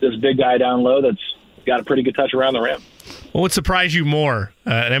this big guy down low that's got a pretty good touch around the rim. What would surprise you more?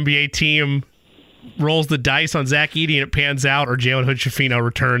 An NBA team rolls the dice on Zach Edey and it pans out, or Jalen Hood-Schifino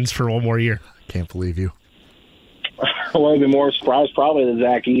returns for one more year? I can't believe you. Well, I'd be more surprised probably than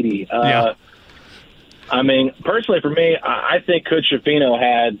Zach Edey. I mean, personally for me, I think Hood-Schifino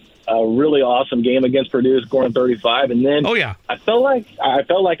had a really awesome game against Purdue, scoring 35, and then I felt like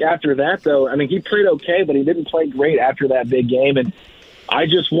after that, though, I mean, he played okay, but he didn't play great after that big game, and I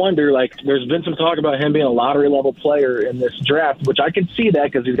just wonder, there's been some talk about him being a lottery-level player in this draft, which I can see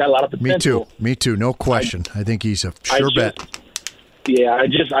that because he's got a lot of potential. Me too, no question. I think he's a sure bet. Yeah, I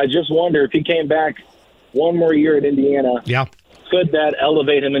just wonder if he came back one more year at Indiana. Yeah. Could that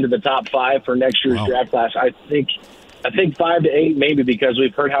elevate him into the top 5 for next year's draft class? I think 5 to 8 maybe, because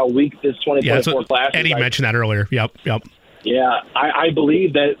we've heard how weak this 2024 class is. Eddie mentioned that earlier. Yep. Yeah, I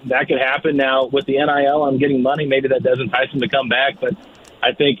believe that could happen. Now, with the NIL, I'm getting money. Maybe that does entice him to come back, but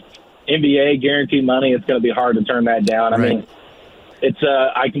I think NBA guaranteed money, it's going to be hard to turn that down. Right. I mean, it's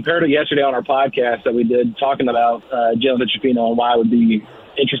I compared it yesterday on our podcast that we did talking about Jalen Hood-Schifino and why I would be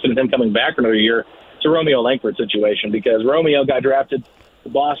interested in him coming back for another year. It's a Romeo Langford situation, because Romeo got drafted to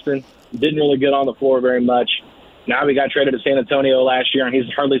Boston, didn't really get on the floor very much. Now he got traded to San Antonio last year, and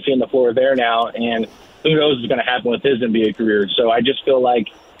he's hardly seeing the floor there now, and who knows what's going to happen with his NBA career. So I just feel like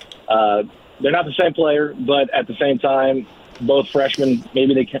they're not the same player, but at the same time, both freshmen,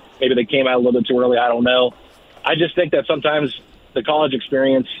 maybe they came out a little bit too early, I don't know. I just think that sometimes the college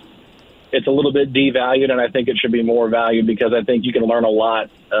experience, it's a little bit devalued, and I think it should be more valued, because I think you can learn a lot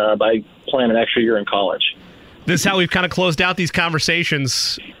by playing an extra year in college. This is how we've kind of closed out these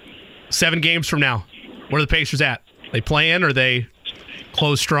conversations. 7 games from now, where are the Pacers at? They play in, or they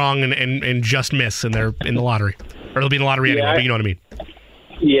close strong and just miss, and they're in the lottery? Or they'll be in the lottery anyway, but you know what I mean.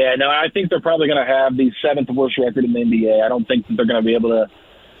 Yeah, no, I think they're probably going to have the 7th worst record in the NBA. I don't think that they're going to be able to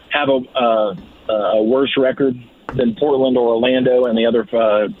have a worse record than Portland or Orlando and the other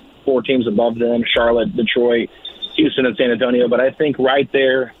 4 teams above them, Charlotte, Detroit, Houston, and San Antonio. But I think right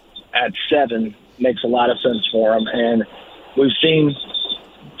there at 7, makes a lot of sense for him. And we've seen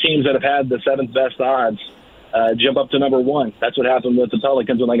teams that have had the 7th best odds jump up to number 1. That's what happened with the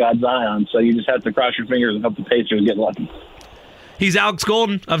Pelicans when they got Zion. So you just have to cross your fingers and hope the Pacers get lucky. He's Alex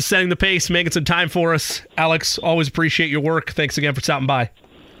Golden of Setting the Pace, making some time for us. Alex, always appreciate your work. Thanks again for stopping by.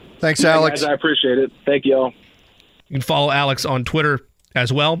 Thanks, Alex. Guys, I appreciate it. Thank you all. You can follow Alex on Twitter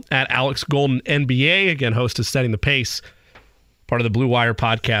as well, at Alex Golden NBA. Again, host of Setting the Pace, part of the Blue Wire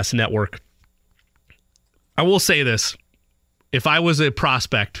Podcast Network. I will say this. If I was a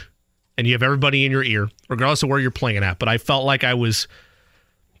prospect, and you have everybody in your ear, regardless of where you're playing at, but I felt like I was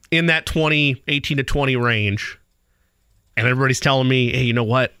in that 18 to 20 range, and everybody's telling me, hey, you know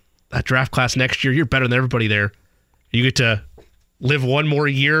what? That draft class next year, you're better than everybody there. You get to live one more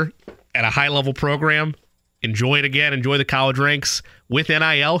year at a high-level program, enjoy it again, enjoy the college ranks with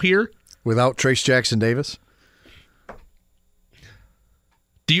NIL here. Without Trace Jackson Davis?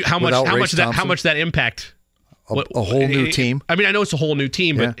 How much that impact? A whole new team? I mean, I know it's a whole new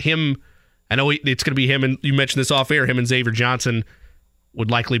team, but him, I know it's going to be him, and you mentioned this off air, him and Xavier Johnson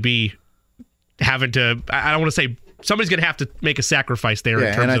would likely be having to, I don't want to say, somebody's going to have to make a sacrifice there.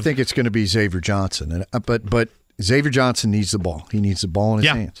 Yeah, and I think it's going to be Xavier Johnson. But Xavier Johnson needs the ball. He needs the ball in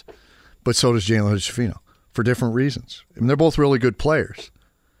his hands. But so does Jalen Hood-Schifino for different reasons. I mean, they're both really good players.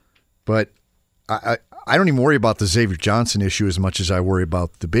 But I don't even worry about the Xavier Johnson issue as much as I worry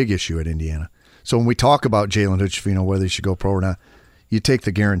about the big issue at Indiana. So when we talk about Jalen Hood-Schifino, whether he should go pro or not, you take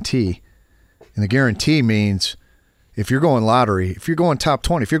the guarantee. And the guarantee means if you're going lottery, if you're going top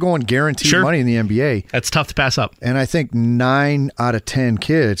 20, if you're going guaranteed money in the NBA. That's tough to pass up. And I think 10 out of 10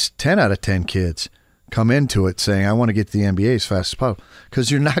 kids come into it saying, I want to get to the NBA as fast as possible. Because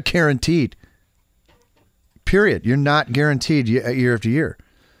you're not guaranteed. Period. You're not guaranteed year after year.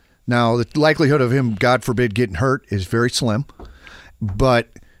 Now, the likelihood of him, God forbid, getting hurt is very slim. But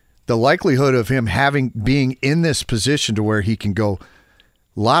the likelihood of him being in this position to where he can go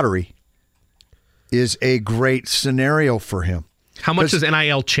lottery is a great scenario for him. How much does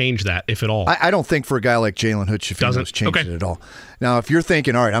NIL change that, if at all? I don't think for a guy like Jalen Hood-Schifino it's changed it at all. Now, if you're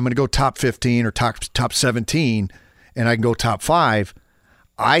thinking, all right, I'm going to go top 15 or top 17 and I can go top 5,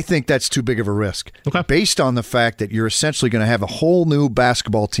 I think that's too big of a risk. Okay. Based on the fact that you're essentially going to have a whole new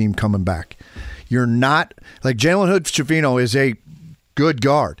basketball team coming back. You're not – like Jalen Hood-Schifino is a good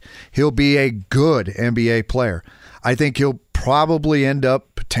guard. He'll be a good NBA player. I think he'll probably end up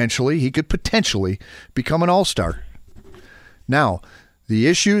he could potentially become an all-star. Now, the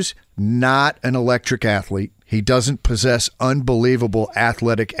issue's not an electric athlete. He doesn't possess unbelievable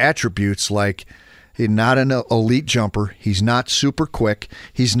athletic attributes like he's not an elite jumper. He's not super quick.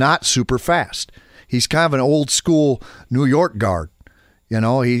 He's not super fast. He's kind of an old-school New York guard. You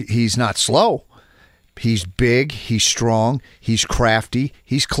know, he's not slow. He's big. He's strong. He's crafty.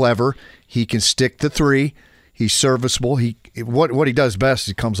 He's clever. He can stick the three. He's serviceable. What he does best is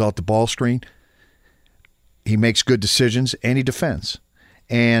he comes out the ball screen. He makes good decisions, and he defends.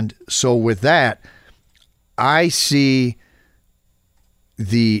 And so with that, I see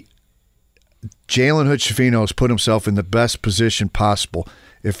the Jalen Hood-Schifino has put himself in the best position possible.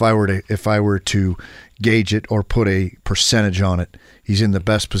 If I were to gauge it or put a percentage on it, he's in the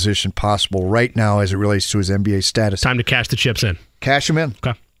best position possible right now as it relates to his NBA status. Time to cash the chips in. Cash them in.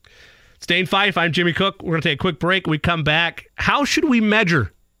 Okay. It's Dane Fife. I'm Jimmy Cook. We're going to take a quick break. We come back. How should we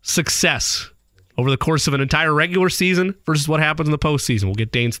measure success over the course of an entire regular season versus what happens in the postseason? We'll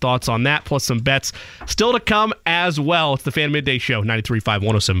get Dane's thoughts on that, plus some bets still to come as well. It's the Fan Midday Show, 93.5,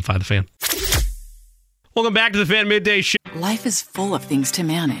 107.5 The Fan. Welcome back to the Fan Midday Show. Life is full of things to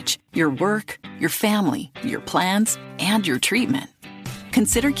manage. Your work, your family, your plans, and your treatment.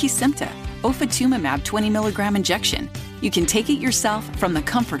 Consider Kesimpta, ofatumumab 20 milligram injection. You can take it yourself from the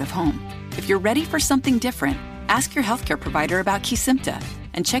comfort of home. If you're ready for something different, ask your healthcare provider about Kesimpta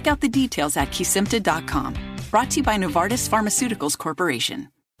and check out the details at Kesimpta.com. Brought to you by Novartis Pharmaceuticals Corporation.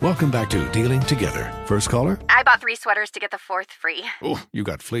 Welcome back to Dealing Together. First caller? I bought 3 sweaters to get the 4th free. Oh, you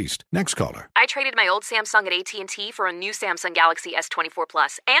got fleeced. Next caller. I traded my old Samsung at AT&T for a new Samsung Galaxy S24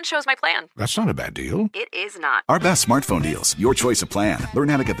 Plus and chose my plan. That's not a bad deal. It is not. Our best smartphone deals. Your choice of plan. Learn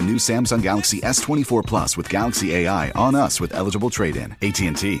how to get the new Samsung Galaxy S24 Plus with Galaxy AI on us with eligible trade-in.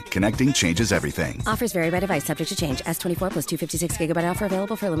 AT&T. Connecting changes everything. Offers vary by device. Subject to change. S24 plus 256 gigabyte offer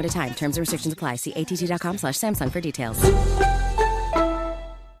available for a limited time. Terms and restrictions apply. See att.com/Samsung for details.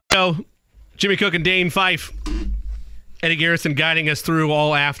 So, Jimmy Cook and Dane Fife. Eddie Garrison guiding us through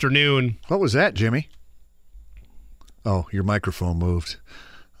all afternoon. What was that, Jimmy? Oh, your microphone moved.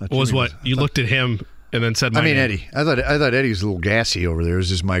 What was what? You looked at him and then said my name. Eddie. I thought Eddie was a little gassy over there. It was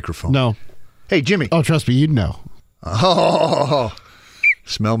his microphone. No. Hey, Jimmy. Oh, trust me, you'd know. Oh.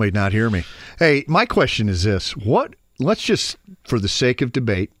 Smell may not hear me. Hey, my question is this. Let's just, for the sake of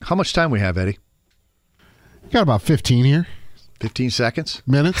debate, how much time we have, Eddie? Got about 15 here. 15 seconds?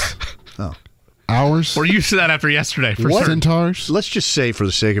 Minutes? Oh. Hours? We're used to that after yesterday. For certain. Centaurs? Let's just say, for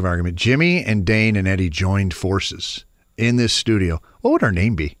the sake of argument, Jimmy and Dane and Eddie joined forces in this studio. What would our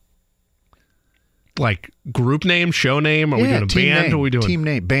name be? Like group name, show name? Are we doing a band? Name. What are we doing? Team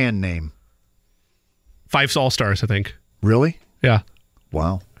name, band name. Five All-Stars, I think. Really? Yeah.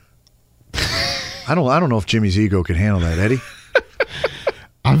 Wow. I don't know if Jimmy's ego could handle that, Eddie.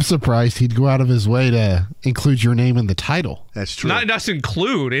 I'm surprised he'd go out of his way to include your name in the title. That's true. Not just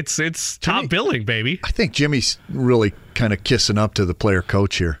include. It's top billing, baby. I think Jimmy's really kind of kissing up to the player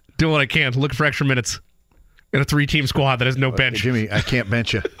coach here. Doing what I can. Looking for extra minutes in a 3-team squad that has no bench. Jimmy, I can't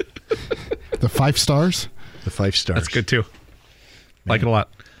bench you. The 5 stars? The 5 stars. That's good too. Like it a lot.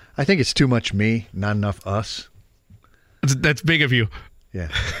 I think it's too much me, not enough us. That's big of you. Yeah,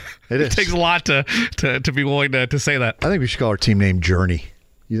 it is. It takes a lot to be willing to say that. I think we should call our team name Journey.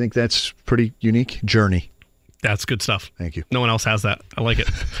 You think that's pretty unique? Journey. That's good stuff. Thank you. No one else has that. I like it.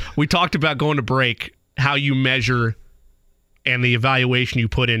 We talked about going to break, how you measure and the evaluation you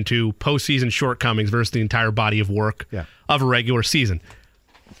put into postseason shortcomings versus the entire body of work of a regular season.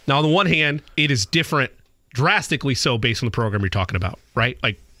 Now, on the one hand, it is different, drastically so, based on the program you're talking about, right?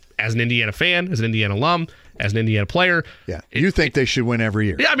 Like, as an Indiana fan, as an Indiana alum, as an Indiana player. Yeah, you think they should win every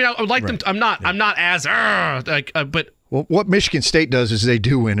year. Yeah, I mean, I would like them to, I'm not as, but... Well, what Michigan State does is they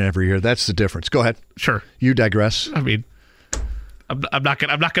do win every year. That's the difference. Go ahead. Sure. You digress. I mean, I'm not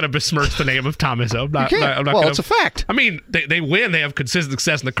gonna besmirch the name of Tom Izzo. I'm not well, it's a fact. I mean, they win. They have consistent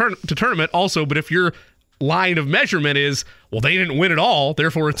success in the tournament also. But if your line of measurement is, well, they didn't win at all,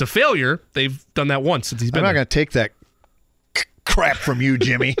 therefore it's a failure. They've done that once since he's been. I'm not going to take that crap from you,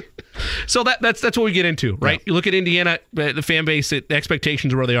 Jimmy. So that's what we get into, right? Yeah. You look at Indiana, the fan base, the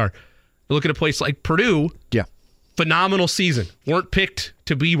expectations are where they are. You look at a place like Purdue. Yeah. Phenomenal season. Weren't picked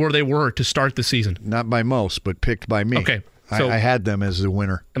to be where they were to start the season. Not by most, but picked by me. Okay. So, I had them as the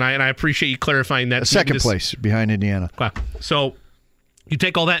winner. And I appreciate you clarifying that. Second place behind Indiana. Wow. So you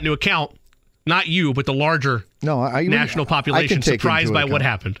take all that into account, not you, but the larger national population surprised by what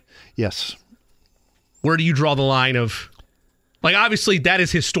happened. Yes. Where do you draw the line of, like, obviously that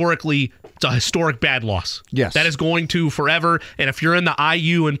is historically, it's a historic bad loss. Yes. That is going to forever. And if you're in the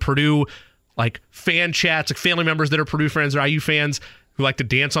IU and Purdue, like fan chats, like family members that are Purdue fans or IU fans who like to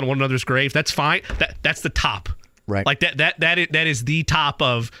dance on one another's grave, that's fine. That's the top. Right. Like that is the top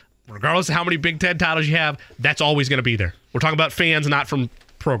of, regardless of how many Big Ten titles you have, that's always going to be there. We're talking about fans, not from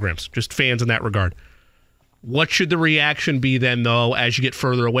programs, just fans in that regard. What should the reaction be then, though, as you get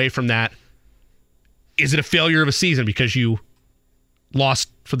further away from that? Is it a failure of a season because you lost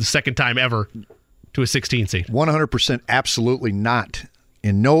for the second time ever to a 16 seed? 100% absolutely not.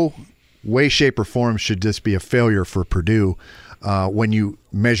 In no way, shape, or form should this be a failure for Purdue. When you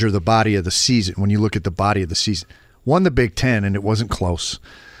measure the body of the season, when you look at the body of the season. Won the Big Ten, and it wasn't close.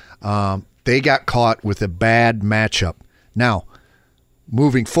 They got caught with a bad matchup. Now,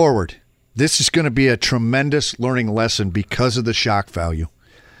 moving forward, this is going to be a tremendous learning lesson because of the shock value.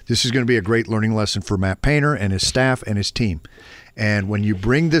 This is going to be a great learning lesson for Matt Painter and his staff and his team. And when you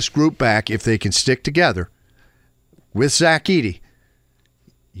bring this group back, if they can stick together with Zach Edey,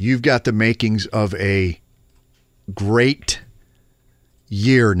 you've got the makings of a great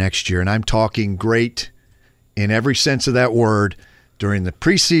year next year. And I'm talking great in every sense of that word during the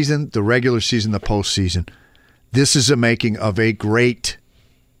preseason, the regular season, the postseason. This is a making of a great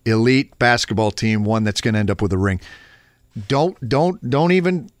elite basketball team, one that's going to end up with a ring. Don't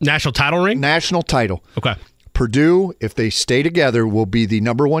even national title ring? National title. Okay. Purdue, if they stay together, will be the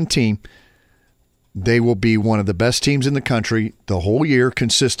number one team. They will be one of the best teams in the country the whole year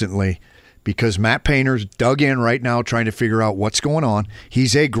consistently because Matt Painter's dug in right now trying to figure out what's going on.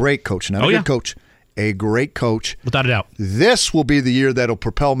 He's a great coach, not a good coach, a great coach. Without a doubt. This will be the year that'll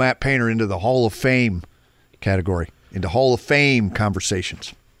propel Matt Painter into the Hall of Fame category, into Hall of Fame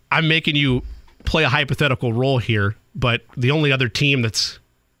conversations. I'm making you play a hypothetical role here, but the only other team that's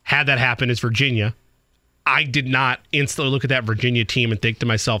had that happen is Virginia. I did not instantly look at that Virginia team and think to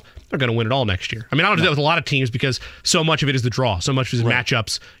myself, they're going to win it all next year. I mean, I don't do that with a lot of teams because so much of it is the draw. So much is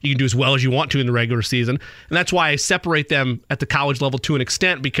matchups. You can do as well as you want to in the regular season. And that's why I separate them at the college level to an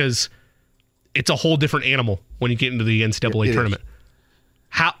extent because it's a whole different animal when you get into the NCAA tournament.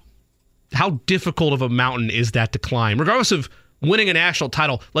 How difficult of a mountain is that to climb? Regardless of winning a national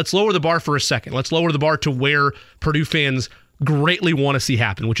title, let's lower the bar for a second. Let's lower the bar to where Purdue fans greatly want to see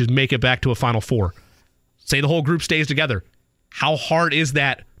happen, which is make it back to a Final Four. Say the whole group stays together. How hard is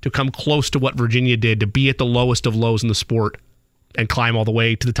that to come close to what Virginia did, to be at the lowest of lows in the sport and climb all the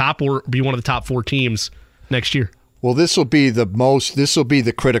way to the top or be one of the top 4 teams next year. Well, this will be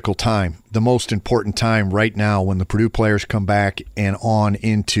the critical time, the most important time right now when the Purdue players come back and on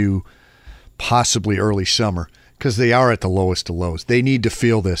into possibly early summer, because they are at the lowest of lows. They need to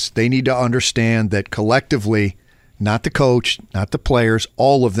feel this. They need to understand that collectively, not the coach, not the players,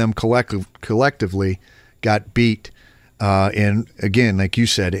 all of them collectively got beat. And again, like you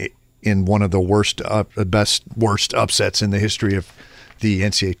said, in one of the worst upsets in the history of the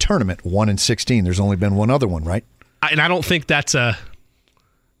NCAA tournament, 1-16. There's only been one other one, right? And I don't think that's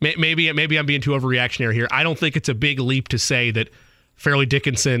maybe I'm being too overreactionary here. I don't think it's a big leap to say that Fairleigh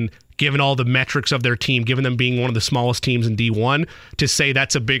Dickinson, given all the metrics of their team, given them being one of the smallest teams in D1, to say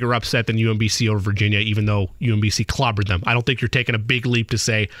that's a bigger upset than UMBC over Virginia, even though UMBC clobbered them. I don't think you're taking a big leap to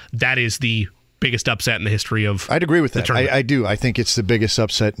say that is the biggest upset in the history of I'd agree with that. I do. I think it's the biggest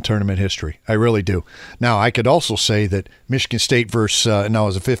upset in tournament history. I really do. Now, I could also say that Michigan State versus, now it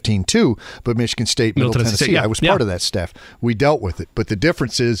was a 15-2, but Michigan State, Middle Tennessee, I was part of that staff. We dealt with it. But the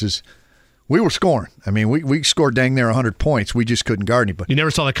difference is we were scoring. I mean, we scored dang near 100 points. We just couldn't guard anybody. You never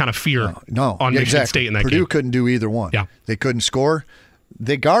saw that kind of fear on Michigan State in that Purdue game. Couldn't do either one. Yeah. They couldn't score.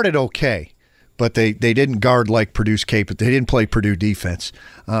 They guarded okay. But they didn't guard like Purdue's capable. They didn't play Purdue defense,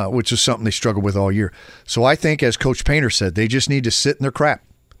 which is something they struggled with all year. So I think, as Coach Painter said, they just need to sit in their crap.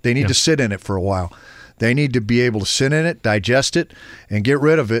 They need to sit in it for a while. They need to be able to sit in it, digest it, and get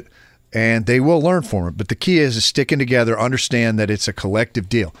rid of it, and they will learn from it. But the key is sticking together, understand that it's a collective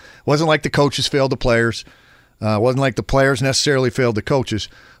deal. It wasn't like the coaches failed the players. It wasn't like the players necessarily failed the coaches,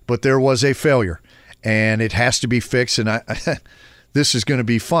 but there was a failure, and it has to be fixed. And this is going to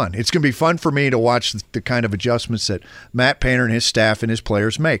be fun. It's going to be fun for me to watch the kind of adjustments that Matt Painter and his staff and his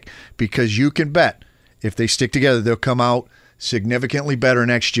players make, because you can bet if they stick together, they'll come out significantly better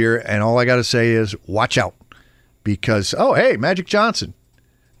next year. And all I got to say is watch out, because, oh, hey, Magic Johnson,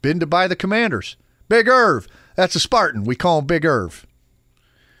 been to buy the Commanders. Big Irv. That's a Spartan. We call him Big Irv.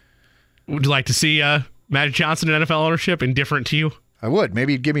 Would you like to see Magic Johnson in NFL ownership? Indifferent to you? I would.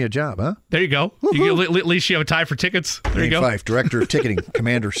 Maybe he'd give me a job, huh? There you go. At least you have a tie for tickets. There you go. Fife, Director of Ticketing,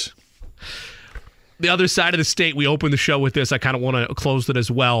 Commanders. The other side of the state, we opened the show with this. I kind of want to close it as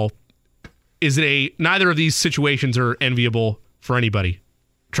well. Neither of these situations are enviable for anybody.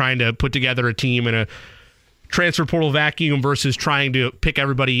 Trying to put together a team in a transfer portal vacuum versus trying to pick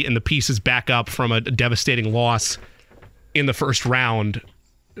everybody and the pieces back up from a devastating loss in the first round.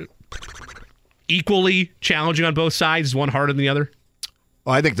 Equally challenging on both sides. Is one harder than the other?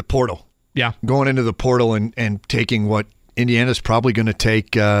 Well, I think the portal. Yeah. Going into the portal and taking what Indiana's probably going to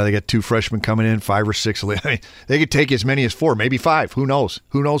take. They got 2 freshmen coming in, 5 or 6. I mean, they could take as many as 4, maybe 5. Who knows?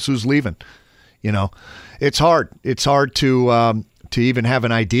 Who knows who's leaving? You know, it's hard. It's hard to even have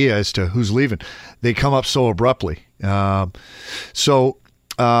an idea as to who's leaving. They come up so abruptly. It's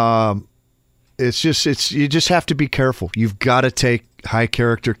you just have to be careful. You've got to take high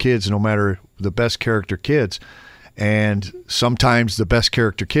character kids, no matter the best character kids. And sometimes the best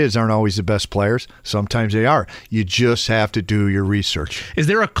character kids aren't always the best players. Sometimes they are. You just have to do your research. Is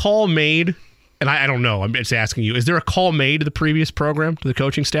there a call made? And I don't know. I'm just asking you. Is there a call made to the previous program, to the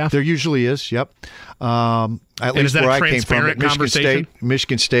coaching staff? There usually is, yep. At least where I came from, at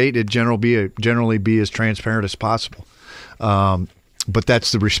Michigan State, it'd generally be as transparent as possible. But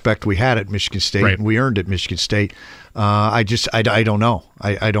that's the respect we had at Michigan State, right. And we earned at Michigan State. I don't know.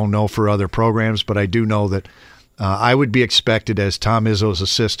 I don't know for other programs, but I do know that I would be expected as Tom Izzo's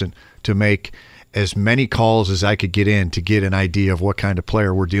assistant to make as many calls as I could get in to get an idea of what kind of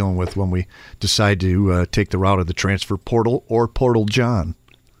player we're dealing with when we decide to take the route of the transfer portal or Portal John.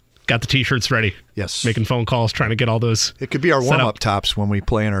 Got the T-shirts ready. Yes. Making phone calls, trying to get all those. It could be our warm-up tops when we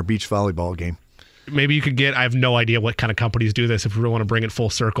play in our beach volleyball game. Maybe you could get, I have no idea what kind of companies do this. If we really want to bring it full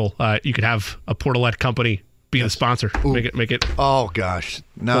circle, you could have a Portalette company be the sponsor. Ooh. Make it. Oh, gosh.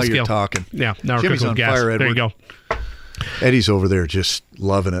 Now you're talking. Yeah. Now we're Jimmy's cooking on with gas. fire, Edward. There you go. Eddie's over there just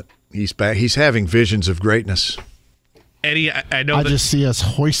loving it. He's back. He's having visions of greatness. Eddie, I know. I just see us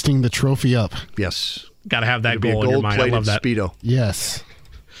hoisting the trophy up. Yes. Got to have that goal in your mind. I love that. Speedo. Yes.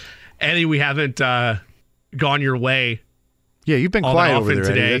 Eddie, we haven't gone your way. Yeah, you've been quiet over there,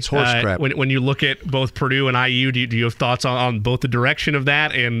 today. Eddie. That's horse crap. When you look at both Purdue and IU, do you have thoughts on both the direction of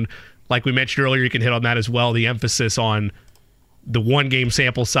that? And like we mentioned earlier, you can hit on that as well, the emphasis on the one-game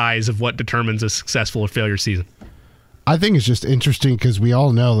sample size of what determines a successful or failure season. I think it's just interesting because we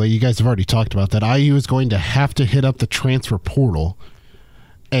all know that you guys have already talked about that IU is going to have to hit up the transfer portal.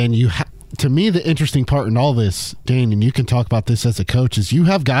 And to me, the interesting part in all this, Dane, and you can talk about this as a coach, is you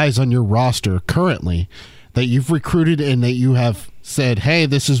have guys on your roster currently that you've recruited and that you have said, hey,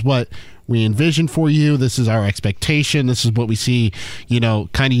 this is what we envision for you. This is our expectation. This is what we see,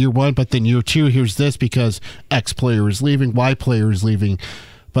 kind of year one. But then year two, here's this because X player is leaving, Y player is leaving.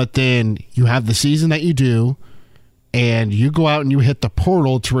 But then you have the season that you do, and you go out and you hit the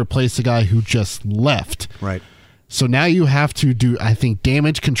portal to replace the guy who just left. Right. So now you have to do, I think,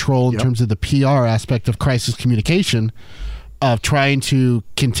 damage control in terms of the PR aspect of crisis communication, of trying to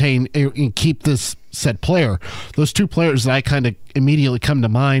contain and keep this said player. Those two players that I kind of immediately come to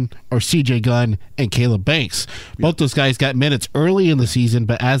mind are CJ Gunn and Caleb Banks. Both those guys got minutes early in the season,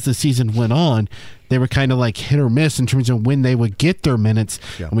 but as the season went on, they were kind of like hit or miss in terms of when they would get their minutes.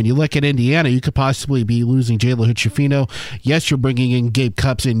 Yeah. When you look at Indiana, you could possibly be losing Jalen Hood-Schifino. Yes, you're bringing in Gabe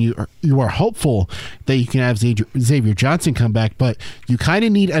Cupps, and you are hopeful that you can have Xavier Johnson come back, but you kind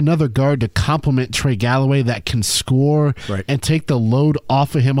of need another guard to complement Trey Galloway that can score and take the load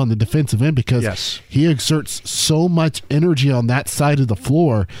off of him on the defensive end, because he exerts so much energy on that side of the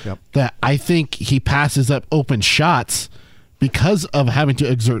floor that I think he passes up open shots because of having to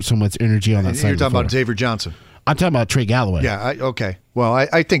exert so much energy on that side. You're talking about Xavier Johnson. I'm talking about Trey Galloway. Yeah. Okay. Well,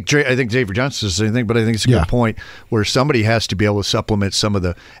 I think Xavier Johnson is the same thing, but I think it's a good point where somebody has to be able to supplement some of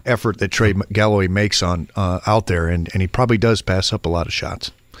the effort that Trey Galloway makes on out there, and he probably does pass up a lot of shots.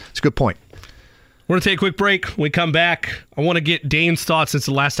 It's a good point. We're going to take a quick break. When we come back, I want to get Dane's thoughts since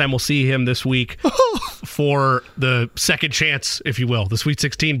the last time we'll see him this week for the second chance, if you will, the Sweet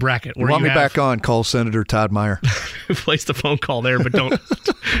 16 bracket. Where want me back on, call Senator Todd Meyer. Place the phone call there, but don't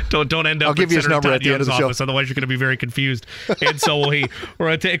end up I'll give you his number Todd at the Young's end of the office, show. Otherwise, you're going to be very confused. And so will he. We're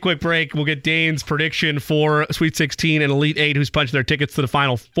going to take a quick break. We'll get Dane's prediction for Sweet 16 and Elite 8, who's punching their tickets to the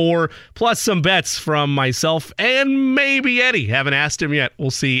Final Four, plus some bets from myself and maybe Eddie. Haven't asked him yet.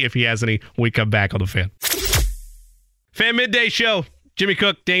 We'll see if he has any when we come back on the Fan. Fan Midday Show. Jimmy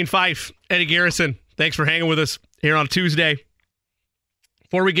Cook, Dane Fife, Eddie Garrison. Thanks for hanging with us here on Tuesday.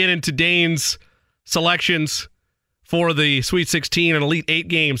 Before we get into Dane's selections for the Sweet 16 and Elite 8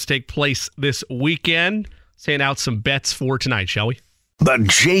 games to take place this weekend, saying out some bets for tonight, shall we? The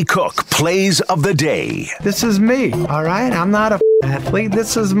Jay Cook Plays of the Day. This is me, all right? I'm not a athlete.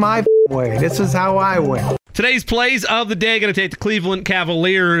 This is my way. This is how I win. Today's plays of the day going to take the Cleveland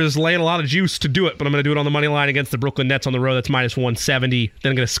Cavaliers, laying a lot of juice to do it, but I'm going to do it on the money line against the Brooklyn Nets on the road. That's minus 170. Then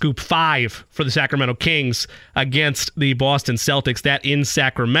I'm going to scoop 5 for the Sacramento Kings against the Boston Celtics. That in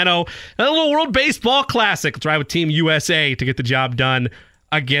Sacramento. And a little World Baseball Classic. Let's ride with Team USA to get the job done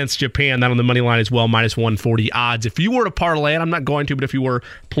against Japan. That on the money line as well, minus 140 odds. If you were to parlay it, I'm not going to, but if you were,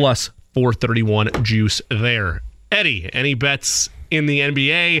 plus 431 juice there. Eddie, any bets in the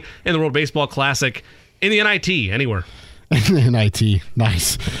NBA, in the World Baseball Classic, in the NIT, anywhere? In the NIT,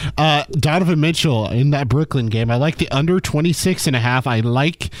 nice. Donovan Mitchell in that Brooklyn game. I like the under 26.5. I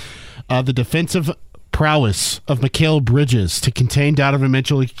like the defensive prowess of Mikal Bridges to contain Donovan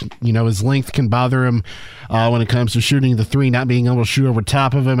Mitchell. His length can bother him when it comes to shooting the three, not being able to shoot over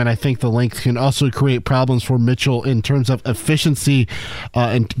top of him. And I think the length can also create problems for Mitchell in terms of efficiency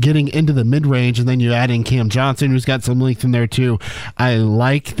and getting into the mid-range. And then you add in Cam Johnson, who's got some length in there too. I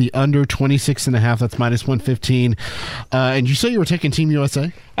like the under 26.5. That's minus 115. And you say you were taking Team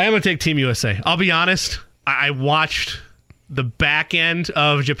USA? I am going to take Team USA. I'll be honest. I watched the back end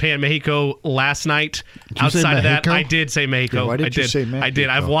of Japan-Mexico last night. Outside of that, I did say Mexico. Why did you say Mexico? I did.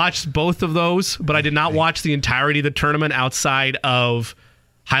 I've watched both of those, but I did not watch the entirety of the tournament outside of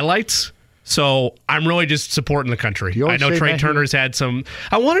highlights. So I'm really just supporting the country. I know Trey Turner's had some.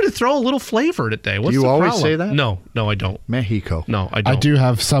 I wanted to throw a little flavor today. What's do you the always problem? Say that? No, I don't. Mexico. No, I don't. I do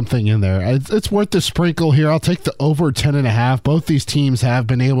have something in there. It's worth the sprinkle here. I'll take the over 10.5. Both these teams have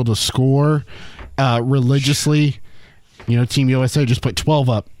been able to score religiously. Team USA just put 12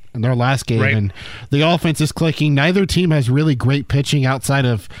 up in their last game, and the offense is clicking. Neither team has really great pitching outside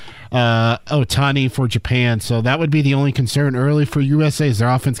of Ohtani for Japan, so that would be the only concern early for USA as their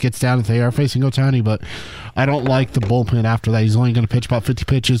offense gets down if they are facing Ohtani, but I don't like the bullpen after that. He's only going to pitch about 50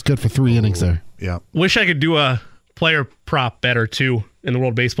 pitches, good for 3 innings there. Yeah. Wish I could do a player prop better, too, in the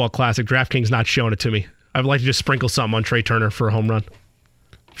World Baseball Classic. DraftKings not showing it to me. I'd like to just sprinkle something on Trey Turner for a home run.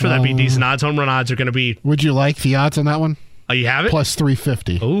 Sure, that'd be decent odds. Home run odds are going to be. Would you like the odds on that one? Oh, you have it? Plus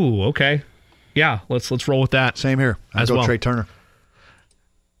 350. Ooh, okay. Yeah, let's roll with that. Same here. I'll go Trey Turner.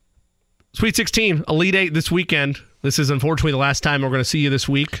 Sweet 16, Elite 8 this weekend. This is unfortunately the last time we're going to see you this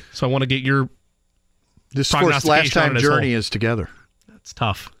week, so I want to get your last time Journey is together. That's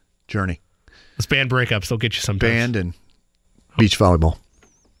tough. Journey. It's band breakups. They'll get you sometimes. Band and beach volleyball.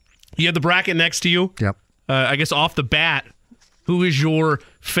 You have the bracket next to you. Yep. I guess off the bat, who is your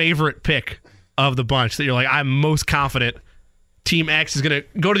favorite pick of the bunch that you're like, I'm most confident Team X is going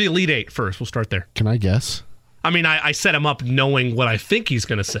to go to the Elite 8 first? We'll start there. Can I guess? I mean, I set him up knowing what I think he's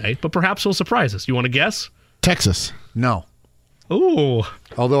going to say, but perhaps he'll surprise us. You want to guess? Texas. No. Ooh.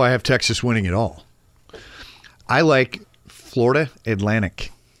 Although I have Texas winning it all. I like Florida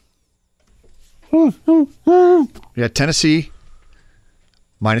Atlantic. Yeah, Tennessee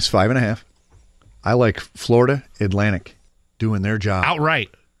 -5.5. I like Florida Atlantic doing their job. Outright.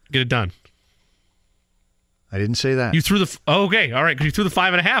 Get it done. I didn't say that. You threw the... okay, all right, because you threw the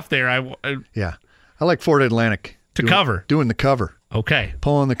 5.5 there. Yeah. I like Florida Atlantic. Cover. Doing the cover. Okay.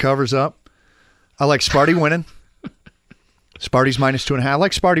 Pulling the covers up. I like Sparty winning. Sparty's -2.5. I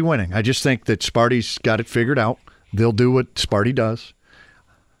like Sparty winning. I just think that Sparty's got it figured out. They'll do what Sparty does.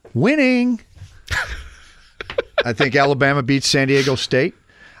 Winning. I think Alabama beats San Diego State.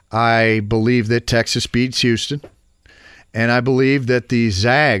 I believe that Texas beats Houston. And I believe that the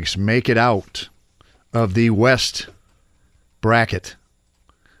Zags make it out of the West bracket.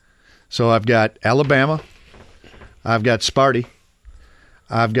 So I've got Alabama. I've got Sparty.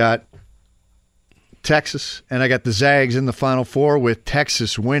 I've got Texas. And I got the Zags in the Final Four with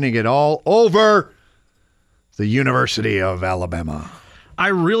Texas winning it all over the University of Alabama. I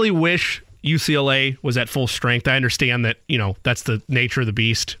really wish UCLA was at full strength. I understand that, that's the nature of the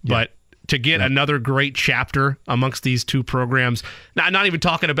beast, but to get another great chapter amongst these two programs, not even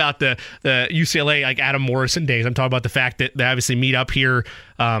talking about the UCLA like Adam Morrison days. I'm talking about the fact that they obviously meet up here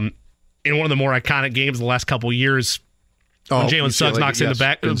in one of the more iconic games of the last couple of years when Jalen Suggs knocks in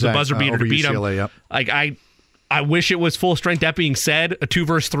the buzzer beater to beat UCLA, him. Yep. Like I wish it was full strength. That being said, a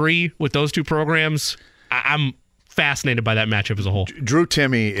 2-3 with those two programs, I'm fascinated by that matchup as a whole. Drew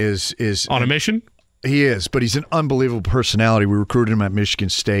Timme is on a mission. He is, but he's an unbelievable personality. We recruited him at Michigan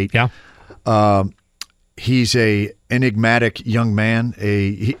State. Yeah. He's a enigmatic young man.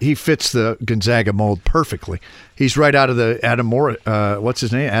 He fits the Gonzaga mold perfectly. He's right out of the Adam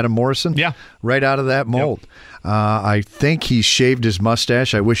Morrison? Yeah. Right out of that mold. Yep. I think he's shaved his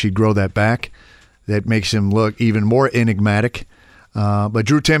mustache. I wish he'd grow that back. That makes him look even more enigmatic. But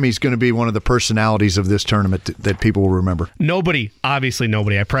Drew Timme's going to be one of the personalities of this tournament that people will remember. Obviously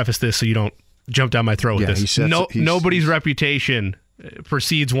nobody. I preface this so you don't jump down my throat with this. Nobody's reputation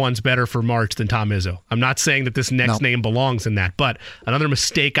precedes one's better for March than Tom Izzo. I'm not saying that this next name belongs in that, but another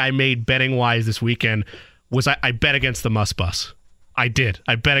mistake I made betting-wise this weekend was I bet against the Must Bus. I did.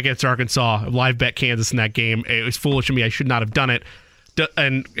 I bet against Arkansas. Live bet Kansas in that game. It was foolish of me. I should not have done it.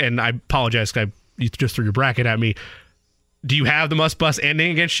 And I apologize. You just threw your bracket at me. Do you have the Must Bus ending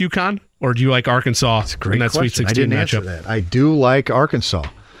against UConn, or do you like Arkansas in that Sweet 16 I didn't matchup? Answer that. I do like Arkansas.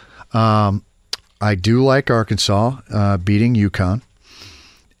 Beating UConn,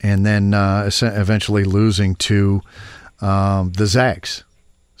 and then eventually losing to the Zags.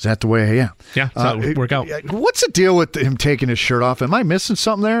 Is that the way? Yeah. Yeah, that's how it work out. What's the deal with him taking his shirt off? Am I missing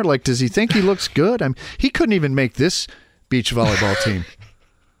something there? Like, does he think he looks good? He couldn't even make this beach volleyball team.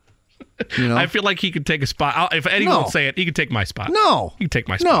 I feel like he could take a spot. If Eddie won't say it, he could take my spot. No. He could take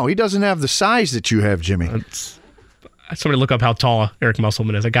my spot. No, he doesn't have the size that you have, Jimmy. Somebody look up how tall Eric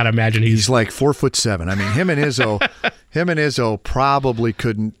Musselman is. I got to imagine he's like 4'7". I mean, him and Izzo probably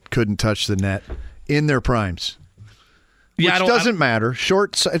couldn't touch the net in their primes. Which doesn't matter.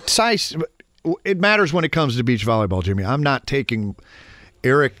 Short size, it matters when it comes to beach volleyball, Jimmy. I'm not taking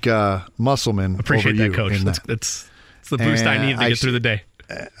Eric Musselman Appreciate over that, you. Coach. That's the boost I needed to get through the day.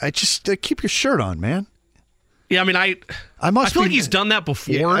 I just keep your shirt on, man. Yeah, I mean, I feel like he's done that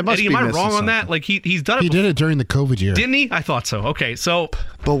before. Yeah, Eddie, am I wrong on that? Like he's done it. He did it during the COVID year, didn't he? I thought so. Okay, so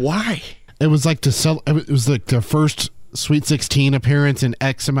but why? It was like it was like their first Sweet 16 appearance in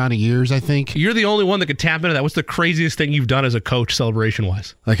X amount of years. I think you're the only one that could tap into that. What's the craziest thing you've done as a coach, celebration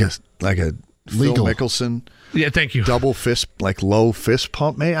wise? Like a Phil Mickelson. Yeah, thank you. Double fist, like low fist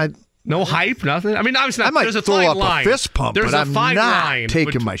pump, man. No hype, nothing. I mean, obviously, there's a throw fine up line. A fist pump, there's but a I'm fine not line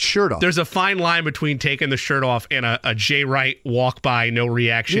taking my shirt off. There's a fine line between taking the shirt off and a Jay Wright walk by, no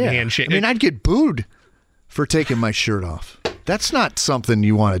reaction handshake. I mean, I'd get booed for taking my shirt off. That's not something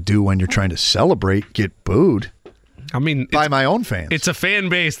you want to do when you're trying to celebrate. Get booed. I mean, by my own fans. It's a fan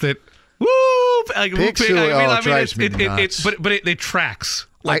base that drives me nuts. But it tracks.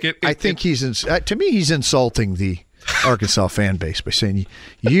 Like I think to me he's insulting the Arkansas fan base by saying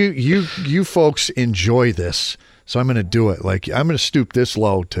you folks enjoy this, so I'm going to do it. Like I'm going to stoop this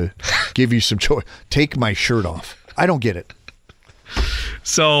low to give you some joy. Take my shirt off. I don't get it.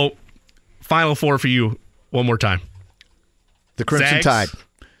 So, Final Four for you one more time. The Crimson Zags, Tide,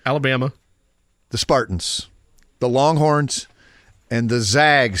 Alabama, the Spartans, the Longhorns, and the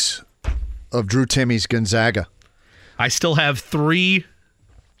Zags of Drew Timme's Gonzaga. I still have 3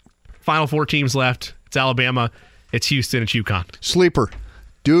 Final Four teams left. It's Alabama, it's Houston, it's UConn. Sleeper.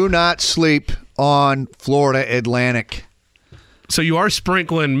 Do not sleep on Florida Atlantic. So you are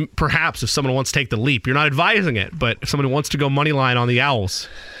sprinkling, perhaps, if someone wants to take the leap. You're not advising it, but if someone wants to go money line on the Owls,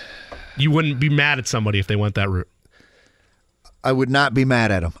 you wouldn't be mad at somebody if they went that route. I would not be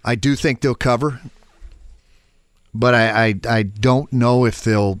mad at them. I do think they'll cover, but I don't know if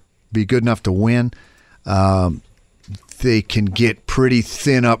they'll be good enough to win. They can get pretty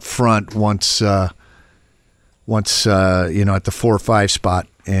thin up front once at the 4 or 5 spot.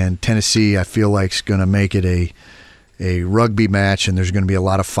 And Tennessee, I feel like, is going to make it a rugby match, and there's going to be a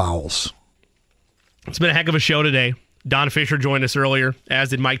lot of fouls. It's been a heck of a show today. Don Fischer joined us earlier, as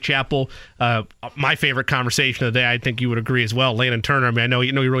did Mike Chappell. My favorite conversation of the day, I think you would agree as well. Landon Turner, I mean, I know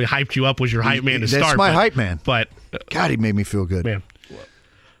he really hyped you up, was your hype man to start. That's my hype man. But God, he made me feel good. Man.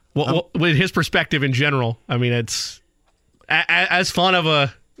 Well, with his perspective in general, I mean, it's as fun of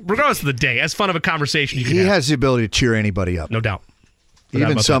a, regardless of the day, as fun of a conversation you can have. He has the ability to cheer anybody up. No doubt.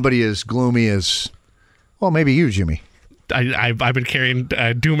 Even somebody as gloomy as, well, maybe you, Jimmy. I've been carrying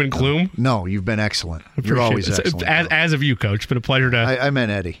doom and gloom. No, you've been excellent. You're always excellent. As of you, Coach. It's been a pleasure to I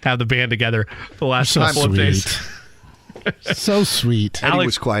meant Eddie. Have the band together the last couple of days. So sweet. Eddie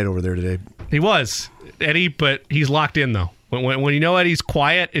was quiet over there today. He was, Eddie, but he's locked in, though. When you know Eddie's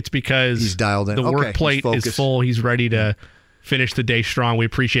quiet, it's because he's dialed in. The work plate is full. He's ready to finish the day strong. We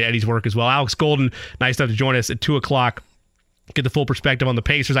appreciate Eddie's work as well. Alex Golden, nice enough to join us at 2 o'clock. Get the full perspective on the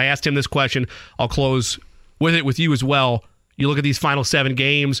Pacers. I asked him this question. I'll close with it with you as well. You look at these final 7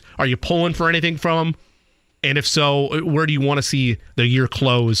 games. Are you pulling for anything from them? And if so, where do you want to see the year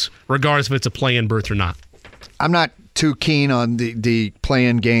close, regardless if it's a play-in berth or not? I'm not too keen on the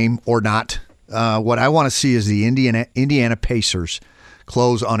play-in game or not. What I want to see is the Indiana Pacers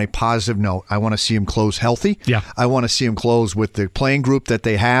close on a positive note. I want to see them close healthy. Yeah. I want to see them close with the playing group that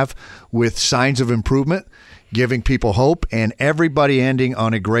they have with signs of improvement, giving people hope, and everybody ending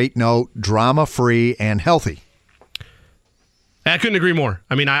on a great note, drama-free and healthy. I couldn't agree more.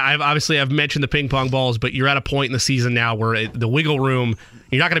 I mean, I've mentioned the ping pong balls, but you're at a point in the season now where the wiggle room,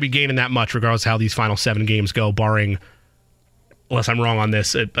 you're not going to be gaining that much regardless of how these final 7 games go, barring, unless I'm wrong on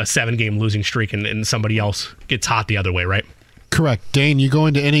this, a 7-game losing streak and somebody else gets hot the other way, right? Correct. Dane, you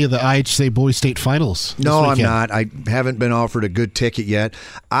going to any of the IHSA Boys State Finals? No, I'm not. I haven't been offered a good ticket yet.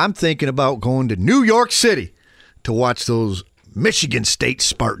 I'm thinking about going to New York City to watch those Michigan State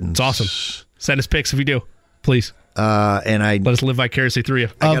Spartans. It's awesome. Send us pics if you do, please. And let us live vicariously through you.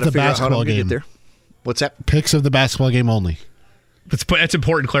 Of the basketball game. Get there. What's that? Pics of the basketball game only. That's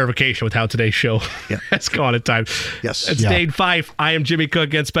important clarification with how today's show has gone at times. Yes. It's Dane Fife. I am Jimmy Cook.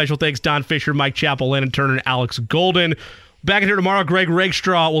 Again, special thanks Don Fischer, Mike Chappell, Landon Turner, and Alex Golden. Back in here tomorrow, Greg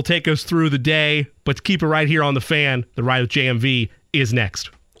Rakestraw will take us through the day. But to keep it right here on The Fan, the ride with JMV is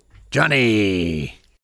next. Johnny.